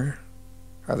better.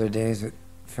 Other days it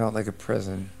felt like a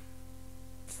prison.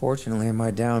 Fortunately,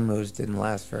 my down moods didn't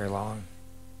last very long.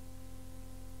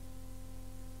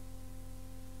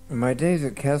 My days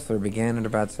at Kessler began at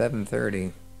about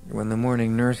 7:30, when the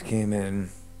morning nurse came in.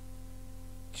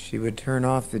 She would turn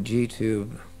off the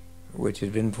G-tube, which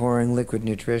had been pouring liquid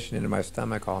nutrition into my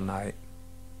stomach all night.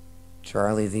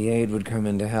 Charlie, the aide, would come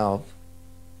in to help.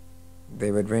 They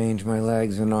would range my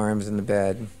legs and arms in the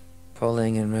bed,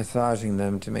 pulling and massaging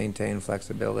them to maintain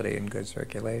flexibility and good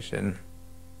circulation.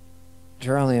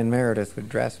 Charlie and Meredith would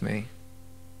dress me.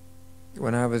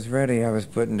 When I was ready, I was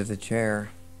put into the chair.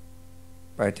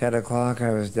 By 10 o'clock,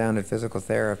 I was down at physical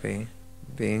therapy,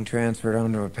 being transferred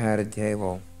onto a padded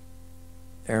table.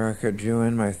 Erica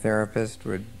Druin, my therapist,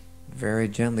 would very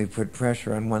gently put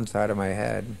pressure on one side of my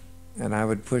head, and I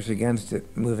would push against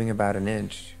it, moving about an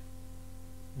inch.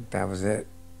 That was it.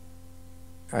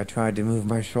 I tried to move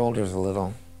my shoulders a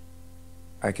little.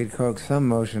 I could coax some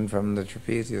motion from the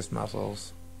trapezius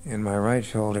muscles in my right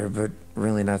shoulder, but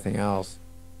really nothing else.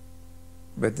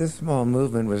 But this small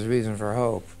movement was reason for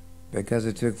hope, because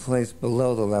it took place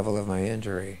below the level of my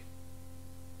injury.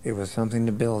 It was something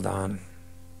to build on.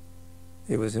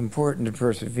 It was important to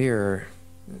persevere,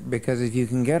 because if you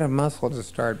can get a muscle to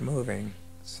start moving,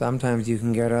 sometimes you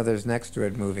can get others next to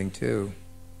it moving too.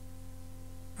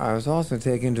 I was also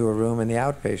taken to a room in the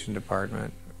outpatient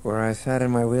department, where I sat in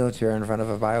my wheelchair in front of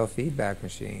a biofeedback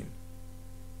machine.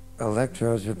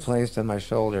 Electrodes were placed on my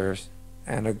shoulders,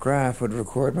 and a graph would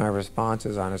record my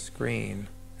responses on a screen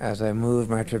as I moved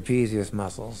my trapezius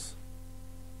muscles.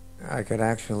 I could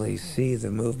actually see the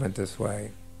movement this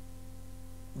way.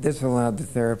 This allowed the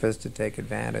therapist to take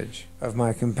advantage of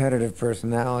my competitive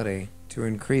personality to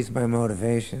increase my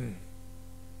motivation.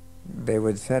 They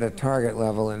would set a target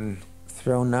level and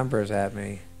throw numbers at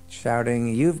me, shouting,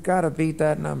 "You've got to beat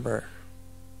that number."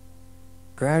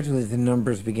 Gradually, the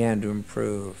numbers began to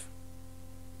improve.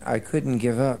 I couldn't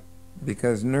give up,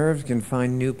 because nerves can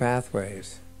find new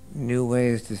pathways, new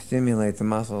ways to stimulate the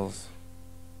muscles.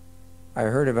 I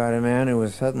heard about a man who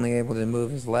was suddenly able to move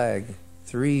his leg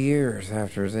 3 years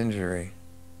after his injury.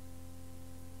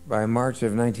 By March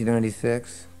of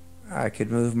 1996, I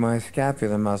could move my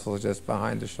scapular muscles just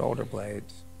behind the shoulder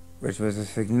blades, which was a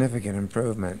significant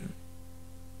improvement.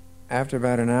 After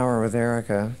about an hour with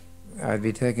Erica, I'd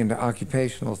be taken to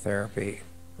occupational therapy,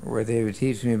 where they would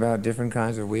teach me about different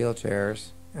kinds of wheelchairs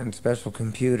and special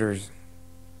computers.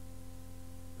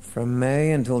 From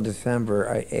May until December,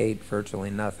 I ate virtually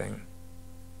nothing.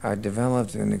 I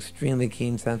developed an extremely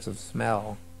keen sense of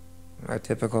smell, a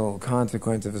typical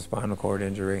consequence of a spinal cord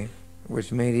injury,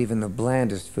 which made even the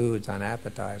blandest foods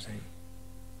unappetizing.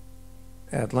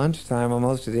 At lunchtime, while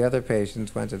most of the other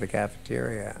patients went to the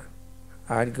cafeteria,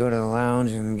 I'd go to the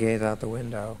lounge and gaze out the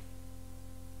window.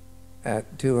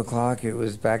 At 2 o'clock, it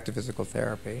was back to physical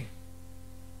therapy.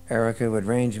 Erica would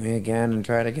range me again and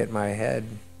try to get my head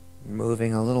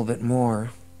moving a little bit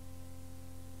more.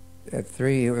 At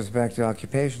 3, it was back to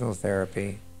occupational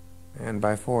therapy, and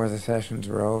by 4, the sessions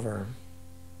were over.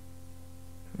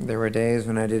 There were days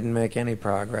when I didn't make any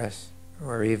progress,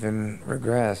 or even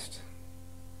regressed.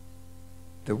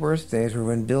 The worst days were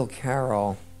when Bill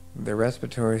Carroll, the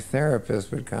respiratory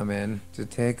therapist, would come in to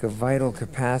take a vital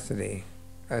capacity,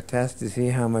 a test to see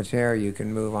how much air you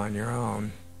can move on your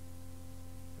own.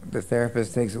 The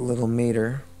therapist takes a little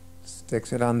meter,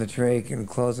 sticks it on the trach, and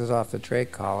closes off the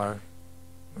trach collar.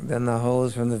 Then the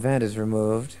hose from the vent is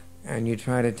removed, and you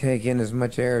try to take in as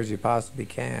much air as you possibly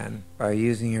can by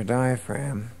using your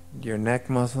diaphragm, your neck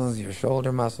muscles, your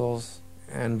shoulder muscles,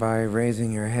 and by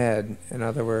raising your head. In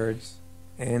other words,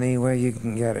 any way you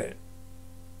can get it.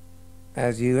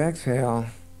 As you exhale,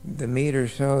 the meter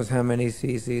shows how many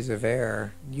cc's of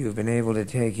air you've been able to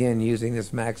take in using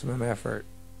this maximum effort.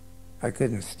 I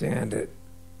couldn't stand it.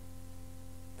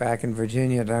 Back in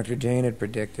Virginia, Dr. Jane had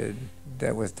predicted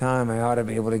that with time I ought to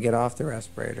be able to get off the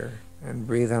respirator and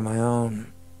breathe on my own.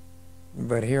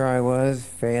 But here I was,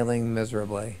 failing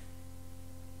miserably.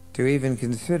 To even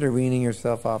consider weaning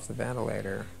yourself off the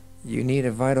ventilator, you need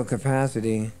a vital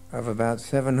capacity of about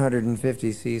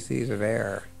 750 cc's of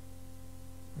air.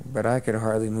 but I could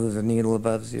hardly move the needle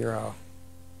above 0.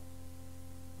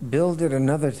 Bill did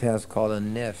another test called a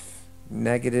NIF,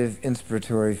 negative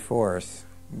inspiratory force,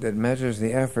 that measures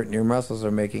the effort your muscles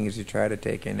are making as you try to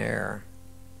take in air.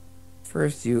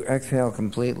 First, you exhale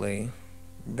completely,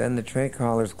 then the trach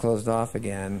collar's closed off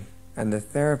again, and the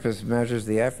therapist measures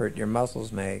the effort your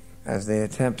muscles make as they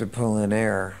attempt to pull in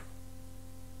air.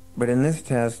 But in this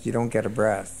test, you don't get a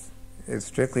breath. It's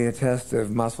strictly a test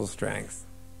of muscle strength.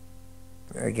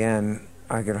 Again,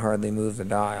 I could hardly move the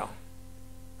dial.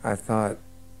 I thought,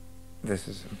 this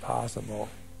is impossible.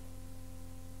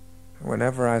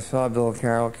 Whenever I saw Bill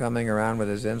Carroll coming around with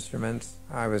his instruments,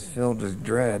 I was filled with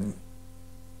dread.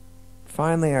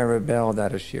 Finally, I rebelled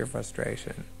out of sheer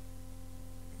frustration.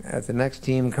 At the next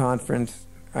team conference,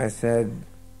 I said,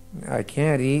 I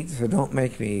can't eat, so don't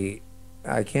make me eat.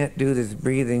 I can't do this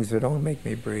breathing, so don't make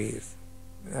me breathe.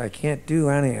 I can't do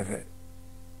any of it.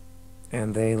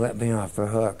 And they let me off the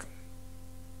hook.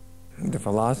 The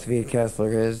philosophy of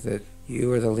Kessler is that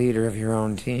you are the leader of your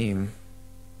own team.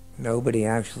 Nobody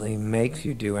actually makes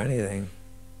you do anything.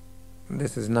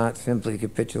 This is not simply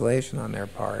capitulation on their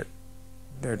part.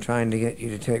 They're trying to get you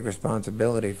to take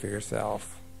responsibility for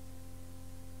yourself.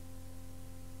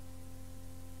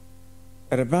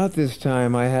 At about this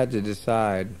time, I had to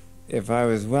decide if I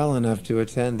was well enough to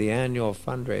attend the annual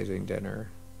fundraising dinner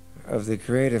of the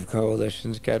Creative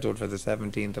Coalition scheduled for the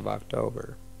 17th of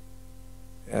October.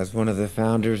 As one of the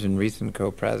founders and recent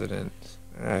co-presidents,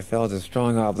 I felt a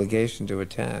strong obligation to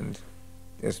attend,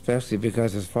 especially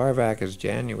because as far back as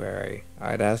January,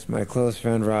 I'd asked my close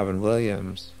friend Robin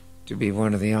Williams to be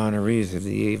one of the honorees of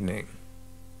the evening.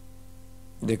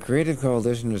 The Creative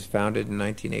Coalition was founded in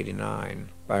 1989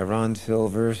 by Ron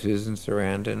Silver, Susan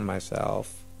Sarandon,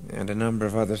 myself, and a number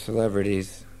of other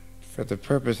celebrities for the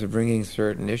purpose of bringing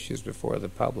certain issues before the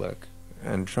public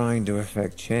and trying to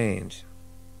effect change.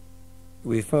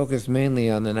 We focus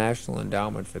mainly on the National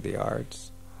Endowment for the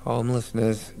Arts,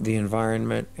 homelessness, the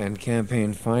environment, and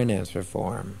campaign finance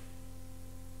reform.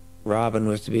 Robin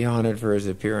was to be honored for his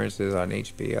appearances on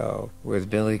HBO with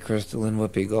Billy Crystal and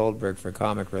Whoopi Goldberg for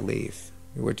Comic Relief,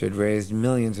 which had raised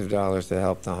millions of dollars to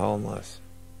help the homeless.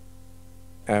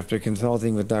 After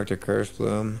consulting with Dr.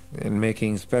 Kirschblum and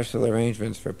making special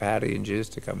arrangements for Patty and Juice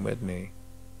to come with me,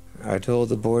 I told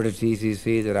the board of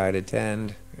TCC that I'd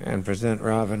attend and present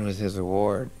Robin with his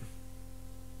award.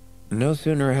 No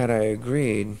sooner had I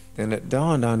agreed than it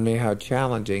dawned on me how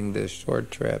challenging this short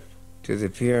trip to the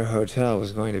Pierre Hotel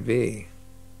was going to be.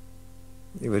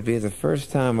 It would be the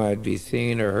first time I'd be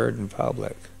seen or heard in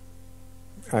public.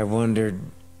 I wondered,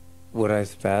 would I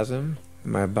spasm,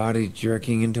 my body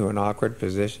jerking into an awkward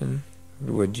position?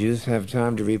 Would Juice have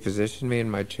time to reposition me in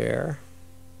my chair?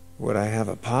 Would I have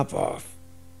a pop-off?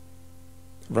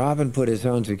 Robin put his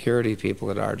own security people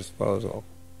at our disposal.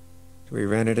 We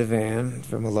rented a van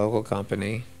from a local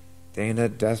company. Dana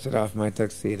dusted off my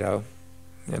tuxedo,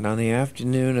 and on the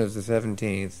afternoon of the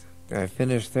 17th, I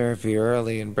finished therapy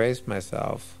early and braced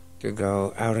myself to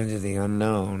go out into the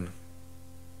unknown.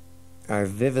 I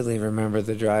vividly remember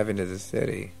the drive into the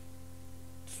city.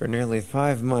 For nearly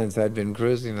 5 months, I'd been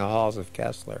cruising the halls of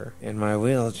Kessler in my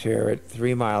wheelchair at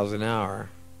 3 miles an hour.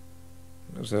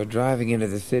 So driving into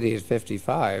the city at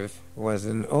 55 was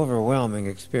an overwhelming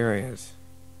experience.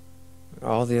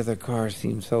 All the other cars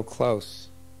seemed so close.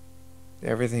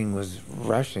 Everything was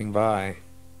rushing by.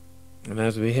 And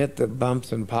as we hit the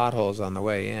bumps and potholes on the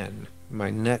way in, my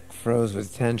neck froze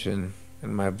with tension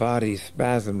and my body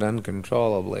spasmed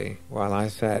uncontrollably while I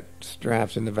sat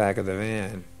strapped in the back of the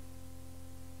van.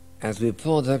 As we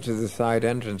pulled up to the side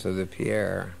entrance of the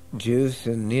Pierre, Juice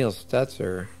and Neil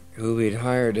Stetzer, who we'd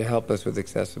hired to help us with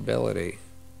accessibility,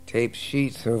 taped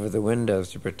sheets over the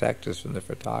windows to protect us from the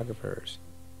photographers.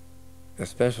 A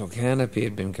special canopy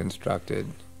had been constructed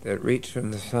that reached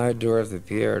from the side door of the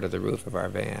Pierre to the roof of our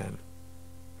van.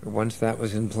 Once that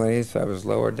was in place, I was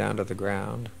lowered down to the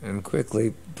ground and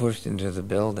quickly pushed into the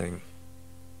building.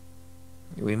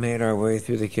 We made our way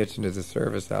through the kitchen to the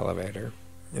service elevator,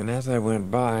 and as I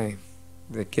went by,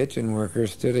 the kitchen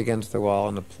workers stood against the wall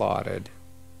and applauded.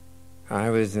 I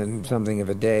was in something of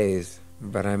a daze,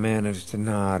 but I managed to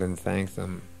nod and thank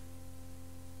them.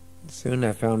 Soon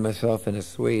I found myself in a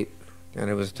suite, and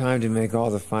it was time to make all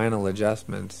the final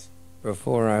adjustments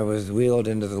before I was wheeled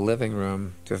into the living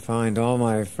room to find all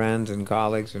my friends and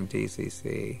colleagues from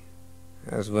TCC,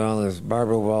 as well as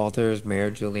Barbara Walters,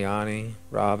 Mayor Giuliani,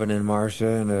 Robin and Marcia,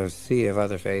 and a sea of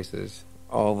other faces,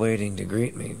 all waiting to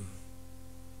greet me.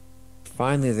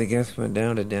 Finally, the guests went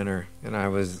down to dinner, and I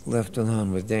was left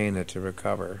alone with Dana to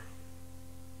recover.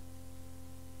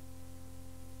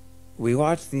 We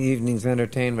watched the evening's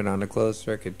entertainment on a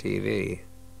closed-circuit TV,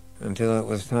 until it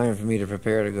was time for me to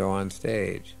prepare to go on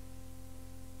stage.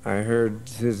 I heard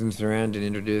Susan Sarandon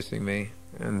introducing me,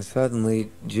 and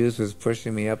suddenly Juice was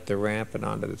pushing me up the ramp and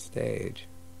onto the stage.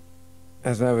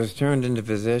 As I was turned into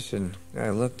position, I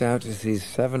looked out to see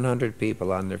 700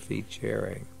 people on their feet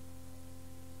cheering.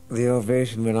 The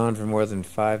ovation went on for more than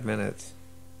 5 minutes.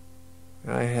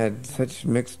 I had such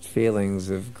mixed feelings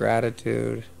of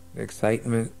gratitude,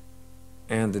 excitement,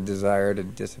 and the desire to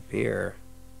disappear.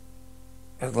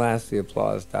 At last the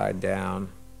applause died down,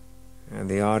 and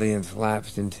the audience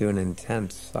lapsed into an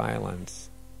intense silence.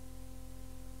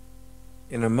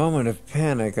 In a moment of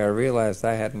panic, I realized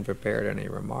I hadn't prepared any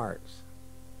remarks.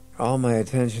 All my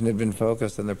attention had been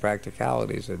focused on the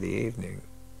practicalities of the evening.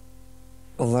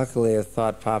 Luckily, a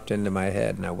thought popped into my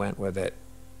head, and I went with it.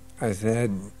 I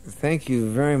said, "Thank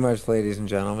you very much, ladies and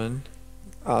gentlemen.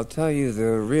 I'll tell you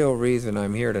the real reason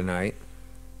I'm here tonight."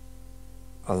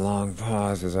 A long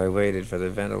pause as I waited for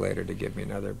the ventilator to give me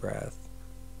another breath.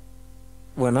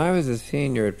 When I was a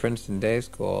senior at Princeton Day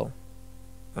School,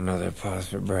 another pause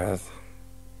for breath,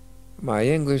 my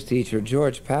English teacher,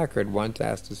 George Packard, once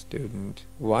asked a student,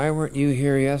 "Why weren't you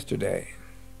here yesterday?"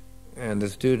 And the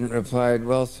student replied,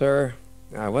 "Well, sir,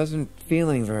 I wasn't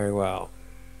feeling very well."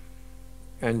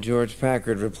 And George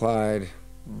Packard replied,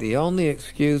 "The only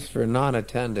excuse for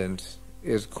non-attendance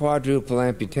is quadruple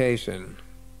amputation."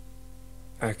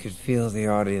 I could feel the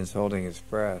audience holding its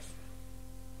breath.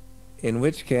 In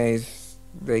which case,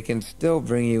 they can still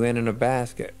bring you in a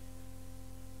basket.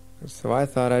 So I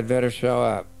thought I'd better show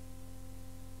up.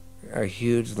 A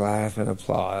huge laugh and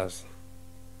applause.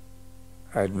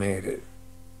 I'd made it.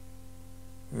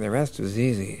 The rest was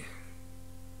easy.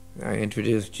 I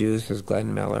introduced Juice as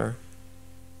Glenn Miller,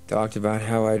 talked about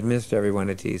how I'd missed everyone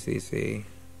at TCC,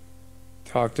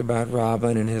 talked about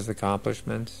Robin and his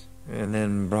accomplishments, and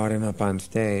then brought him up on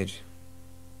stage.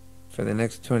 For the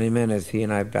next 20 minutes, he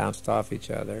and I bounced off each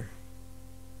other.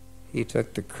 He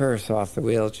took the curse off the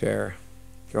wheelchair,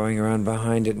 going around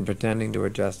behind it and pretending to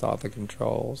adjust all the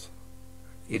controls.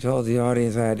 He told the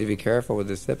audience I had to be careful with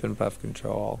the sip and puff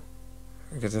control,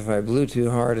 because if I blew too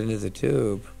hard into the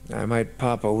tube, I might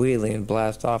pop a wheelie and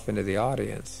blast off into the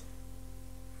audience.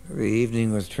 The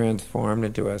evening was transformed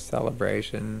into a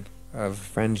celebration of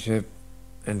friendship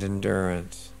and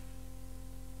endurance.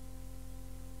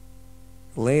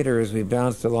 Later, as we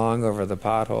bounced along over the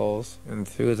potholes and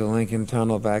through the Lincoln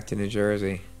Tunnel back to New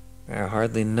Jersey, I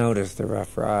hardly noticed the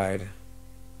rough ride.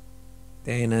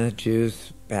 Dana,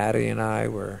 Juice, Patty, and I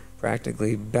were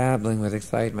practically babbling with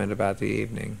excitement about the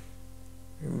evening.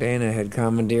 Dana had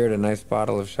commandeered a nice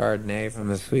bottle of Chardonnay from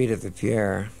the suite at the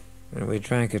Pierre, and we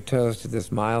drank a toast to this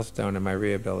milestone in my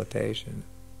rehabilitation.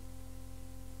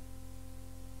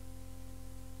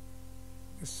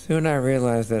 Soon I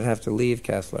realized I'd have to leave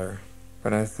Kessler,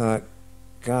 but I thought,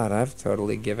 God, I've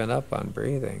totally given up on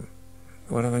breathing.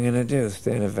 What am I going to do,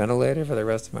 stay in a ventilator for the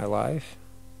rest of my life?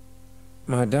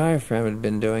 My diaphragm had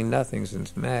been doing nothing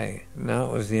since May. Now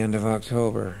it was the end of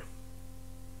October.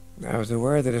 I was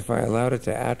aware that if I allowed it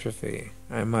to atrophy,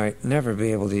 I might never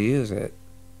be able to use it.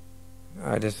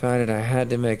 I decided I had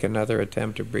to make another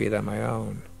attempt to breathe on my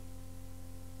own.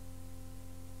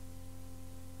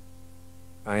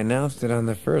 I announced it on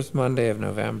the first Monday of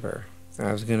November.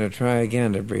 I was going to try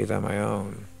again to breathe on my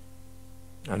own.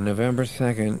 On November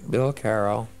 2nd, Bill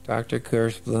Carroll, Dr.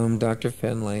 Kirschblum, Dr.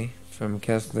 Finley from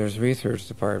Kessler's research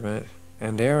department,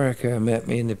 and Erica met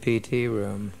me in the PT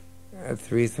room at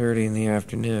 3:30 in the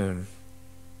afternoon.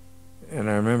 And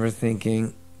I remember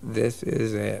thinking, this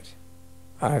is it.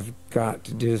 I've got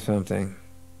to do something.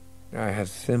 I have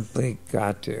simply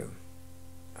got to.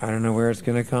 I don't know where it's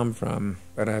going to come from,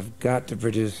 but I've got to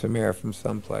produce some air from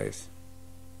someplace.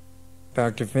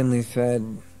 Dr. Finley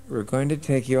said, "We're going to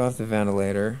take you off the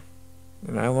ventilator,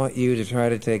 and I want you to try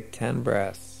to take 10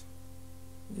 breaths.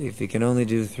 If you can only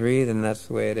do 3, then that's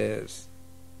the way it is.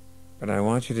 But I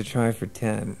want you to try for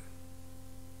 10.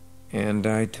 And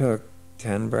I took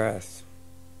 10 breaths.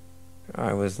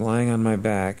 I was lying on my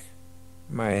back.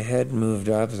 My head moved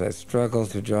up as I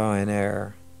struggled to draw in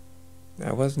air.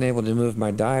 I wasn't able to move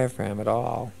my diaphragm at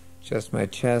all, just my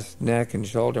chest, neck, and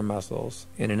shoulder muscles,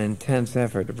 in an intense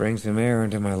effort to bring some air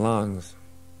into my lungs.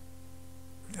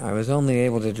 I was only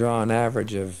able to draw an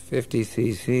average of 50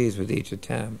 cc's with each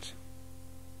attempt,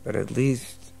 but at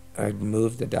least I'd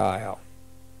moved the dial.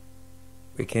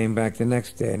 We came back the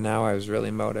next day, and now I was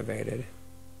really motivated.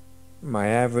 My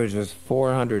average was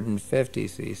 450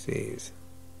 cc's.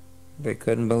 They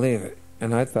couldn't believe it,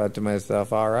 and I thought to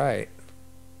myself, all right,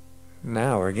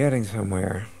 now we're getting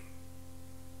somewhere.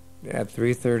 At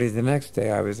 3:30 the next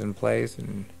day, I was in place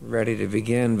and ready to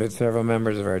begin, but several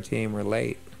members of our team were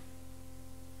late.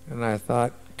 And I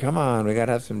thought, come on, we got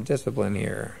to have some discipline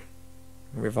here.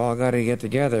 We've all got to get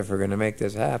together if we're going to make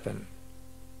this happen.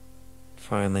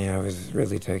 Finally, I was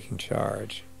really taking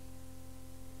charge.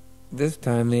 This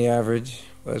time the average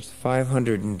was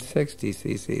 560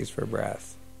 cc's per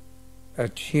breath. A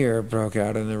cheer broke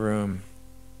out in the room.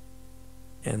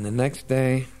 And the next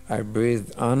day, I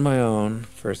breathed on my own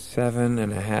for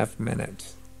 7.5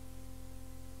 minutes.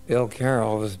 Bill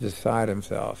Carroll was beside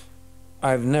himself.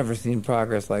 I've never seen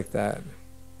progress like that.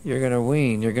 You're going to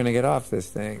wean. You're going to get off this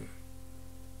thing.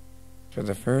 For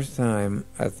the first time,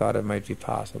 I thought it might be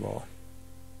possible.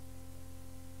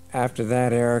 After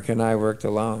that, Eric and I worked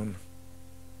alone.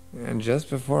 And just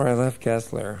before I left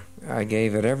Kessler, I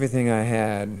gave it everything I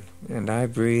had, and I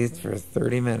breathed for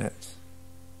 30 minutes.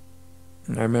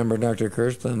 And I remember Dr.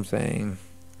 Kirschblum saying,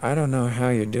 I don't know how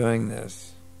you're doing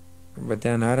this, but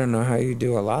then I don't know how you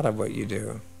do a lot of what you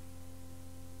do.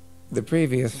 The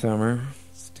previous summer,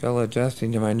 still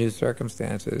adjusting to my new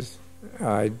circumstances,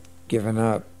 I'd given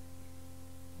up.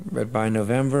 But by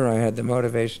November, I had the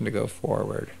motivation to go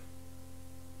forward.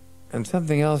 And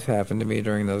something else happened to me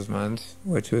during those months,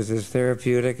 which was as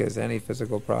therapeutic as any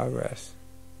physical progress.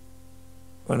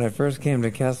 When I first came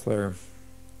to Kessler,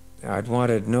 I'd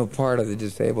wanted no part of the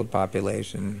disabled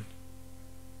population.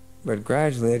 But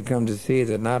gradually I'd come to see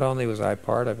that not only was I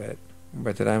part of it,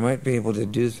 but that I might be able to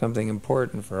do something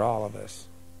important for all of us.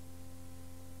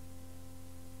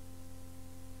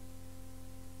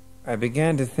 I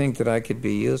began to think that I could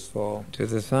be useful to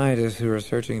the scientists who were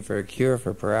searching for a cure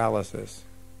for paralysis.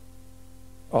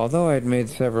 Although I'd made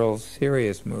several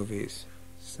serious movies,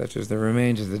 such as The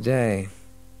Remains of the Day,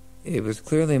 it was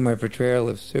clearly my portrayal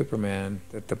of Superman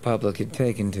that the public had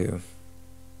taken to.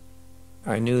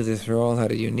 I knew this role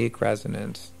had a unique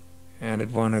resonance, and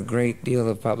had won a great deal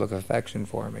of public affection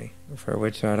for me, for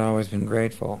which I'd always been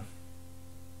grateful.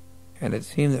 And it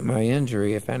seemed that my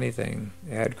injury, if anything,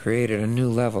 had created a new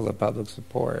level of public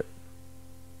support.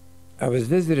 I was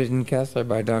visited in Kessler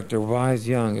by Dr. Wise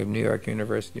Young of New York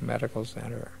University Medical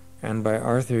Center, and by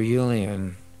Arthur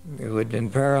Julian, who had been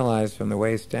paralyzed from the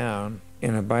waist down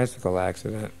in a bicycle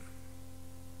accident.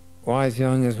 Wise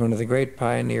Young is one of the great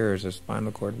pioneers of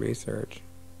spinal cord research.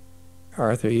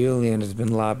 Arthur Julian has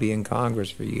been lobbying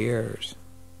Congress for years.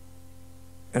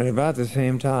 And about the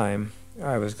same time,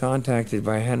 I was contacted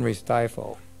by Henry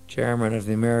Stifel, chairman of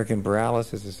the American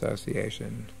Paralysis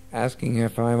Association, asking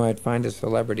if I might find a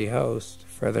celebrity host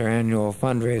for their annual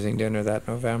fundraising dinner that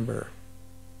November.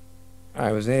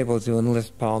 I was able to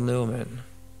enlist Paul Newman,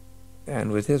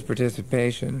 and with his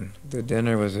participation, the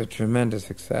dinner was a tremendous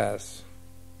success.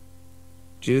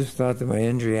 Jews thought that my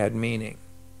injury had meaning,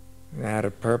 it had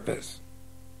a purpose.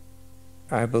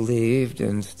 I believed,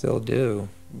 and still do,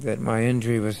 that my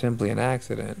injury was simply an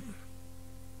accident.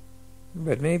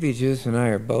 But maybe Juice and I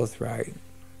are both right,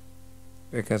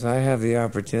 because I have the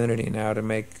opportunity now to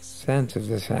make sense of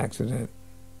this accident.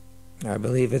 I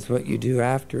believe it's what you do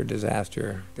after a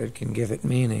disaster that can give it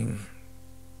meaning.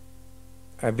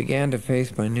 I began to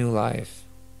face my new life.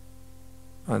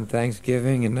 On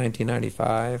Thanksgiving in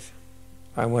 1995,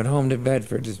 I went home to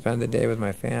Bedford to spend the day with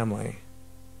my family.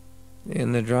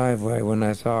 In the driveway, when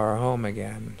I saw our home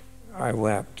again, I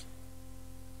wept.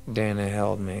 Dana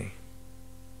held me.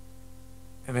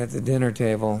 And at the dinner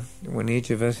table, when each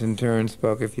of us in turn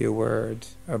spoke a few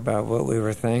words about what we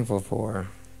were thankful for,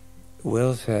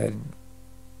 Will said,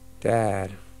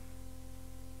 "Dad."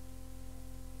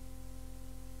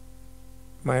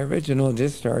 My original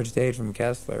discharge date from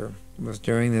Kessler was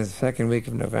during the second week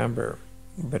of November,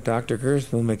 but Dr.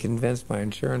 Kirschblum had convinced my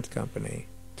insurance company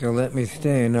to let me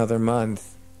stay another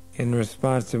month in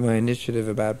response to my initiative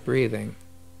about breathing.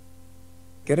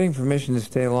 Getting permission to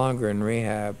stay longer in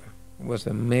rehab was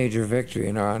a major victory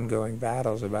in our ongoing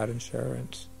battles about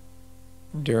insurance.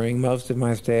 During most of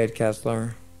my stay at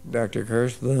Kessler, Dr.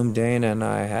 Kirschblum, Dana, and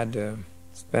I had to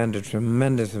spend a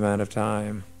tremendous amount of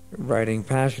time writing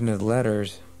passionate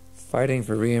letters, fighting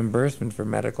for reimbursement for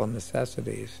medical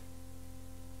necessities.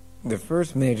 The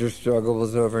first major struggle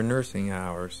was over nursing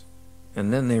hours,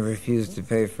 and then they refused to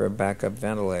pay for a backup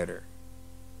ventilator.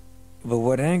 But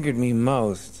what angered me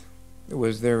most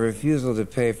was their refusal to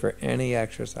pay for any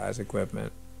exercise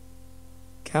equipment.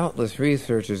 Countless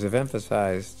researchers have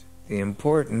emphasized the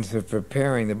importance of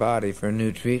preparing the body for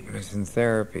new treatments and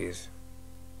therapies.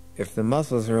 If the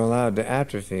muscles are allowed to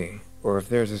atrophy, or if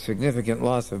there's a significant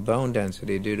loss of bone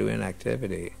density due to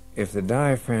inactivity, if the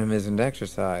diaphragm isn't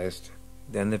exercised,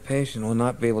 then the patient will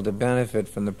not be able to benefit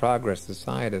from the progress the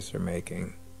scientists are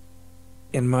making.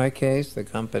 In my case, the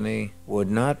company would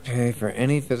not pay for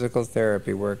any physical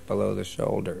therapy work below the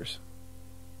shoulders.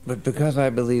 But because I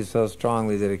believe so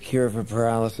strongly that a cure for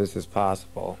paralysis is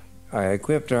possible, I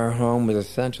equipped our home with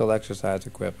essential exercise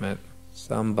equipment,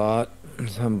 some bought and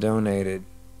some donated.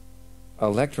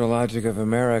 Electrologic of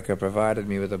America provided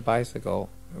me with a bicycle,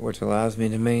 which allows me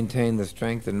to maintain the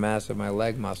strength and mass of my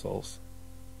leg muscles.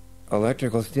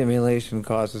 Electrical stimulation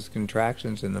causes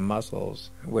contractions in the muscles,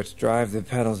 which drive the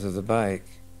pedals of the bike.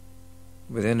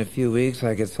 Within a few weeks,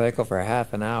 I could cycle for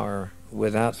half an hour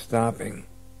without stopping.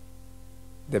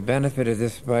 The benefit of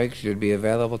this bike should be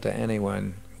available to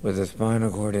anyone with a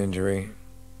spinal cord injury.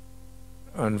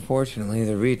 Unfortunately,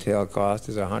 the retail cost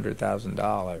is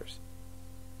 $100,000.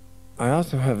 I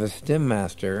also have a Stim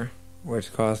Master,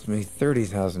 which cost me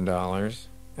 $30,000,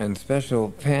 and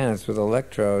special pants with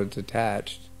electrodes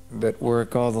attached that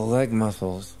work all the leg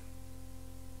muscles.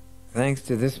 Thanks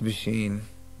to this machine,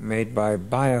 made by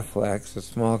Bioflex, a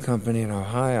small company in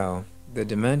Ohio, the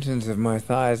dimensions of my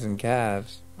thighs and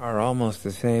calves are almost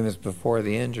the same as before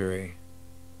the injury.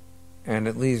 And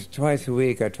at least twice a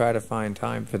week I try to find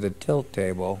time for the tilt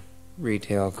table.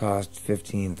 Retail costs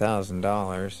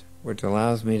 $15,000, which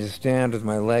allows me to stand with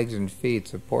my legs and feet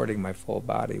supporting my full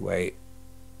body weight.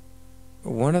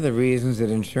 One of the reasons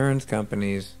that insurance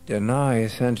companies deny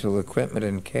essential equipment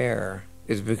and care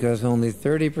is because only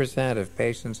 30% of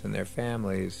patients and their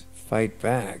families fight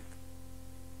back.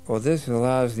 Well, this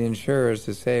allows the insurers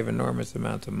to save enormous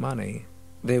amounts of money.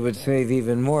 They would save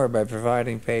even more by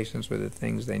providing patients with the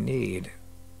things they need.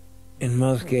 In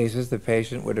most cases, the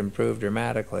patient would improve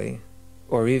dramatically,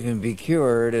 or even be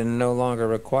cured and no longer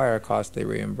require costly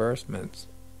reimbursements.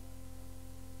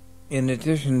 In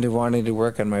addition to wanting to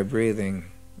work on my breathing,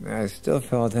 I still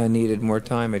felt I needed more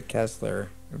time at Kessler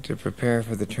to prepare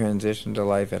for the transition to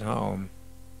life at home.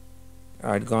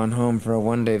 I'd gone home for a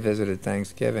one-day visit at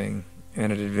Thanksgiving,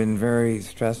 and it had been very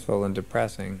stressful and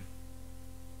depressing.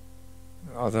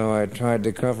 Although I tried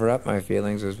to cover up my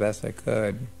feelings as best I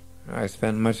could, I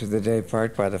spent much of the day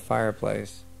parked by the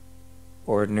fireplace.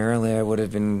 Ordinarily, I would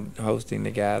have been hosting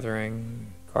the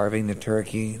gathering, carving the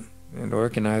turkey, and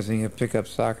organizing a pickup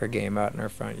soccer game out in our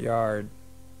front yard.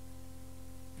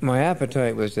 My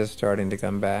appetite was just starting to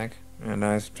come back, and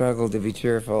I struggled to be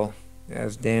cheerful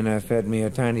as Dana fed me a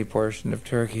tiny portion of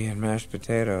turkey and mashed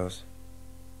potatoes.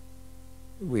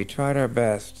 We tried our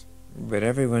best, but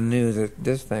everyone knew that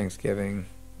this Thanksgiving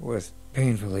was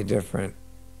painfully different.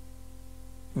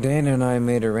 Dana and I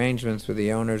made arrangements with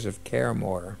the owners of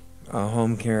Caremore, a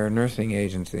home care nursing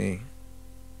agency.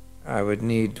 I would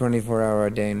need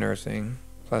 24-hour-a-day nursing,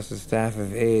 plus a staff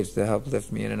of aides to help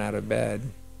lift me in and out of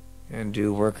bed, and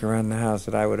do work around the house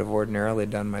that I would have ordinarily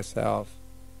done myself.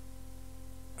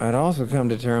 I'd also come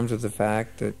to terms with the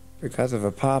fact that because of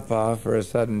a pop-off or a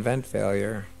sudden vent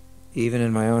failure, even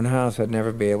in my own house I'd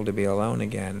never be able to be alone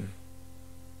again.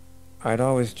 I'd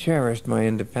always cherished my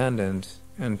independence,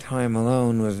 and time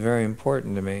alone was very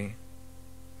important to me.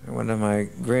 One of my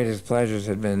greatest pleasures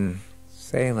had been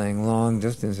sailing long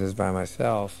distances by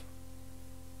myself.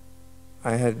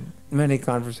 I had many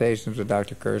conversations with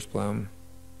Dr. Kirschblum.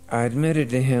 I admitted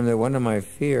to him that one of my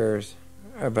fears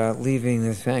about leaving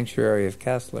the sanctuary of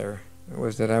Kessler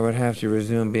was that I would have to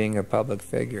resume being a public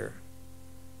figure.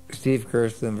 Steve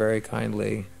Kirschblum very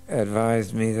kindly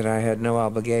advised me that I had no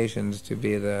obligations to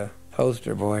be the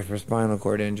poster boy for spinal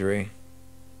cord injury.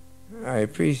 I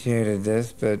appreciated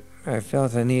this, but I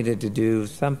felt I needed to do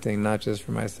something not just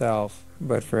for myself,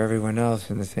 but for everyone else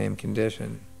in the same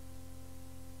condition.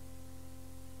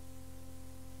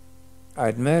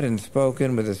 I'd met and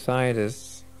spoken with the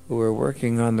scientists who were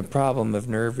working on the problem of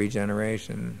nerve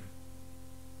regeneration.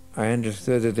 I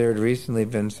understood that there had recently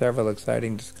been several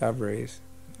exciting discoveries,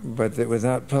 but that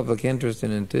without public interest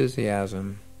and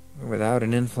enthusiasm, without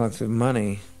an influx of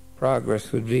money,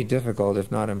 progress would be difficult,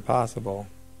 if not impossible.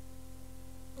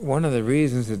 One of the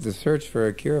reasons that the search for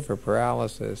a cure for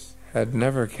paralysis had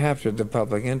never captured the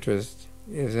public interest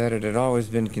is that it had always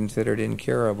been considered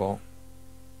incurable.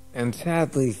 And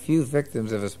sadly, few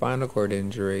victims of a spinal cord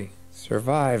injury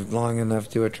survived long enough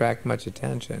to attract much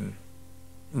attention.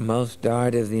 Most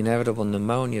died of the inevitable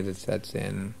pneumonia that sets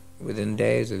in within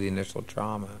days of the initial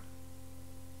trauma.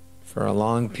 For a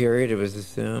long period, it was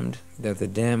assumed that the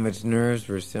damaged nerves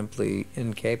were simply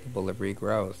incapable of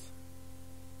regrowth.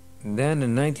 And then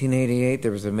in 1988,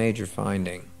 there was a major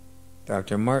finding.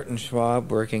 Dr. Martin Schwab,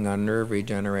 working on nerve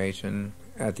regeneration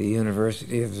at the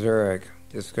University of Zurich,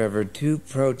 discovered two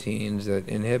proteins that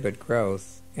inhibit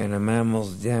growth in a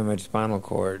mammal's damaged spinal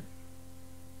cord.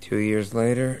 2 years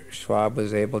later, Schwab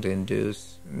was able to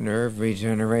induce nerve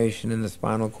regeneration in the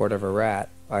spinal cord of a rat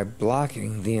by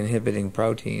blocking the inhibiting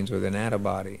proteins with an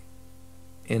antibody.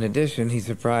 In addition, he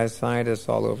surprised scientists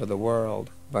all over the world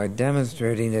by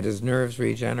demonstrating that as nerves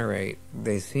regenerate,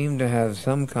 they seem to have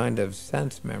some kind of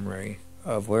sense memory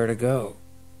of where to go.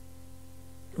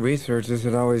 Researchers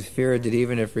had always feared that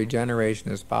even if regeneration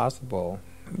is possible,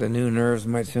 the new nerves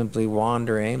might simply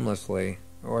wander aimlessly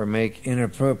or make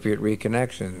inappropriate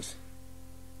reconnections.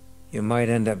 You might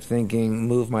end up thinking,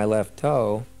 move my left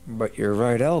toe, but your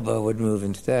right elbow would move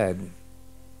instead.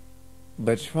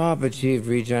 But Schwab achieved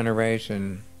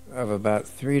regeneration of about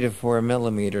 3 to 4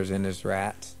 millimeters in his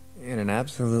rats in an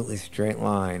absolutely straight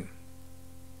line.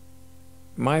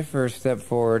 My first step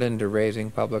forward into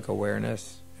raising public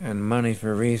awareness and money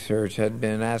for research had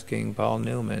been asking Paul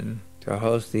Newman to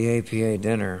host the APA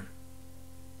dinner.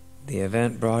 The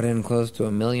event brought in close to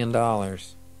 $1 million,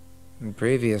 and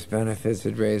previous benefits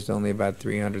had raised only about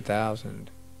 $300,000.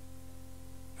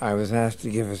 I was asked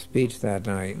to give a speech that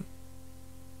night.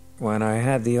 When I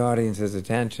had the audience's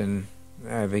attention,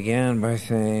 I began by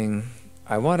saying,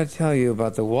 I want to tell you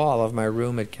about the wall of my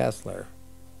room at Kessler.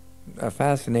 A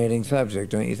fascinating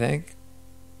subject, don't you think?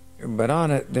 But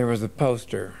on it there was a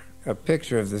poster, a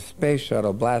picture of the space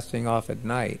shuttle blasting off at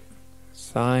night,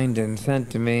 signed and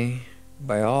sent to me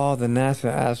by all the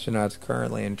NASA astronauts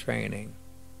currently in training.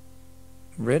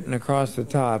 Written across the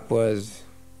top was,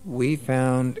 "We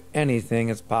found anything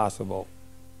is possible."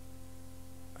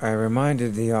 I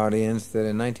reminded the audience that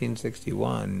in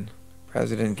 1961,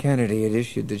 President Kennedy had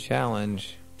issued the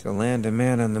challenge to land a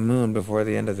man on the moon before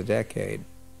the end of the decade.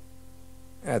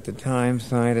 At the time,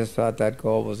 scientists thought that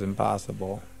goal was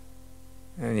impossible,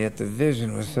 and yet the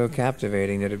vision was so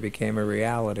captivating that it became a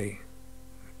reality.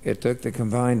 It took the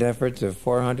combined efforts of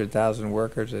 400,000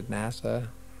 workers at NASA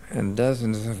and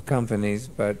dozens of companies,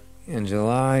 but in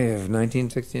July of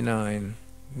 1969,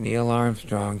 Neil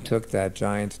Armstrong took that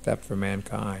giant step for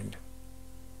mankind.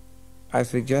 I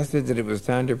suggested that it was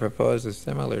time to propose a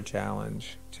similar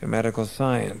challenge to medical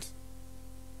science.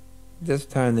 This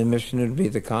time the mission would be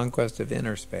the conquest of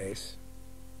inner space,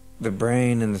 the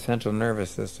brain and the central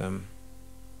nervous system.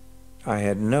 I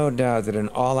had no doubt that an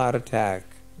all-out attack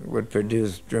would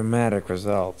produce dramatic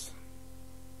results.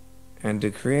 And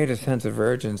to create a sense of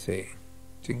urgency,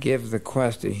 to give the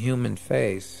quest a human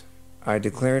face, I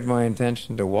declared my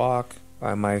intention to walk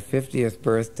by my 50th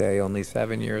birthday only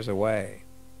 7 years away.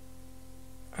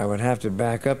 I would have to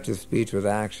back up this speech with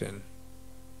action.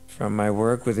 From my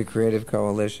work with the Creative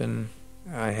Coalition,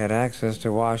 I had access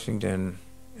to Washington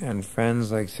and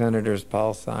friends like Senators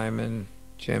Paul Simon,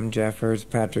 Jim Jeffords,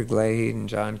 Patrick Leahy, and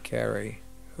John Kerry,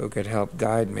 who could help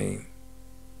guide me.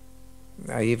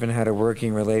 I even had a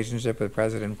working relationship with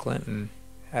President Clinton,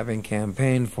 having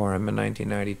campaigned for him in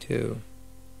 1992.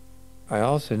 I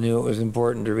also knew it was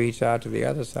important to reach out to the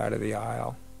other side of the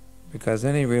aisle, because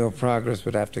any real progress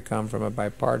would have to come from a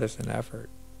bipartisan effort.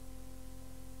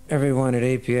 Everyone at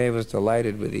APA was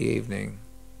delighted with the evening,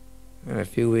 and a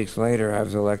few weeks later I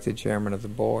was elected chairman of the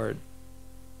board.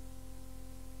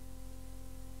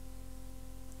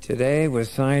 Today, with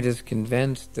scientists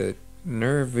convinced that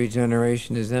nerve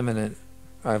regeneration is imminent,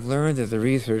 I've learned that the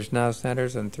research now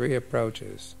centers on 3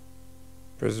 approaches: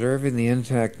 preserving the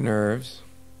intact nerves,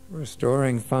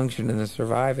 restoring function in the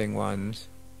surviving ones,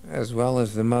 as well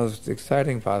as the most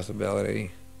exciting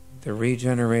possibility, the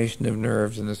regeneration of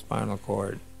nerves in the spinal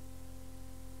cord.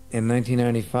 In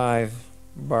 1995,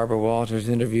 Barbara Walters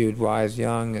interviewed Wise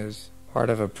Young as part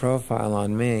of a profile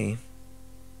on me,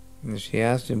 and she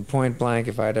asked him point blank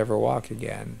if I'd ever walk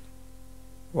again.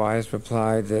 Wise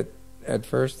replied that at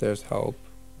first there's hope,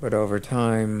 but over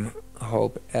time,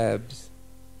 hope ebbs.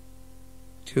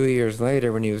 2 years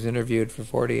later, when he was interviewed for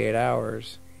 48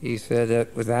 hours, he said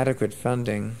that with adequate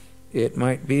funding, it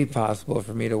might be possible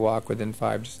for me to walk within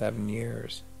 5 to 7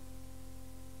 years.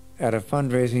 At a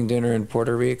fundraising dinner in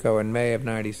Puerto Rico in May of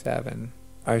 '97,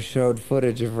 I showed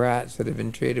footage of rats that had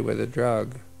been treated with a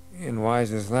drug in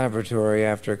Wise's laboratory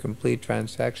after a complete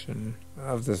transection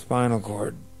of the spinal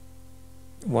cord.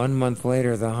 1 month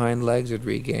later, the hind legs had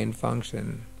regained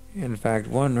function. In fact,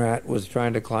 one rat was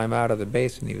trying to climb out of the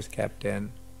basin he was kept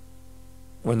in.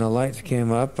 When the lights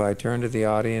came up, I turned to the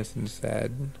audience and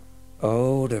said,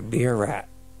 "Oh, to be a rat."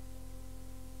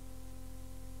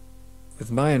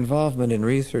 With my involvement in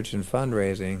research and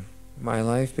fundraising, my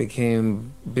life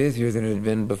became busier than it had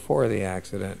been before the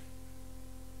accident.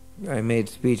 I made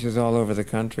speeches all over the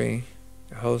country,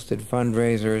 hosted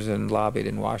fundraisers, and lobbied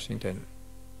in Washington.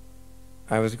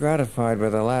 I was gratified by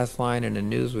the last line in a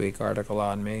Newsweek article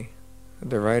on me.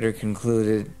 The writer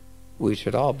concluded, "We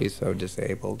should all be so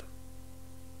disabled."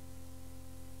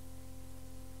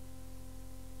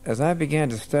 As I began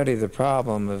to study the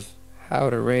problem of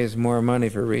how to raise more money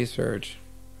for research,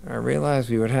 I realized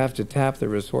we would have to tap the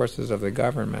resources of the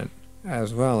government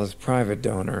as well as private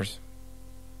donors.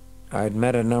 I'd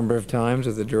met a number of times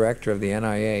with the director of the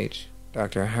NIH,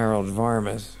 Dr. Harold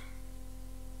Varmus.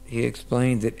 He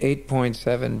explained that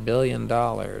 $8.7 billion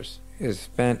is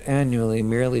spent annually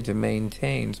merely to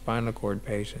maintain spinal cord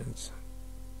patients.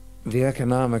 The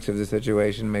economics of the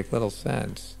situation make little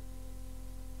sense.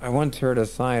 I once heard a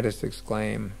scientist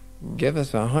exclaim, "Give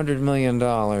us $100 million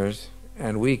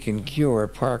and we can cure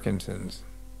Parkinson's."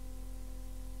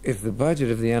 If the budget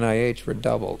of the NIH were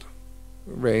doubled,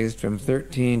 raised from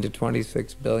 13 to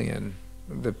 26 billion,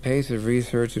 the pace of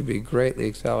research would be greatly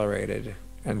accelerated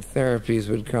and therapies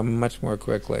would come much more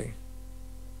quickly.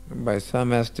 By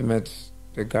some estimates,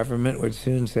 the government would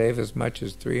soon save as much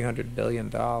as $300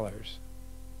 billion.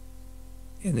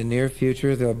 In the near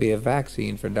future, there'll be a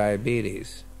vaccine for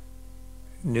diabetes.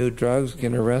 New drugs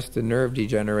can arrest the nerve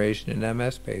degeneration in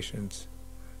MS patients.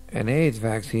 An AIDS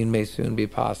vaccine may soon be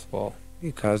possible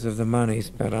because of the money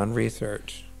spent on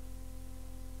research.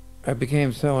 I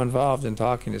became so involved in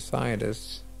talking to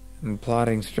scientists and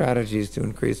plotting strategies to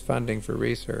increase funding for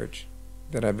research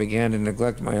that I began to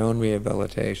neglect my own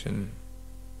rehabilitation.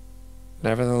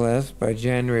 Nevertheless, by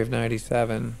January of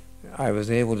 '97, I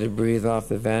was able to breathe off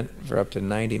the vent for up to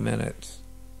 90 minutes.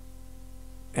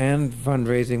 And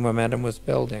fundraising momentum was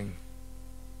building.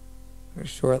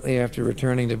 Shortly after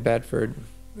returning to Bedford,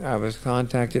 I was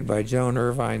contacted by Joan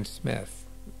Irvine Smith,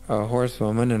 a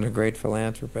horsewoman and a great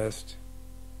philanthropist.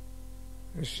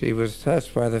 She was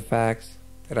touched by the fact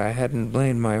that I hadn't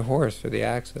blamed my horse for the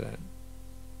accident.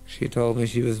 She told me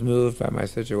she was moved by my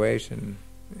situation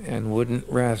and wouldn't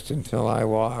rest until I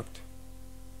walked.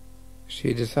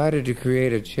 She decided to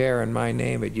create a chair in my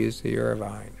name at UC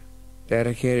Irvine,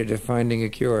 dedicated to finding a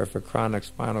cure for chronic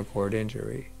spinal cord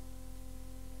injury.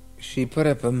 She put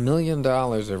up $1 million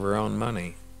of her own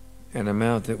money, an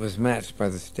amount that was matched by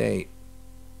the state.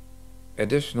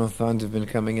 Additional funds have been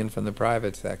coming in from the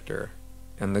private sector,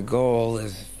 and the goal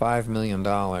is $5 million.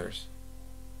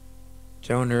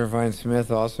 Joan Irvine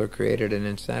Smith also created an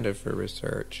incentive for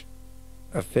research,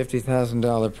 a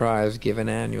 $50,000 prize given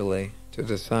annually to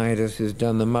the scientist who's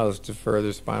done the most to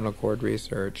further spinal cord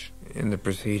research in the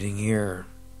preceding year.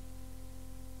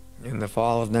 In the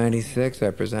fall of '96,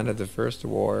 I presented the first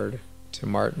award to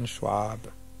Martin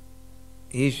Schwab.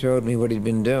 He showed me what he'd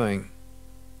been doing,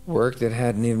 work that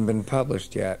hadn't even been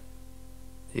published yet.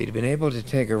 He'd been able to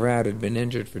take a rat who'd been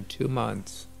injured for 2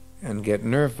 months and get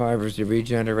nerve fibers to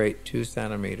regenerate 2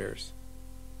 centimeters.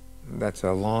 That's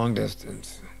a long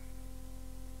distance.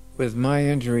 With my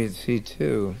injury at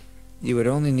C2, you would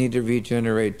only need to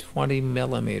regenerate 20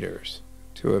 millimeters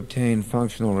to obtain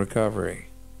functional recovery.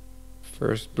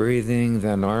 First breathing,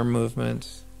 then arm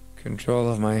movements, control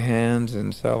of my hands,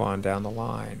 and so on down the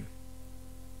line.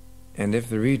 And if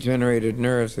the regenerated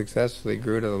nerve successfully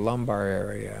grew to the lumbar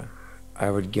area, I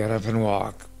would get up and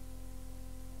walk.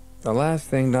 The last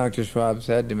thing Dr. Schwab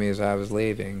said to me as I was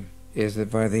leaving is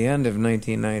that by the end of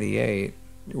 1998,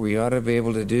 we ought to be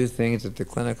able to do things at the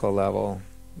clinical level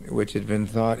which had been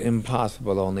thought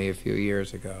impossible only a few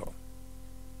years ago.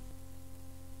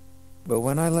 But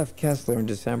when I left Kessler in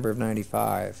December of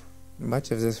 '95,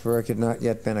 much of this work had not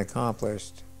yet been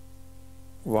accomplished.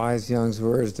 Wise Young's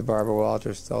words to Barbara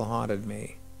Walters still haunted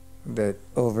me, that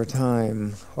over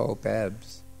time, hope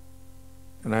ebbs.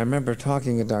 And I remember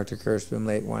talking to Dr. Kirschbaum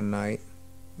late one night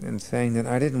and saying that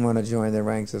I didn't want to join the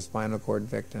ranks of spinal cord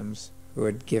victims who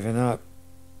had given up.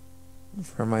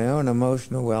 For my own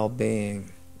emotional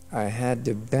well-being, I had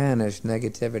to banish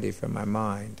negativity from my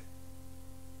mind.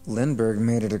 Lindbergh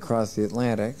made it across the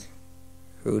Atlantic.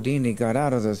 Houdini got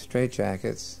out of those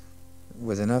straitjackets.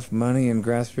 With enough money and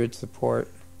grassroots support,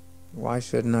 why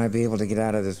shouldn't I be able to get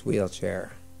out of this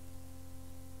wheelchair?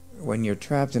 When you're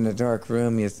trapped in a dark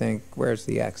room, you think, where's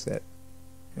the exit?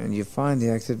 And you find the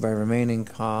exit by remaining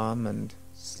calm and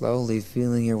slowly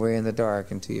feeling your way in the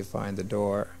dark until you find the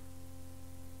door.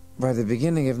 By the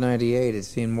beginning of '98, it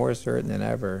seemed more certain than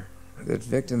ever that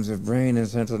victims of brain and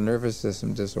central nervous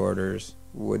system disorders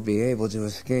would be able to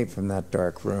escape from that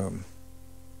dark room.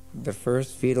 The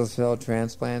first fetal cell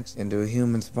transplants into a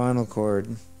human spinal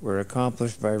cord were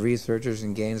accomplished by researchers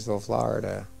in Gainesville,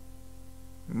 Florida.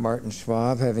 Martin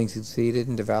Schwab, having succeeded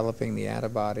in developing the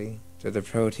antibody to the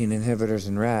protein inhibitors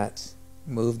in rats,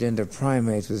 moved into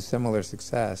primates with similar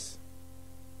success.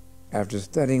 After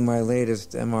studying my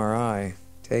latest MRI,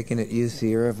 taken at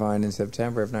UC Irvine in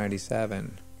September of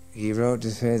 '97, he wrote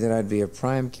to say that I'd be a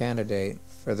prime candidate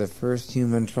for the first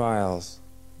human trials,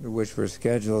 which were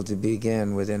scheduled to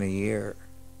begin within a year.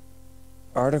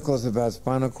 Articles about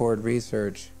spinal cord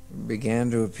research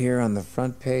began to appear on the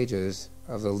front pages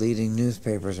of the leading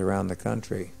newspapers around the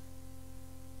country.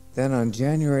 Then on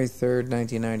January 3rd,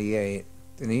 1998,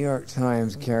 the New York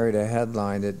Times carried a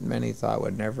headline that many thought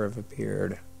would never have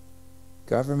appeared.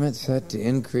 Government set to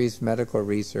increase medical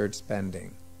research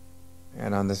spending.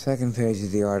 And on the second page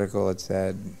of the article it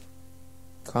said,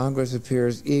 Congress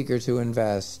appears eager to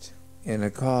invest in a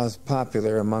cause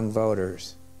popular among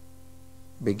voters.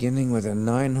 Beginning with a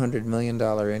 $900 million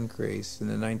increase in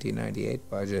the 1998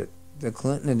 budget, the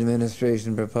Clinton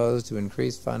administration proposed to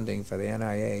increase funding for the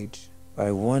NIH by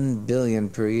 $1 billion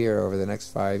per year over the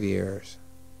next 5 years.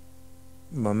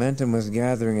 Momentum was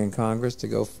gathering in Congress to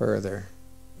go further,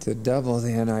 to double the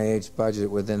NIH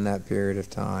budget within that period of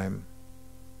time.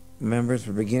 Members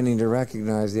were beginning to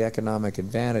recognize the economic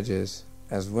advantages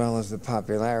as well as the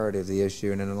popularity of the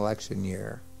issue in an election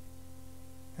year.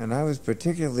 And I was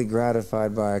particularly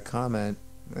gratified by a comment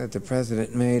that the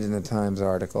president made in the Times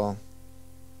article.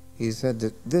 He said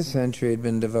that this century had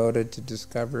been devoted to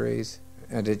discoveries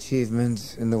and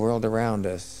achievements in the world around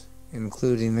us,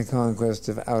 including the conquest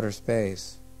of outer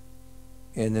space.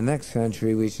 In the next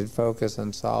century, we should focus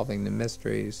on solving the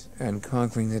mysteries and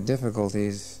conquering the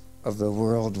difficulties of the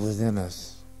world within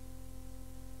us.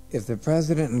 If the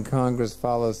President and Congress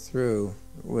follows through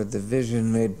with the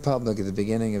vision made public at the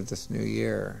beginning of this new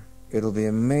year, it'll be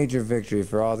a major victory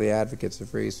for all the advocates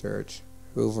of research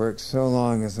who've worked so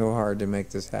long and so hard to make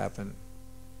this happen.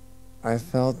 I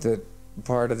felt that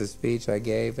part of the speech I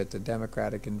gave at the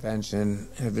Democratic Convention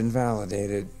had been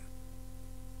validated.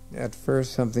 At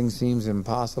first something seems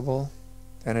impossible,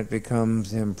 then it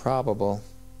becomes improbable,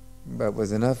 but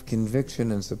with enough conviction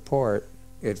and support,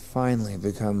 it finally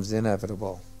becomes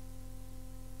inevitable.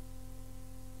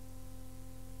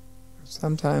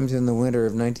 Sometimes in the winter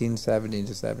of 1970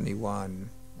 to 71,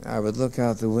 I would look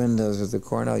out the windows of the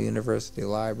Cornell University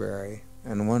Library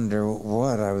and wonder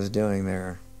what I was doing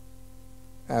there.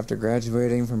 After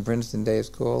graduating from Princeton Day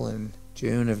School in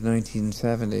June of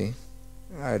 1970,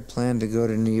 I had planned to go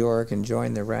to New York and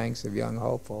join the ranks of young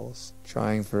hopefuls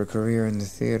trying for a career in the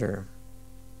theater.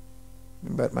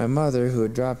 But my mother, who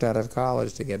had dropped out of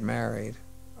college to get married,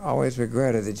 always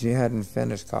regretted that she hadn't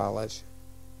finished college.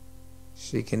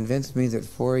 She convinced me that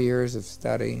 4 years of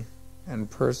study and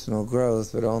personal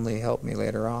growth would only help me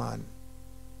later on.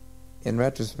 In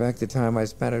retrospect, the time I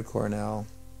spent at Cornell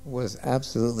was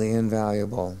absolutely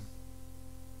invaluable.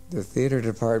 The theater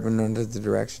department under the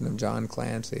direction of John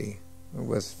Clancy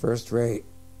was first-rate.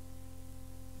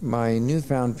 My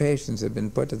newfound patience had been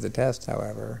put to the test,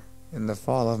 however, in the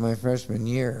fall of my freshman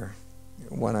year,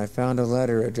 when I found a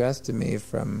letter addressed to me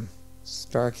from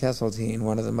Stark Hesseltine,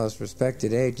 one of the most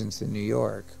respected agents in New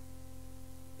York.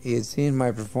 He had seen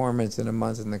my performance in A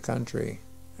Month in the Country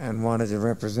and wanted to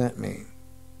represent me.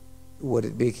 Would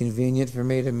it be convenient for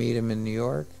me to meet him in New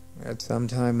York at some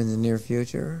time in the near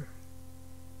future?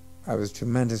 I was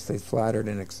tremendously flattered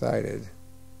and excited.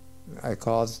 I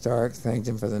called Stark, thanked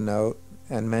him for the note,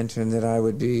 and mentioned that I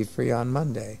would be free on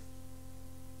Monday.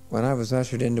 When I was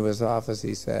ushered into his office,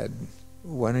 he said,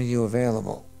 "When are you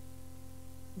available?"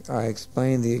 I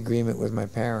explained the agreement with my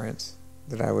parents,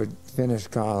 that I would finish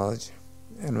college,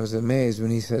 and was amazed when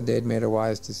he said they'd made a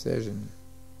wise decision.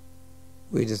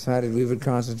 We decided we would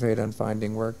concentrate on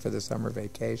finding work for the summer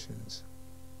vacations.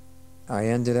 I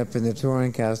ended up in the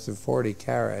touring cast of 40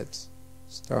 Carats,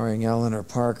 starring Eleanor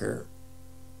Parker.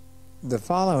 The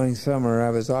following summer, I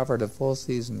was offered a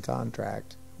full-season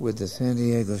contract with the San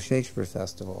Diego Shakespeare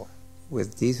Festival,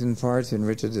 with decent parts in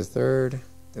Richard III,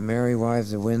 The Merry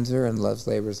Wives of Windsor, and Love's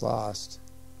Labour's Lost,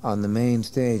 on the main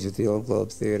stage at the Old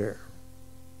Globe Theatre.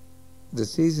 The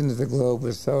season of the Globe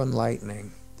was so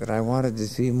enlightening that I wanted to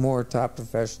see more top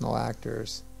professional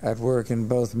actors at work in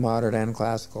both modern and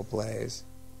classical plays.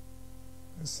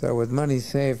 So with money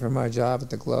saved from my job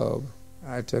at the Globe,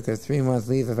 I took a 3-month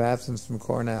leave of absence from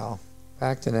Cornell,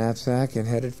 packed a knapsack, and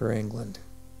headed for England.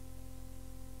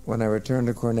 When I returned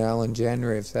to Cornell in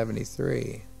January of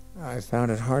 '73, I found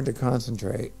it hard to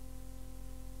concentrate.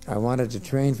 I wanted to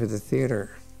train for the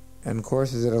theater, and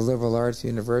courses at a liberal arts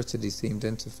university seemed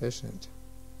insufficient.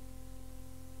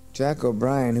 Jack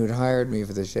O'Brien, who'd hired me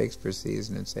for the Shakespeare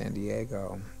season in San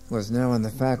Diego, was now on the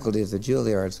faculty of the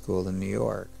Juilliard School in New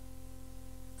York.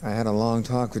 I had a long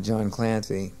talk with John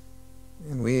Clancy,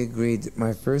 and we agreed that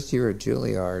my first year at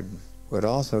Juilliard would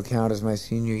also count as my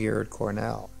senior year at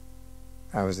Cornell.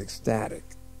 I was ecstatic.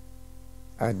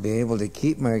 I'd be able to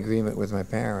keep my agreement with my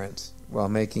parents while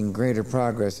making greater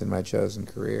progress in my chosen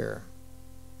career.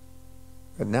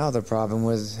 But now the problem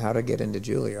was how to get into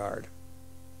Juilliard.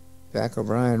 Jack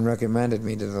O'Brien recommended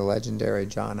me to the legendary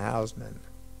John Houseman,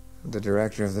 the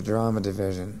director of the drama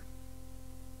division.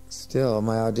 Still,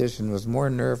 my audition was more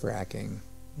nerve-wracking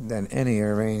than any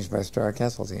arranged by Stark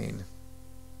Esseltine.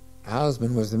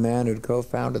 Houseman was the man who'd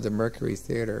co-founded the Mercury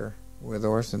Theater with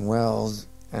Orson Welles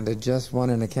and had just won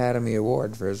an Academy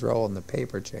Award for his role in The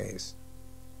Paper Chase.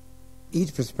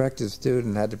 Each prospective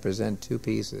student had to present 2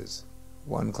 pieces,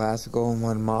 one classical and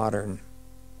one modern.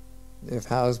 If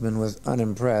Houseman was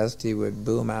unimpressed, he would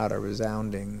boom out a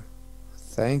resounding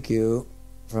 "Thank you"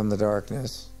 from the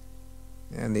darkness,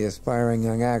 and the aspiring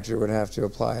young actor would have to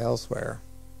apply elsewhere.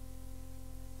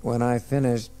 When I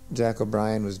finished, Jack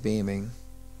O'Brien was beaming.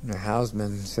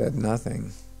 Houseman said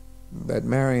nothing, but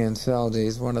Marion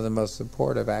Seldes, one of the most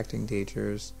supportive acting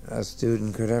teachers a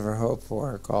student could ever hope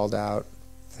for, called out,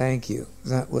 "Thank you,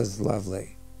 that was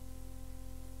lovely."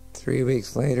 3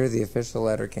 weeks later, the official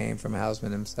letter came from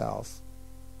Houseman himself.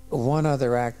 One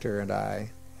other actor and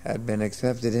I had been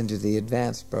accepted into the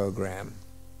advanced program.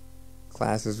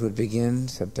 Classes would begin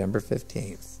September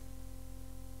 15th.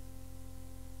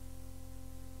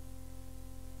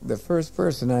 The first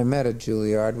person I met at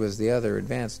Juilliard was the other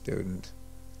advanced student,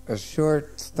 a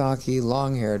short, stocky,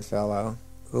 long-haired fellow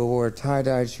who wore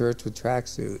tie-dyed shirts with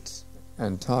tracksuits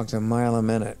and talked a mile a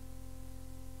minute.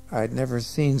 I'd never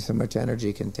seen so much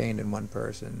energy contained in one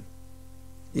person.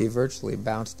 He virtually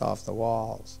bounced off the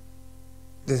walls.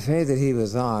 To say that he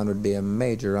was on would be a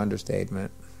major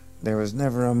understatement. There was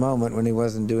never a moment when he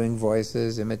wasn't doing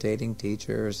voices, imitating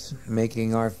teachers,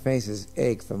 making our faces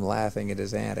ache from laughing at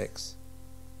his antics.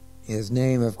 His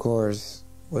name, of course,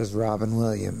 was Robin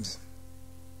Williams.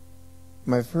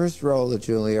 My first role at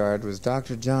Juilliard was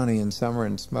Dr. Johnny in Summer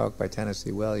and Smoke by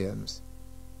Tennessee Williams.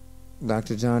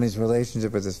 Dr. Johnny's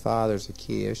relationship with his father is a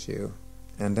key issue,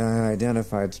 and I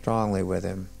identified strongly with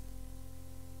him.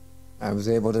 I was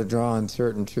able to draw on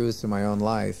certain truths in my own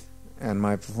life, and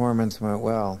my performance went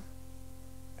well.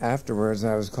 Afterwards,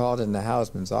 I was called into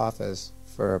Houseman's office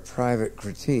for a private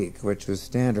critique, which was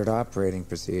standard operating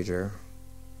procedure,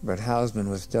 but Houseman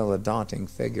was still a daunting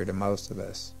figure to most of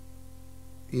us.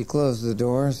 He closed the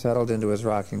door, settled into his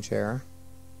rocking chair,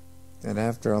 and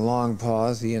after a long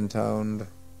pause, he intoned,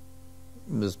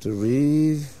 "Mr.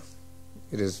 Reeve,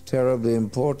 it is terribly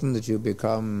important that you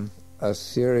become a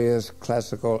serious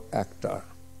classical actor.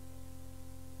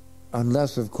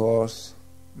 Unless, of course,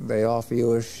 they offer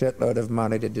you a shitload of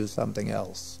money to do something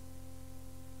else."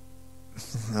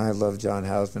 I loved John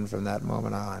Houseman from that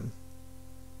moment on.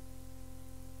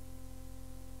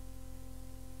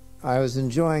 I was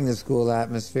enjoying the school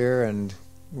atmosphere and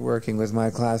working with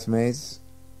my classmates,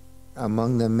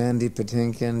 among them Mandy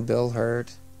Patinkin, Bill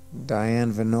Hurt,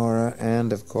 Diane Venora,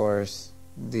 and, of course,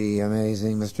 the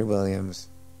amazing Mr. Williams.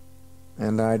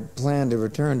 And I'd planned to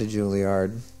return to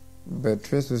Juilliard, but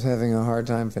Tris was having a hard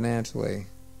time financially.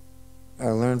 I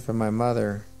learned from my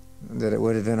mother that it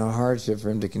would have been a hardship for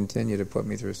him to continue to put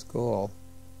me through school.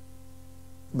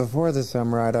 Before the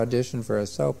summer, I'd auditioned for a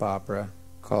soap opera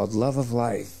called Love of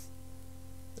Life.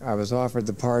 I was offered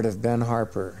the part of Ben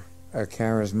Harper, a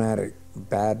charismatic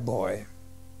bad boy.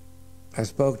 I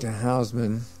spoke to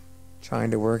Houseman, trying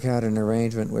to work out an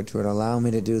arrangement which would allow me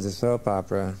to do the soap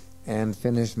opera and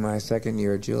finish my second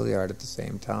year at Juilliard at the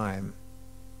same time.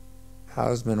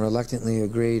 Houseman reluctantly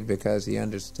agreed because he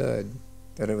understood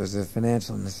that it was a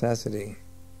financial necessity.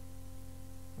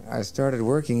 I started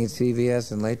working at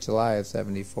CBS in late July of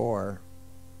 '74.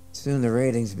 Soon the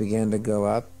ratings began to go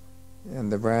up,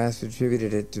 and the brass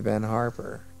attributed it to Ben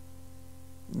Harper.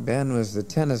 Ben was the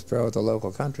tennis pro at the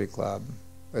local country club,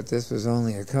 but this was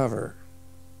only a cover.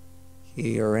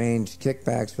 He arranged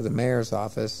kickbacks for the mayor's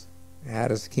office,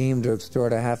 had a scheme to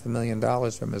extort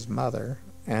 $500,000 from his mother,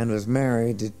 and was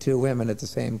married to 2 women at the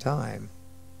same time.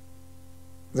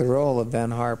 The role of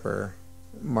Ben Harper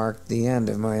marked the end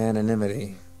of my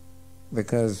anonymity,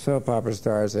 because soap opera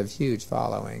stars have huge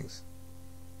followings.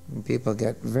 People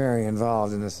get very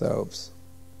involved in the soaps.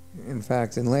 In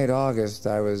fact, in late August,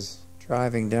 I was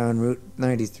driving down Route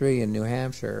 93 in New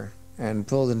Hampshire and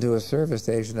pulled into a service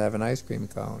station to have an ice cream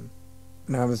cone.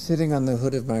 And I was sitting on the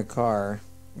hood of my car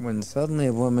when suddenly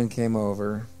a woman came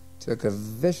over, took a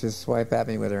vicious swipe at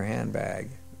me with her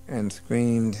handbag, and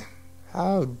screamed,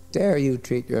 "How dare you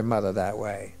treat your mother that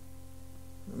way?"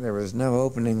 There was no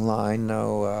opening line,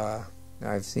 no,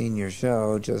 "I've seen your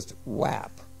show," just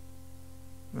whap.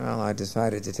 Well, I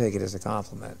decided to take it as a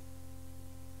compliment.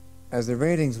 As the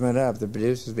ratings went up, the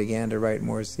producers began to write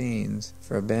more scenes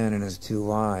for Ben and his 2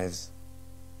 wives.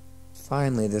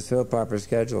 Finally, the soap opera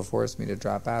schedule forced me to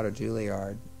drop out of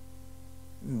Juilliard.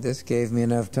 This gave me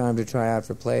enough time to try out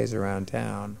for plays around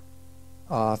town,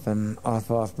 off and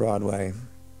off Broadway.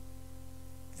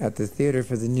 At the Theater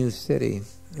for the New City,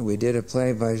 we did a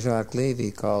play by Jacques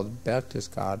Levy called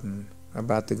Berchtesgaden,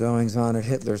 about the goings-on at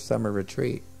Hitler's summer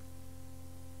retreat.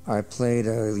 I played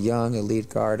a young elite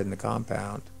guard in the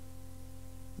compound.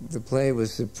 The play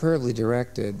was superbly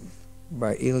directed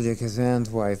by Elia Kazan's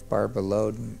wife, Barbara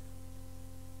Loden.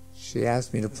 She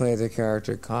asked me to play the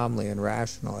character calmly and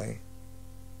rationally.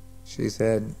 She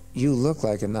said, "You look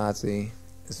like a Nazi,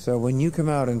 so when you come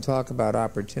out and talk about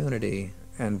opportunity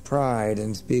and pride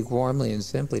and speak warmly and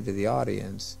simply to the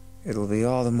audience, it'll be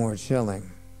all the more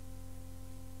chilling."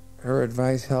 Her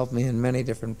advice helped me in many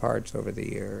different parts over the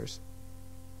years.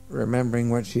 Remembering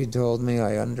what she told me,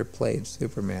 I underplayed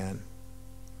Superman.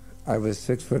 I was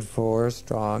 6'4",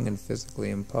 strong and physically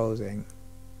imposing.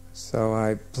 So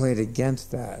I played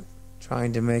against that,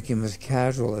 trying to make him as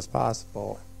casual as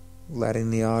possible,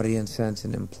 letting the audience sense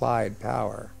an implied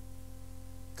power.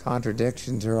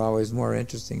 Contradictions are always more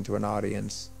interesting to an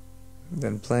audience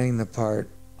than playing the part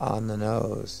on the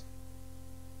nose.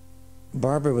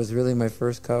 Barbara was really my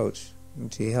first coach,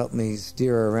 and she helped me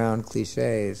steer around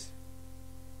cliches.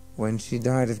 When she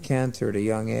died of cancer at a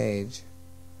young age,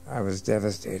 I was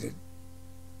devastated.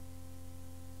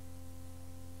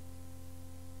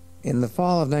 In the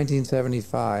fall of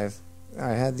 1975,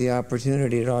 I had the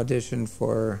opportunity to audition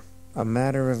for A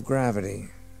Matter of Gravity,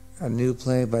 a new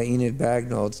play by Enid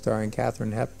Bagnold starring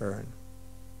Katharine Hepburn.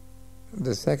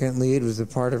 The second lead was the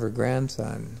part of her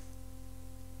grandson.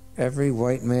 Every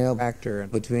white male actor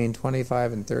between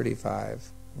 25 and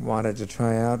 35 wanted to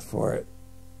try out for it.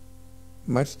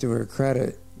 Much to her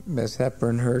credit, Miss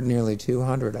Hepburn heard nearly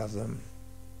 200 of them.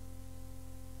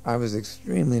 I was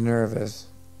extremely nervous,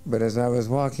 but as I was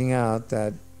walking out,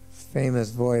 that famous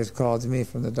voice called to me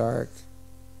from the dark,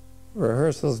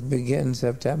 "Rehearsals begin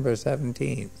September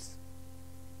 17th.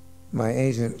 My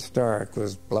agent, Stark,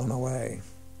 was blown away.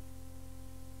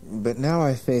 But now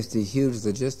I faced a huge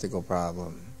logistical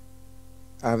problem.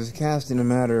 I was cast in A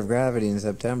Matter of Gravity in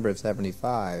September of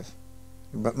 75,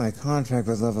 but my contract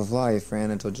with Love of Life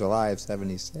ran until July of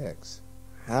 76.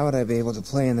 How would I be able to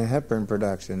play in the Hepburn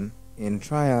production in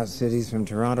tryout cities from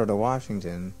Toronto to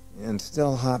Washington and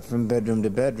still hop from bedroom to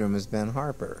bedroom as Ben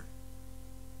Harper?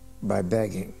 By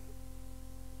begging.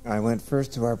 I went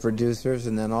first to our producers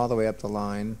and then all the way up the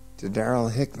line to Darrell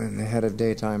Hickman, the head of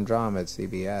daytime drama at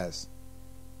CBS.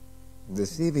 The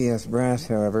CBS brass,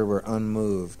 however, were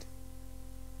unmoved.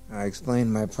 I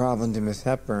explained my problem to Miss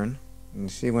Hepburn, and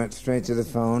she went straight to the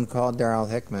phone, called Darrell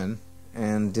Hickman,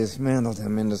 and dismantled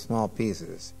him into small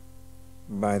pieces.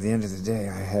 By the end of the day,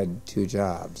 I had 2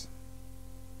 jobs.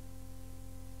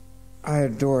 I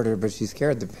adored her, but she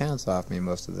scared the pants off me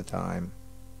most of the time.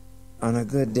 On a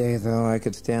good day, though, I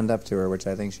could stand up to her, which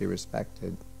I think she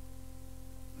respected.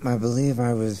 I believe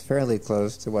I was fairly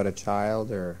close to what a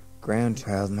child or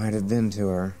grandchild might have been to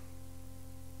her.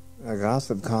 A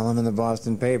gossip column in the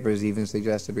Boston papers even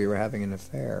suggested we were having an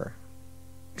affair.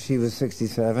 She was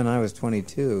 67, I was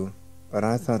 22, but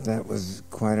I thought that was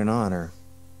quite an honor.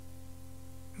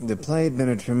 The play had been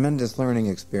a tremendous learning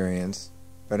experience,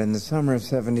 but in the summer of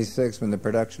 76, when the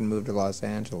production moved to Los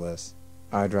Angeles,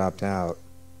 I dropped out.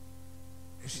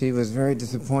 She was very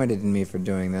disappointed in me for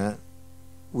doing that.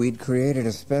 We'd created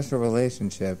a special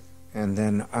relationship, and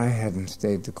then I hadn't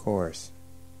stayed the course.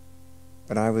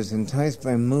 But I was enticed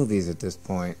by movies at this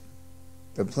point.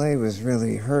 The play was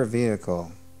really her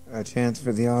vehicle, a chance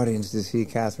for the audience to see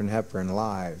Katharine Hepburn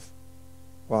live.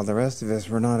 While the rest of us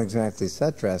were not exactly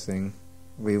set dressing,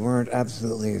 we weren't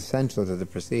absolutely essential to the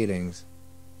proceedings.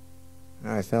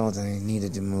 I felt I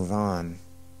needed to move on.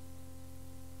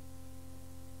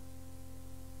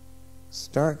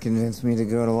 Stark convinced me to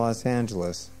go to Los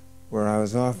Angeles, where I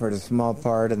was offered a small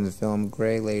part in the film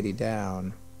Grey Lady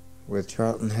Down, with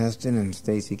Charlton Heston and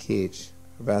Stacy Keach,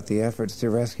 about the efforts to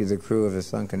rescue the crew of a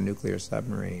sunken nuclear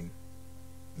submarine.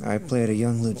 I played a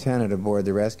young lieutenant aboard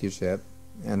the rescue ship,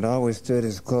 and always stood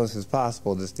as close as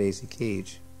possible to Stacy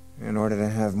Keach, in order to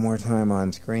have more time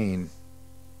on screen.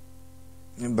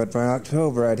 But by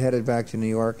October, I'd headed back to New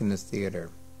York in this theater.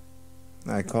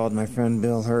 I called my friend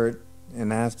Bill Hurt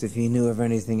and asked if he knew of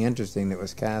anything interesting that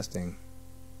was casting.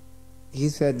 He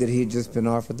said that he'd just been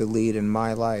offered the lead in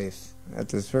My Life at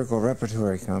the Circle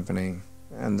Repertory Company,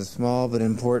 and the small but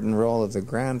important role of the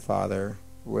grandfather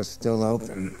was still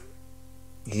open.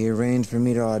 He arranged for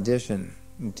me to audition,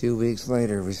 and 2 weeks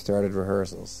later we started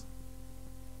rehearsals.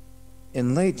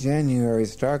 In late January,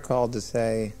 Stark called to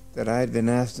say that I had been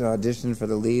asked to audition for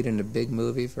the lead in a big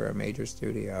movie for a major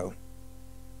studio.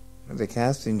 The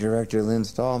casting director, Lynn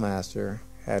Stallmaster,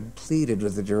 had pleaded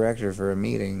with the director for a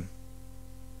meeting.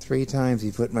 3 times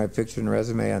he put my picture and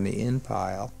resume on the in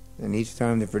pile, and each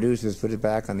time the producers put it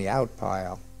back on the out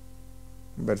pile.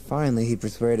 But finally he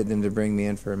persuaded them to bring me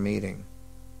in for a meeting.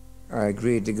 I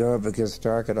agreed to go because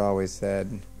Stark had always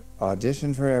said,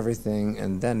 audition for everything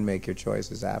and then make your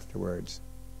choices afterwards.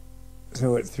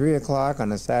 So at 3 o'clock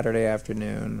on a Saturday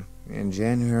afternoon, in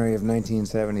January of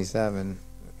 1977,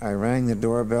 I rang the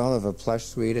doorbell of a plush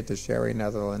suite at the Sherry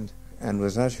Netherland and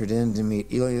was ushered in to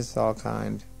meet Elias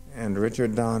Salkind and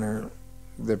Richard Donner,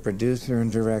 the producer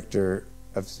and director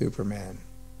of Superman.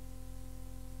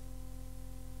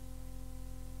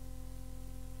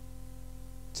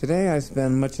 Today I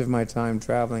spend much of my time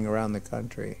traveling around the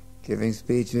country, giving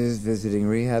speeches, visiting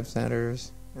rehab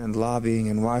centers, and lobbying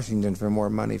in Washington for more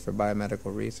money for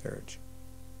biomedical research.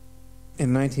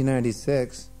 In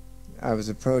 1996, I was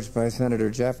approached by Senator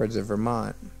Jeffords of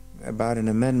Vermont about an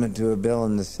amendment to a bill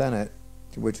in the Senate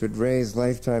which would raise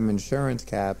lifetime insurance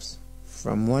caps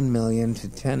from $1 million to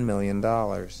 $10 million.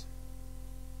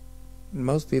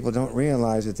 Most people don't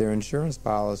realize that their insurance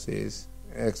policies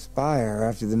expire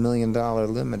after the $1 million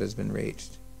limit has been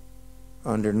reached.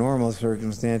 Under normal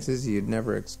circumstances, you'd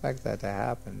never expect that to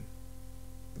happen.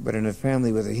 But in a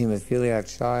family with a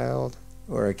hemophiliac child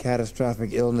or a catastrophic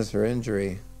illness or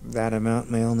injury, that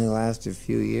amount may only last a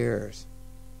few years.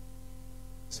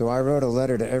 So I wrote a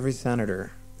letter to every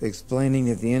senator explaining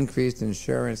that the increased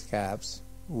insurance caps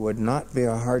would not be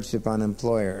a hardship on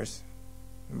employers.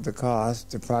 The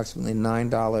cost, approximately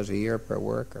 $9 a year per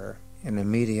worker in a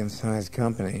medium-sized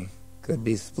company, could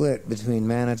be split between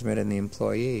management and the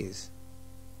employees.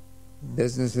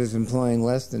 Businesses employing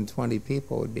less than 20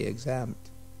 people would be exempt,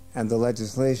 and the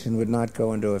legislation would not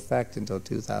go into effect until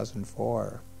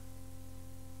 2004.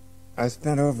 I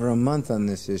spent over a month on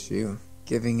this issue,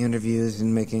 giving interviews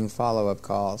and making follow-up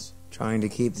calls, trying to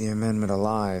keep the amendment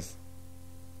alive.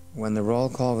 When the roll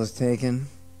call was taken,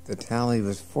 the tally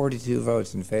was 42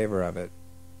 votes in favor of it.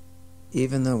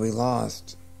 Even though we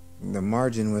lost, the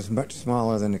margin was much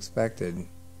smaller than expected.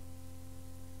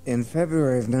 In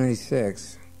February of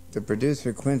 '96, the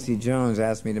producer Quincy Jones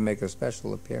asked me to make a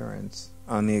special appearance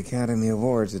on the Academy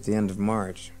Awards at the end of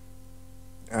March.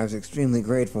 I was extremely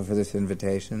grateful for this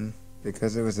invitation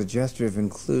because it was a gesture of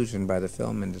inclusion by the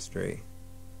film industry.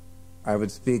 I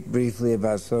would speak briefly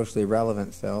about socially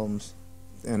relevant films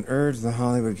and urge the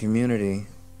Hollywood community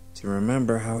to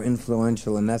remember how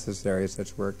influential and necessary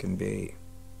such work can be.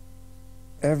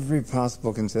 Every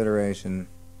possible consideration,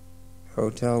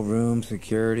 hotel room,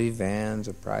 security, vans,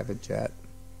 a private jet,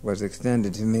 was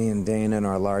extended to me and Dana and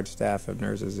our large staff of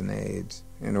nurses and aides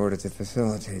in order to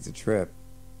facilitate the trip.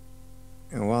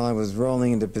 And while I was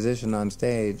rolling into position on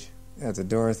stage at the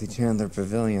Dorothy Chandler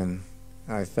Pavilion,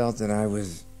 I felt that I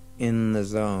was in the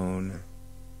zone.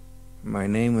 My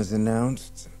name was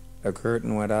announced, a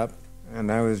curtain went up,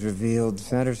 and I was revealed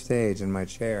center stage in my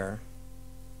chair.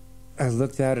 I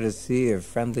looked out at a sea of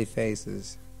friendly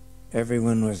faces.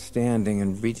 Everyone was standing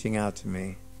and reaching out to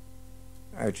me.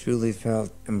 I truly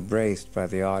felt embraced by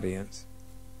the audience.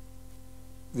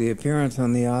 The appearance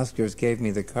on the Oscars gave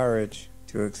me the courage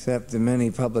to accept the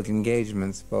many public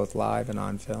engagements, both live and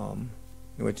on film,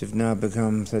 which have now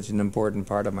become such an important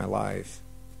part of my life.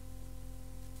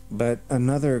 But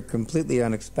another completely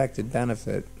unexpected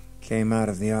benefit came out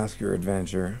of the Oscar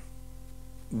adventure.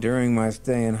 During my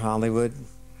stay in Hollywood,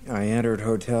 I entered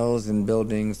hotels and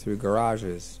buildings through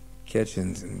garages,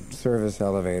 kitchens, and service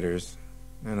elevators,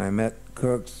 and I met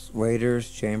cooks, waiters,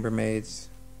 chambermaids,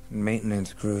 and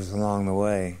maintenance crews along the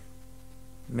way.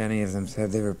 Many of them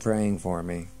said they were praying for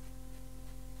me.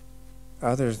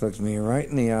 Others looked me right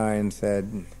in the eye and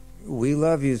said, "We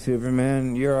love you,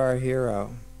 Superman. You're our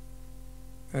hero."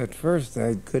 At first,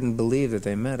 I couldn't believe that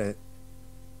they meant it.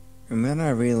 And then I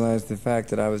realized the fact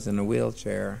that I was in a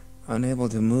wheelchair, unable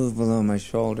to move below my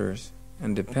shoulders,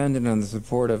 and dependent on the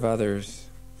support of others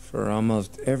for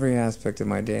almost every aspect of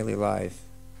my daily life,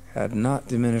 had not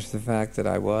diminished the fact that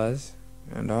I was,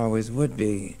 and always would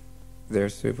be, their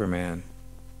Superman.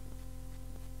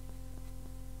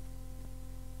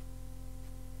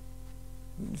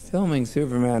 Filming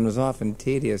Superman was often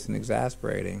tedious and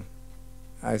exasperating.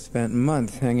 I spent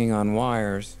months hanging on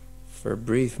wires for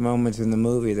brief moments in the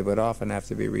movie that would often have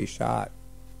to be reshot.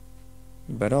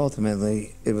 But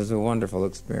ultimately, it was a wonderful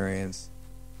experience.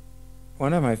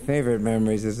 One of my favorite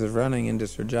memories is of running into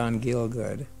Sir John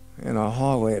Gielgud in a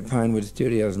hallway at Pinewood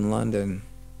Studios in London.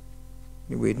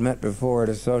 We'd met before at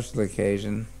a social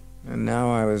occasion, and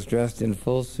now I was dressed in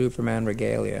full Superman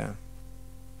regalia.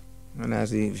 And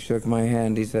as he shook my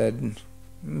hand, he said,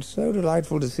 "It's so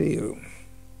delightful to see you.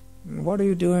 What are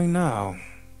you doing now?"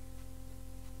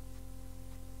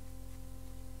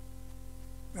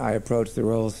 I approached the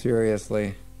role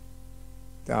seriously.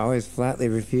 I always flatly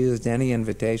refused any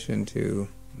invitation to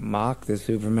mock the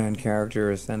Superman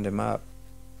character or send him up.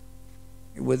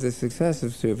 With the success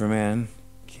of Superman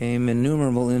came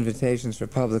innumerable invitations for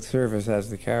public service as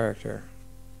the character.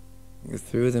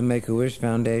 Through the Make-A-Wish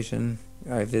Foundation,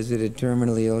 I visited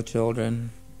terminally ill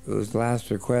children whose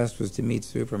last request was to meet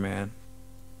Superman.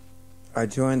 I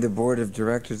joined the board of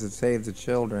directors of Save the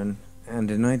Children,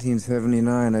 and in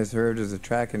 1979 I served as a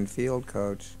track and field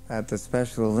coach at the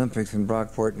Special Olympics in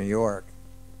Brockport, New York.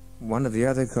 One of the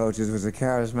other coaches was a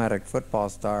charismatic football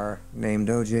star named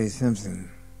O.J. Simpson.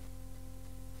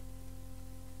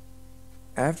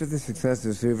 After the success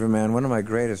of Superman, one of my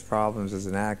greatest problems as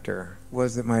an actor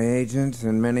was that my agents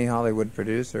and many Hollywood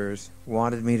producers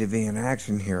wanted me to be an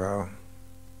action hero.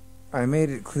 I made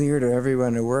it clear to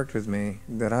everyone who worked with me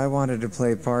that I wanted to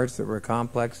play parts that were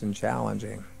complex and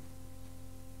challenging.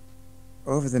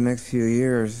 Over the next few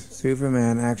years,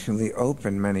 Superman actually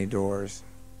opened many doors.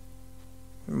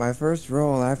 My first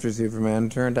role after Superman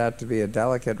turned out to be a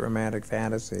delicate romantic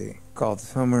fantasy called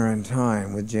Summer in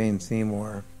Time with Jane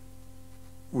Seymour.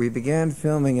 We began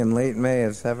filming in late May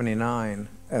of '79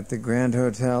 at the Grand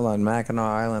Hotel on Mackinac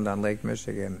Island on Lake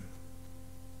Michigan.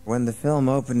 When the film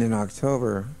opened in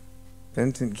October,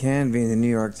 Vincent Canby in the New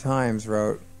York Times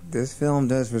wrote, "This film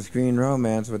does for screen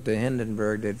romance what the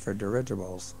Hindenburg did for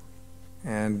dirigibles."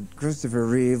 And Christopher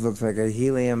Reeve looks like a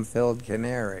helium-filled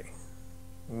canary.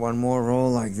 One more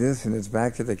role like this and it's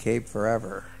back to the Cape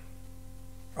forever.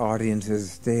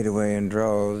 Audiences stayed away in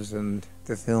droves and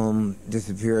the film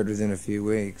disappeared within a few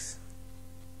weeks.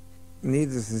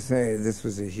 Needless to say, this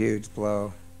was a huge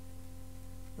blow.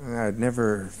 I'd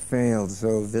never failed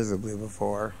so visibly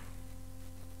before.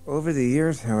 Over the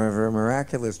years, however, a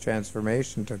miraculous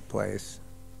transformation took place.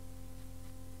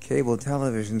 Cable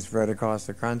television spread across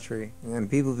the country, and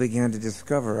people began to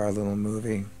discover our little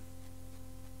movie.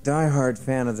 Die-hard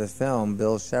fan of the film,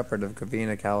 Bill Shepard of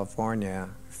Covina, California,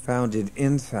 founded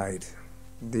Insight,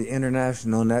 the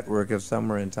international network of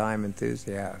Summer in Time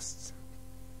enthusiasts.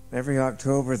 Every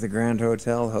October, the Grand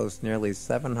Hotel hosts nearly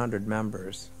 700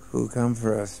 members who come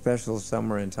for a special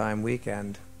Summer in Time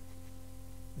weekend.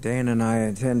 Dan and I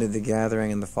attended the gathering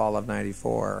in the fall of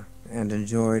 '94 and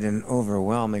enjoyed an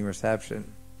overwhelming reception.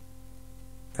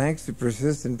 Thanks to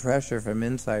persistent pressure from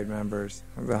Insight members,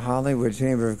 the Hollywood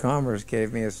Chamber of Commerce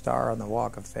gave me a star on the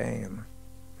Walk of Fame,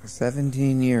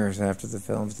 17 years after the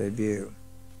film's debut.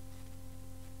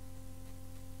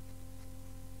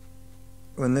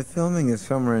 When the filming of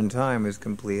Summer in Time was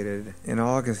completed in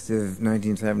August of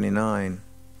 1979,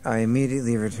 I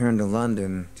immediately returned to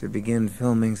London to begin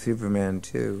filming Superman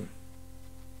 2.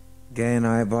 Gay and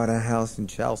I bought a house in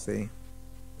Chelsea,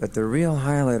 but the real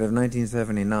highlight of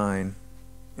 1979,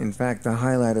 in fact the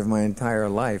highlight of my entire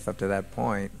life up to that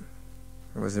point,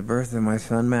 was the birth of my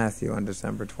son Matthew on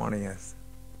December 20th.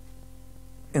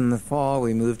 In the fall,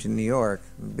 we moved to New York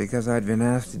because I'd been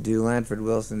asked to do Lanford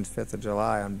Wilson's 5th of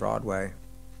July on Broadway.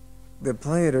 The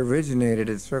play had originated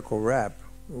at Circle Rep,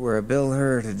 where Bill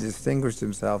Hurd had distinguished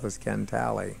himself as Ken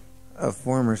Talley, a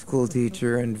former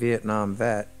schoolteacher and Vietnam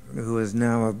vet who is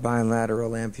now a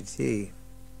bilateral amputee.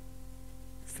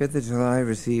 5th of July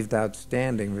received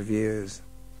outstanding reviews.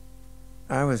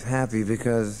 I was happy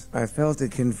because I felt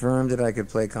it confirmed that I could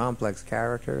play complex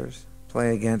characters,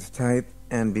 play against type,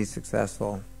 and be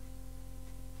successful.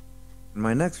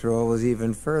 My next role was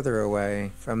even further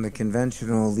away from the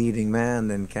conventional leading man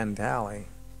than Ken Talley.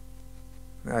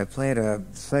 I played a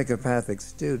psychopathic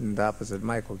student opposite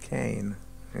Michael Caine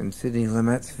in Sidney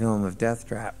Lumet's film of Death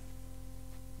Trap.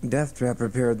 Death Trap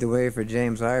prepared the way for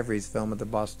James Ivory's film of The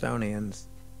Bostonians.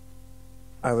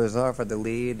 I was offered the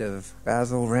lead of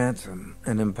Basil Ransom,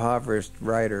 an impoverished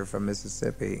writer from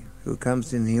Mississippi who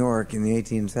comes to New York in the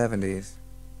 1870s.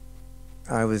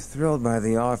 I was thrilled by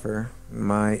the offer.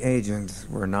 My agents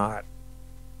were not.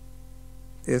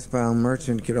 Isbal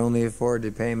Merchant could only afford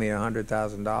to pay me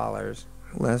 $100,000,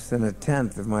 less than a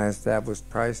tenth of my established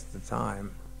price at the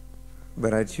time.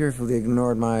 But I cheerfully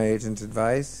ignored my agent's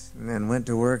advice and went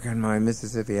to work on my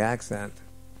Mississippi accent.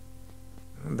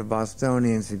 The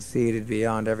Bostonian succeeded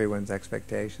beyond everyone's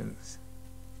expectations.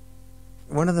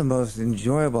 One of the most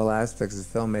enjoyable aspects of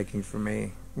filmmaking for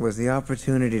me was the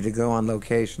opportunity to go on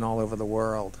location all over the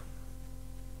world.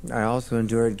 I also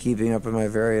enjoyed keeping up with my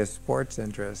various sports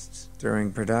interests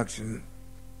during production.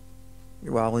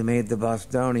 While we made The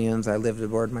Bostonians, I lived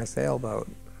aboard my sailboat.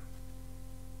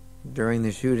 During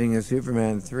the shooting of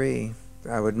Superman 3,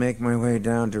 I would make my way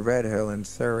down to Red Hill in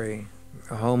Surrey,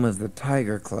 home of the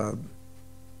Tiger Club.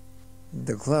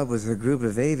 The club was a group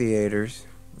of aviators,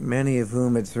 many of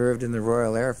whom had served in the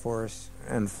Royal Air Force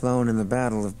and flown in the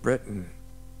Battle of Britain.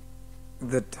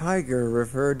 The Tiger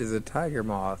referred to the Tiger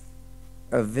Moth,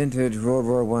 a vintage World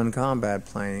War I combat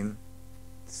plane,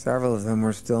 Several of them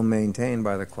were still maintained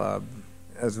by the club,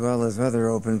 as well as other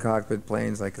open cockpit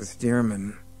planes like the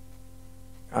Stearman.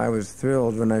 I was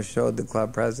thrilled when I showed the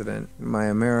club president my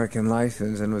American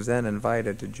license and was then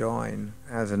invited to join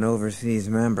as an overseas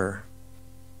member.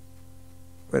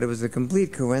 But it was a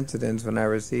complete coincidence when I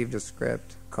received a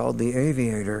script called The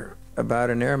Aviator about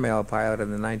an airmail pilot in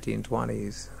the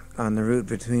 1920s on the route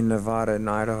between Nevada and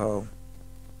Idaho.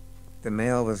 The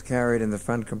mail was carried in the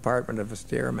front compartment of a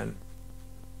Stearman.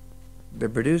 The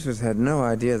producers had no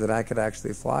idea that I could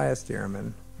actually fly a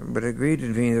Stearman, but agreed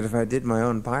with me that if I did my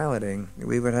own piloting,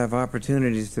 we would have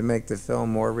opportunities to make the film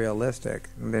more realistic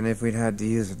than if we'd had to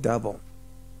use a double.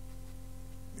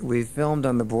 We filmed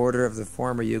on the border of the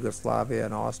former Yugoslavia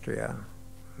and Austria.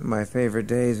 My favorite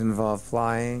days involved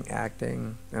flying,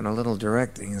 acting, and a little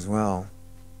directing as well.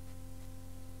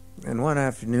 And one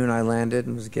afternoon I landed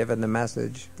and was given the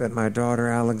message that my daughter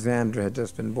Alexandra had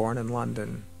just been born in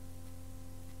London.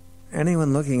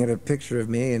 Anyone looking at a picture of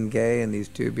me and Gay and these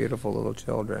two beautiful little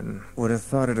children would have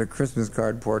thought it a Christmas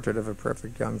card portrait of a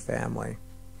perfect young family.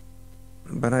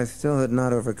 But I still had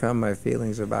not overcome my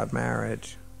feelings about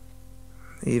marriage.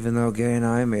 Even though Gay and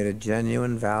I made a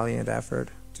genuine, valiant effort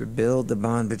to build the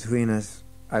bond between us,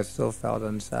 I still felt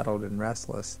unsettled and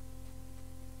restless.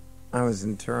 I was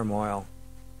in turmoil,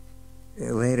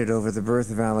 elated over the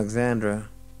birth of Alexandra,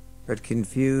 but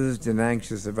confused and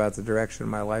anxious about the direction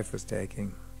my life was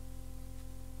taking.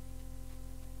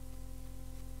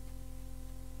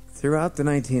 Throughout the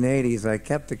 1980s, I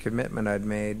kept the commitment I'd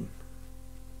made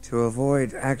to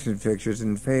avoid action pictures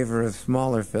in favor of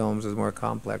smaller films with more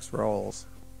complex roles.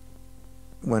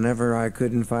 Whenever I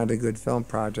couldn't find a good film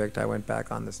project, I went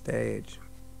back on the stage.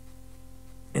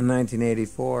 In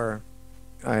 1984,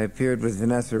 I appeared with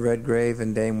Vanessa Redgrave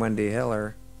and Dame Wendy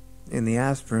Hiller in the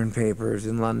Aspirin Papers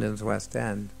in London's West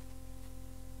End.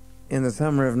 In the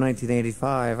summer of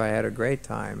 1985, I had a great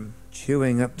time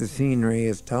chewing up the scenery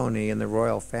as Tony in the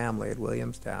royal family at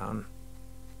Williamstown,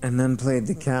 and then played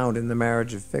the Count in The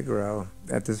Marriage of Figaro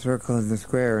at the Circle in the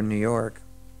Square in New York.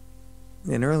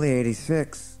 In early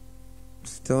 '86,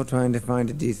 still trying to find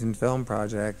a decent film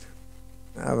project,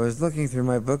 I was looking through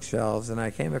my bookshelves and I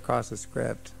came across a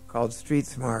script called Street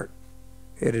Smart.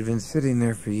 It had been sitting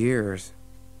there for years.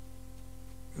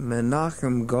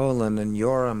 Menachem Golan and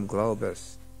Yoram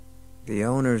Globus, the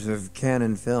owners of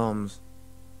Cannon Films,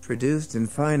 produced and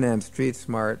financed Street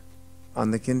Smart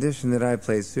on the condition that I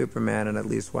played Superman in at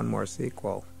least one more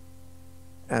sequel.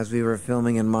 As we were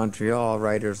filming in Montreal,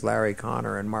 writers Larry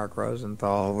Connor and Mark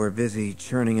Rosenthal were busy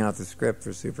churning out the script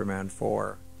for Superman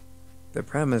 4. The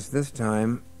premise this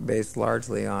time, based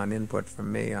largely on input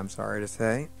from me, I'm sorry to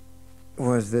say,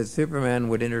 was that Superman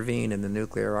would intervene in the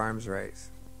nuclear arms race.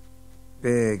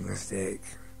 Big mistake.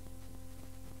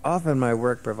 Often my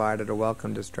work provided a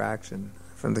welcome distraction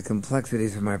from the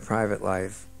complexities of my private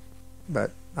life, but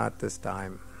not this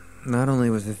time. Not only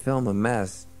was the film a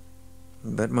mess,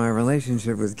 but my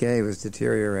relationship with Gay was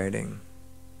deteriorating.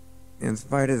 In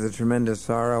spite of the tremendous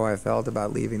sorrow I felt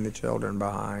about leaving the children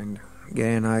behind,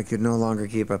 Gay and I could no longer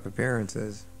keep up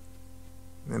appearances.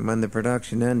 And when the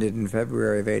production ended in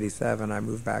February of '87, I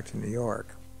moved back to New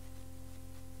York.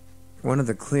 One of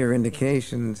the clear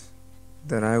indications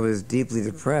that I was deeply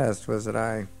depressed was that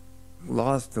I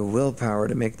lost the willpower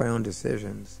to make my own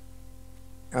decisions.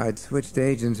 I'd switched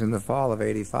agents in the fall of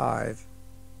 '85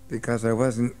 because I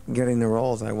wasn't getting the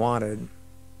roles I wanted.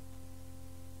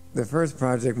 The first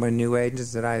project my new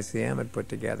agents at ICM had put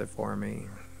together for me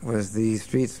was the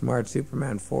Street Smart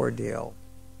Superman 4 deal,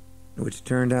 which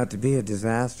turned out to be a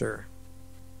disaster.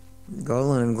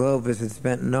 Golan and Globus had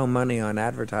spent no money on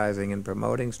advertising and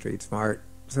promoting Street Smart,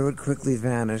 so it quickly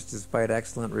vanished despite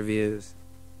excellent reviews.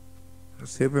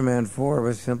 Superman 4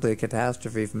 was simply a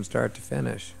catastrophe from start to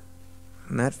finish,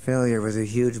 and that failure was a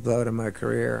huge blow to my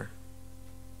career.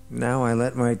 Now I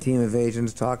let my team of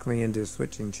agents talk me into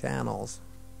switching channels.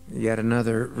 Yet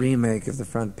another remake of The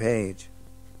Front Page.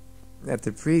 At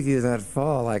the preview that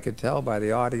fall, I could tell by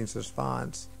the audience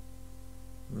response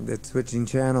that switching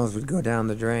channels would go down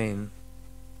the drain.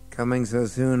 Coming so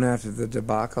soon after the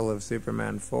debacle of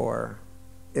Superman 4,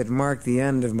 it marked the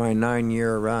end of my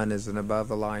 9-year run as an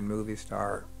above-the-line movie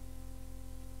star.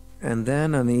 And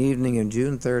then, on the evening of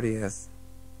June 30th,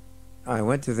 I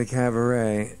went to the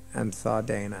cabaret and saw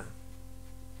Dana.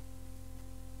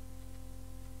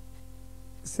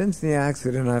 Since the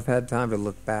accident, I've had time to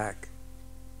look back.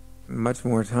 Much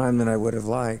more time than I would have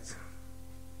liked.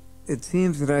 It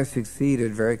seems that I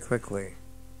succeeded very quickly,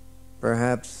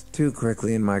 perhaps too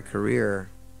quickly in my career,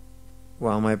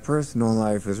 while my personal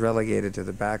life was relegated to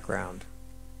the background.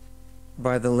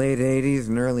 By the late 80s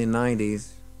and early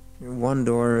 90s, One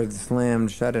door had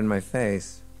slammed shut in my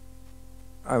face.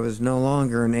 I was no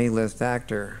longer an A-list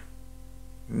actor.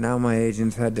 Now my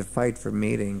agents had to fight for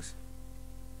meetings.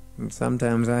 And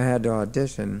sometimes I had to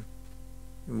audition,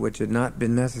 which had not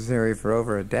been necessary for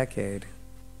over a decade.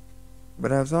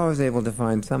 But I was always able to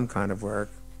find some kind of work.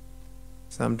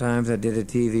 Sometimes I did a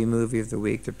TV movie of the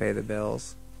week to pay the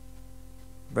bills.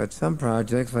 But some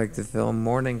projects, like the film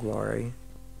Morning Glory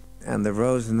and The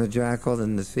Rose and the Jackal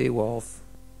and the Sea Wolf,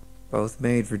 both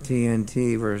made for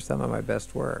TNT, were some of my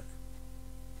best work.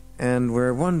 And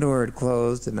where one door had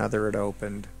closed, another had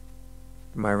opened.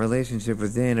 My relationship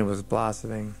with Dana was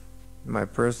blossoming. My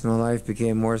personal life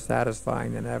became more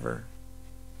satisfying than ever.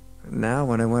 Now,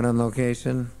 when I went on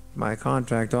location, my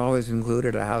contract always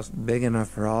included a house big enough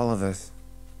for all of us.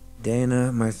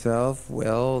 Dana, myself,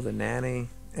 Will, the nanny,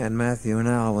 and Matthew and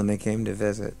Al when they came to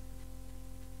visit.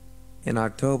 In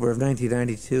October of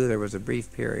 1992, there was a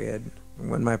brief period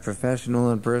when my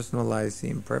professional and personal life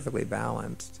seemed perfectly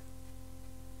balanced.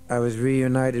 I was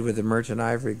reunited with the Merchant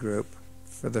Ivory Group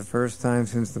for the first time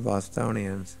since the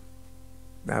Bostonians.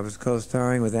 I was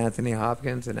co-starring with Anthony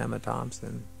Hopkins and Emma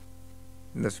Thompson.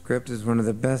 The script is one of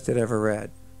the best I'd ever read.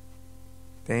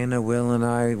 Dana, Will, and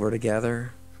I were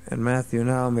together, and Matthew and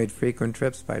Al made frequent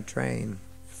trips by train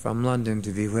from London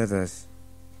to be with us.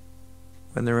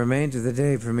 When The Remains of the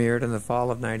Day premiered in the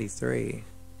fall of '93,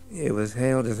 it was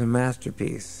hailed as a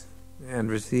masterpiece and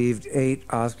received 8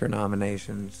 Oscar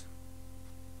nominations.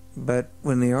 But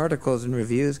when the articles and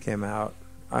reviews came out,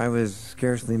 I was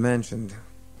scarcely mentioned.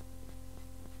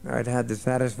 I'd had the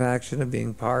satisfaction of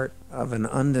being part of an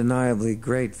undeniably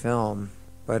great film,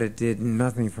 but it did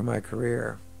nothing for my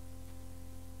career.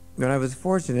 But I was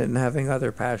fortunate in having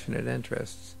other passionate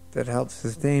interests that helped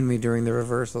sustain me during the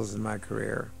reversals in my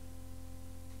career.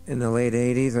 In the late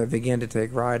 '80s, I began to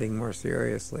take riding more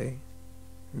seriously.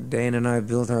 Dane and I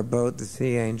built our boat, the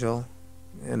Sea Angel,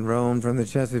 and roamed from the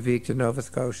Chesapeake to Nova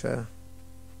Scotia.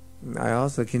 I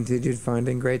also continued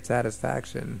finding great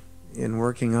satisfaction in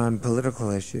working on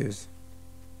political issues.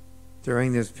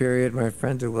 During this period, my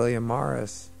friend William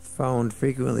Morris phoned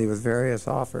frequently with various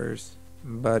offers,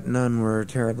 but none were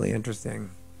terribly interesting.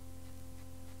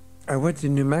 I went to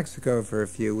New Mexico for a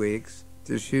few weeks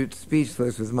to shoot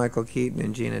Speechless with Michael Keaton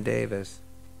and Gina Davis,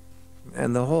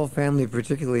 and the whole family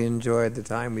particularly enjoyed the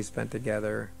time we spent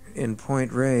together in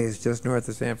Point Reyes, just north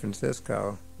of San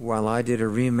Francisco, while I did a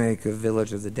remake of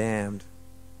Village of the Damned.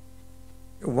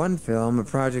 One film, a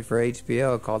project for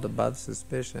HBO called Above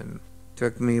Suspicion,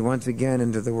 took me once again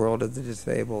into the world of the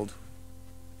disabled.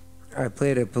 I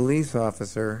played a police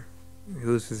officer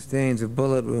who sustains a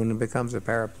bullet wound and becomes a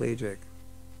paraplegic.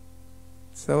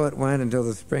 So it went until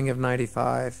the spring of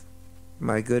 '95.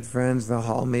 My good friends, the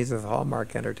Halmies of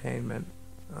Hallmark Entertainment,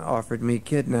 offered me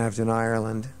Kidnapped in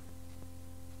Ireland.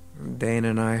 Dane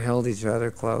and I held each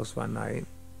other close one night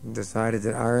and decided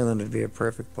that Ireland would be a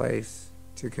perfect place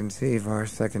to conceive our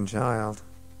second child.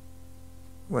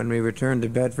 When we returned to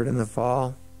Bedford in the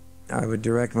fall, I would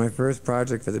direct my first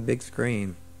project for the big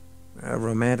screen, a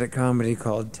romantic comedy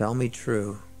called Tell Me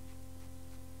True.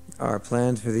 Our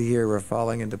plans for the year were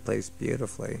falling into place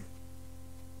beautifully.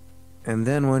 And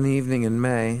then one evening in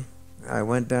May, I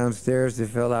went downstairs to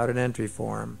fill out an entry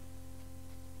form.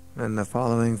 And the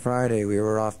following Friday, we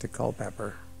were off to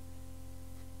Culpeper.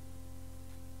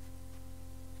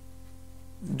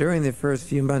 During the first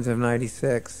few months of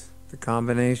 '96, the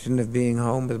combination of being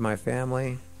home with my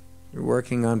family,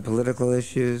 working on political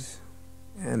issues,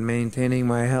 and maintaining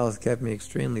my health kept me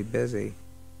extremely busy.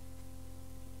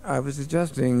 I was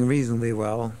adjusting reasonably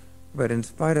well, but in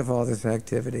spite of all this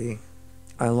activity,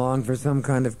 I longed for some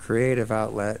kind of creative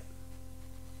outlet.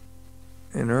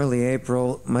 In early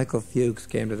April, Michael Fuchs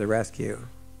came to the rescue.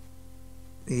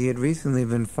 He had recently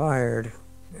been fired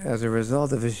as a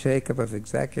result of a shakeup of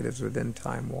executives within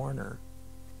Time Warner.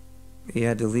 He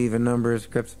had to leave a number of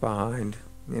scripts behind,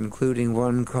 including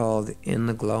one called In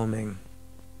the Gloaming.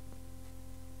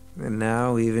 And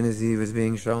now, even as he was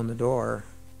being shown the door,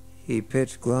 he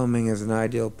pitched Gloaming as an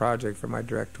ideal project for my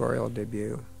directorial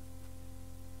debut.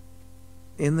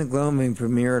 In the Gloaming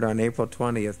premiered on April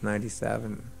 20th,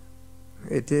 '97.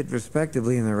 It did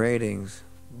respectably in the ratings,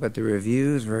 but the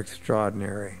reviews were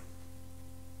extraordinary.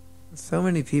 So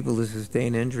many people who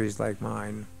sustain injuries like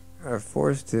mine are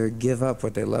forced to give up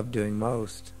what they love doing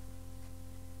most.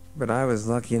 But I was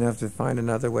lucky enough to find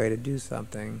another way to do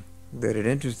something that had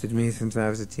interested me since I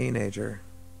was a teenager.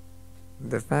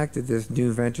 The fact that this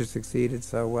new venture succeeded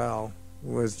so well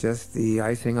was just the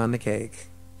icing on the cake.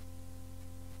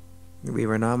 We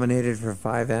were nominated for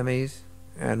 5 Emmys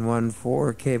and won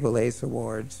 4 Cable Ace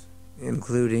Awards,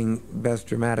 including Best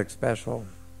Dramatic Special.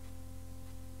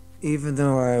 Even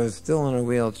though I was still in a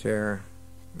wheelchair,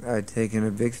 I'd taken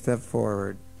a big step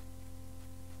forward.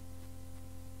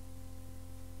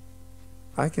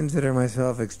 I consider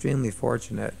myself extremely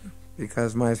fortunate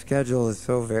because my schedule is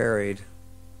so varied.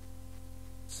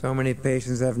 So many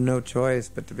patients have no choice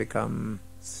but to become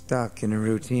stuck in a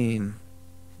routine,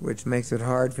 which makes it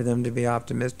hard for them to be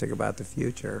optimistic about the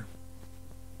future.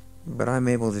 But I'm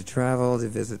able to travel to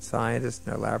visit scientists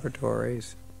in their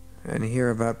laboratories and hear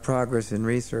about progress in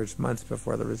research months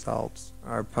before the results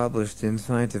are published in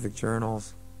scientific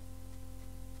journals.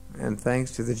 And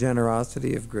thanks to the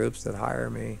generosity of groups that hire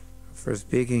me for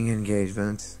speaking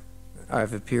engagements,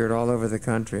 I've appeared all over the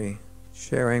country,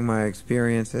 sharing my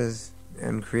experiences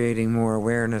and creating more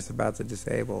awareness about the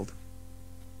disabled.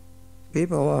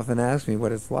 People often ask me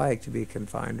what it's like to be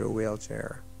confined to a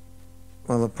wheelchair.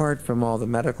 Well, apart from all the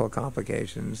medical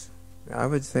complications, I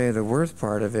would say the worst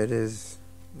part of it is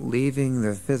leaving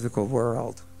the physical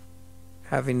world,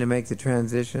 having to make the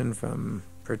transition from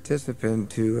participant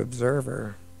to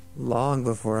observer long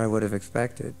before I would have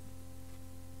expected.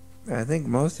 I think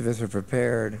most of us are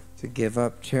prepared to give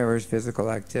up cherished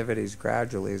physical activities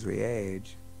gradually as we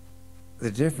age.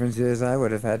 The difference is I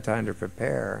would have had time to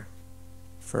prepare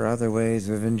for other ways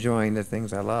of enjoying the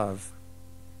things I love.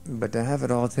 But to have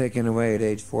it all taken away at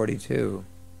age 42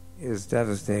 is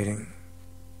devastating.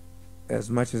 As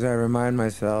much as I remind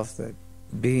myself that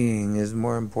being is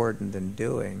more important than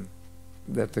doing,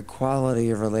 that the quality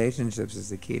of relationships is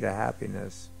the key to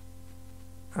happiness,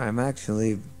 I'm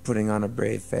actually putting on a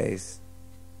brave face.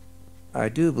 I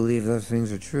do believe those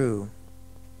things are true,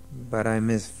 but I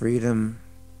miss freedom,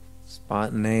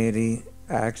 spontaneity,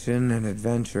 action, and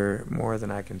adventure more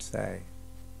than I can say.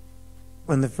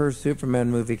 When the first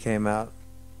Superman movie came out,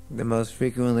 the most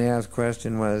frequently asked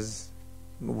question was,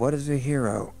 what is a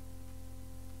hero?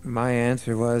 My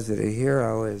answer was that a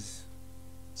hero is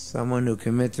someone who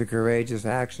commits a courageous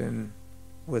action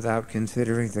without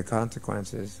considering the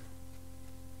consequences.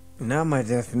 Now my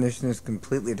definition is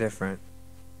completely different.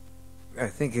 I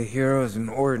think a hero is an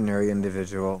ordinary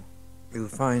individual who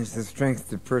finds the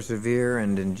strength to persevere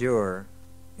and endure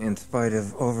in spite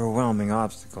of overwhelming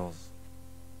obstacles.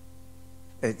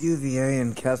 At UVA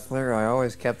and Kessler, I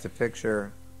always kept a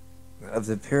picture of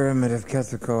the pyramid of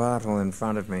Quetzalcoatl in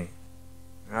front of me.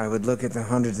 I would look at the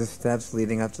hundreds of steps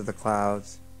leading up to the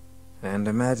clouds and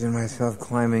imagine myself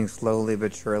climbing slowly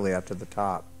but surely up to the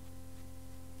top.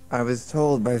 I was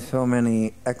told by so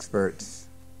many experts,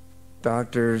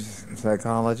 doctors,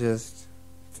 psychologists,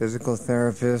 physical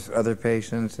therapists, other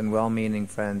patients, and well-meaning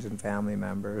friends and family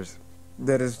members,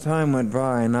 that as time went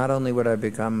by, not only would I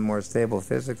become more stable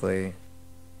physically,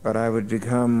 but I would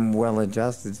become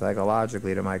well-adjusted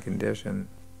psychologically to my condition.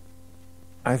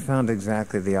 I found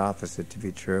exactly the opposite to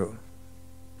be true.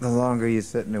 The longer you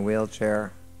sit in a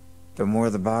wheelchair, the more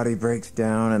the body breaks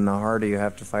down and the harder you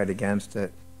have to fight against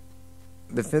it.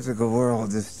 The physical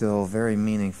world is still very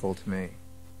meaningful to me.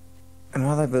 And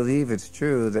while I believe it's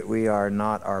true that we are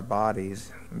not our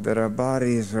bodies, that our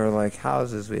bodies are like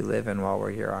houses we live in while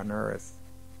we're here on Earth,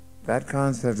 that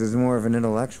concept is more of an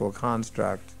intellectual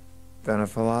construct than a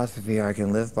philosophy I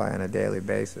can live by on a daily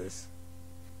basis.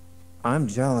 I'm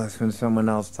jealous when someone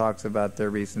else talks about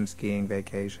their recent skiing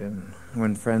vacation,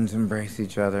 when friends embrace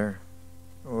each other,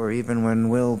 or even when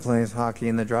Will plays hockey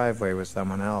in the driveway with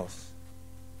someone else.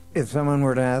 If someone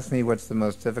were to ask me what's the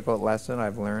most difficult lesson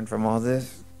I've learned from all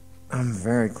this, I'm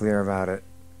very clear about it.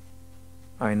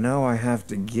 I know I have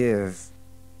to give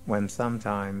when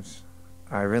sometimes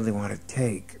I really want to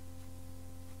take.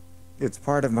 It's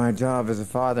part of my job as a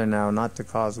father now not to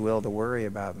cause Will to worry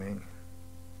about me.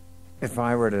 If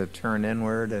I were to turn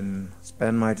inward and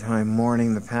spend my time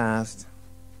mourning the past,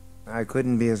 I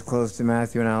couldn't be as close to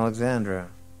Matthew and Alexandra,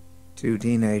 two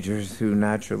teenagers who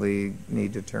naturally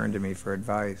need to turn to me for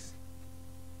advice.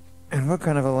 And what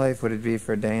kind of a life would it be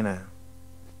for Dana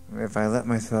if I let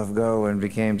myself go and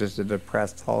became just a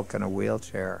depressed hulk in a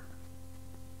wheelchair?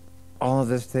 All of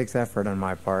this takes effort on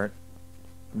my part,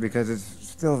 because it's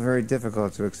still very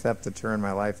difficult to accept the turn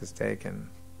my life has taken,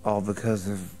 all because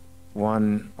of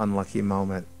one unlucky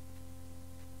moment.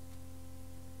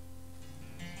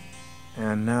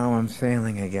 And now I'm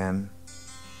sailing again,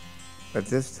 but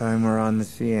this time we're on the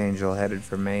Sea Angel headed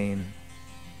for Maine.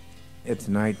 It's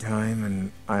nighttime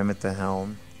and I'm at the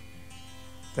helm.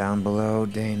 Down below,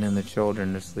 Dane and the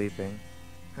children are sleeping,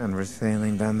 and we're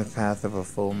sailing down the path of a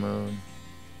full moon.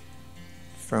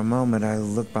 For a moment I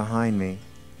look behind me,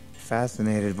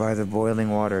 fascinated by the boiling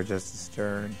water just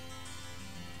astern.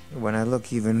 When I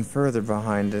look even further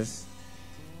behind us,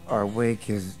 our wake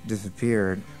has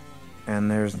disappeared,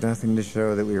 and there's nothing to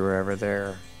show that we were ever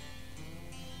there.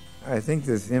 I think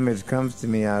this image comes to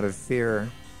me out of fear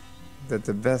that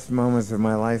the best moments of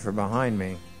my life are behind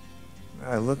me.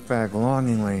 I look back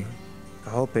longingly,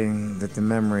 hoping that the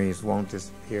memories won't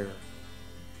disappear.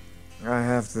 I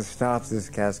have to stop this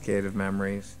cascade of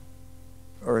memories,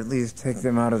 or at least take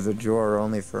them out of the drawer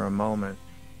only for a moment,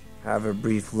 have a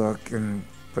brief look, and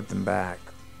put them back.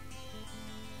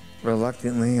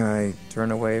 Reluctantly, I turn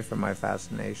away from my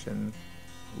fascination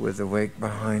with the wake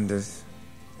behind us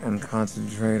and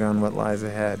concentrate on what lies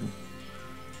ahead.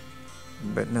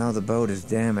 But now the boat is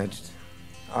damaged.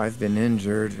 I've been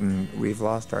injured and we've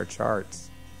lost our charts.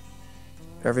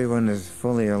 Everyone is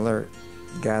fully alert,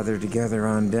 gathered together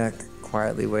on deck,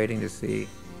 quietly waiting to see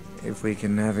if we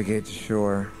can navigate to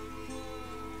shore.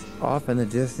 Off in the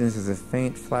distance is a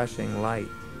faint flashing light.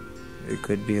 It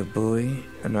could be a buoy,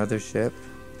 another ship,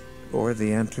 or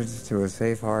the entrance to a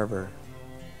safe harbor.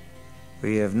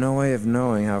 We have no way of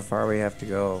knowing how far we have to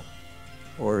go,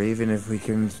 or even if we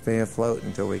can stay afloat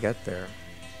until we get there.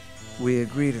 We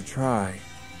agree to try,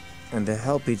 and to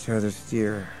help each other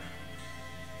steer.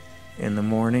 In the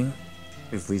morning,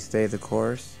 if we stay the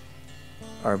course,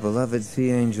 our beloved sea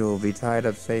angel will be tied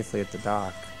up safely at the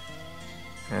dock,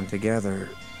 and together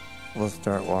we'll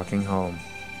start walking home.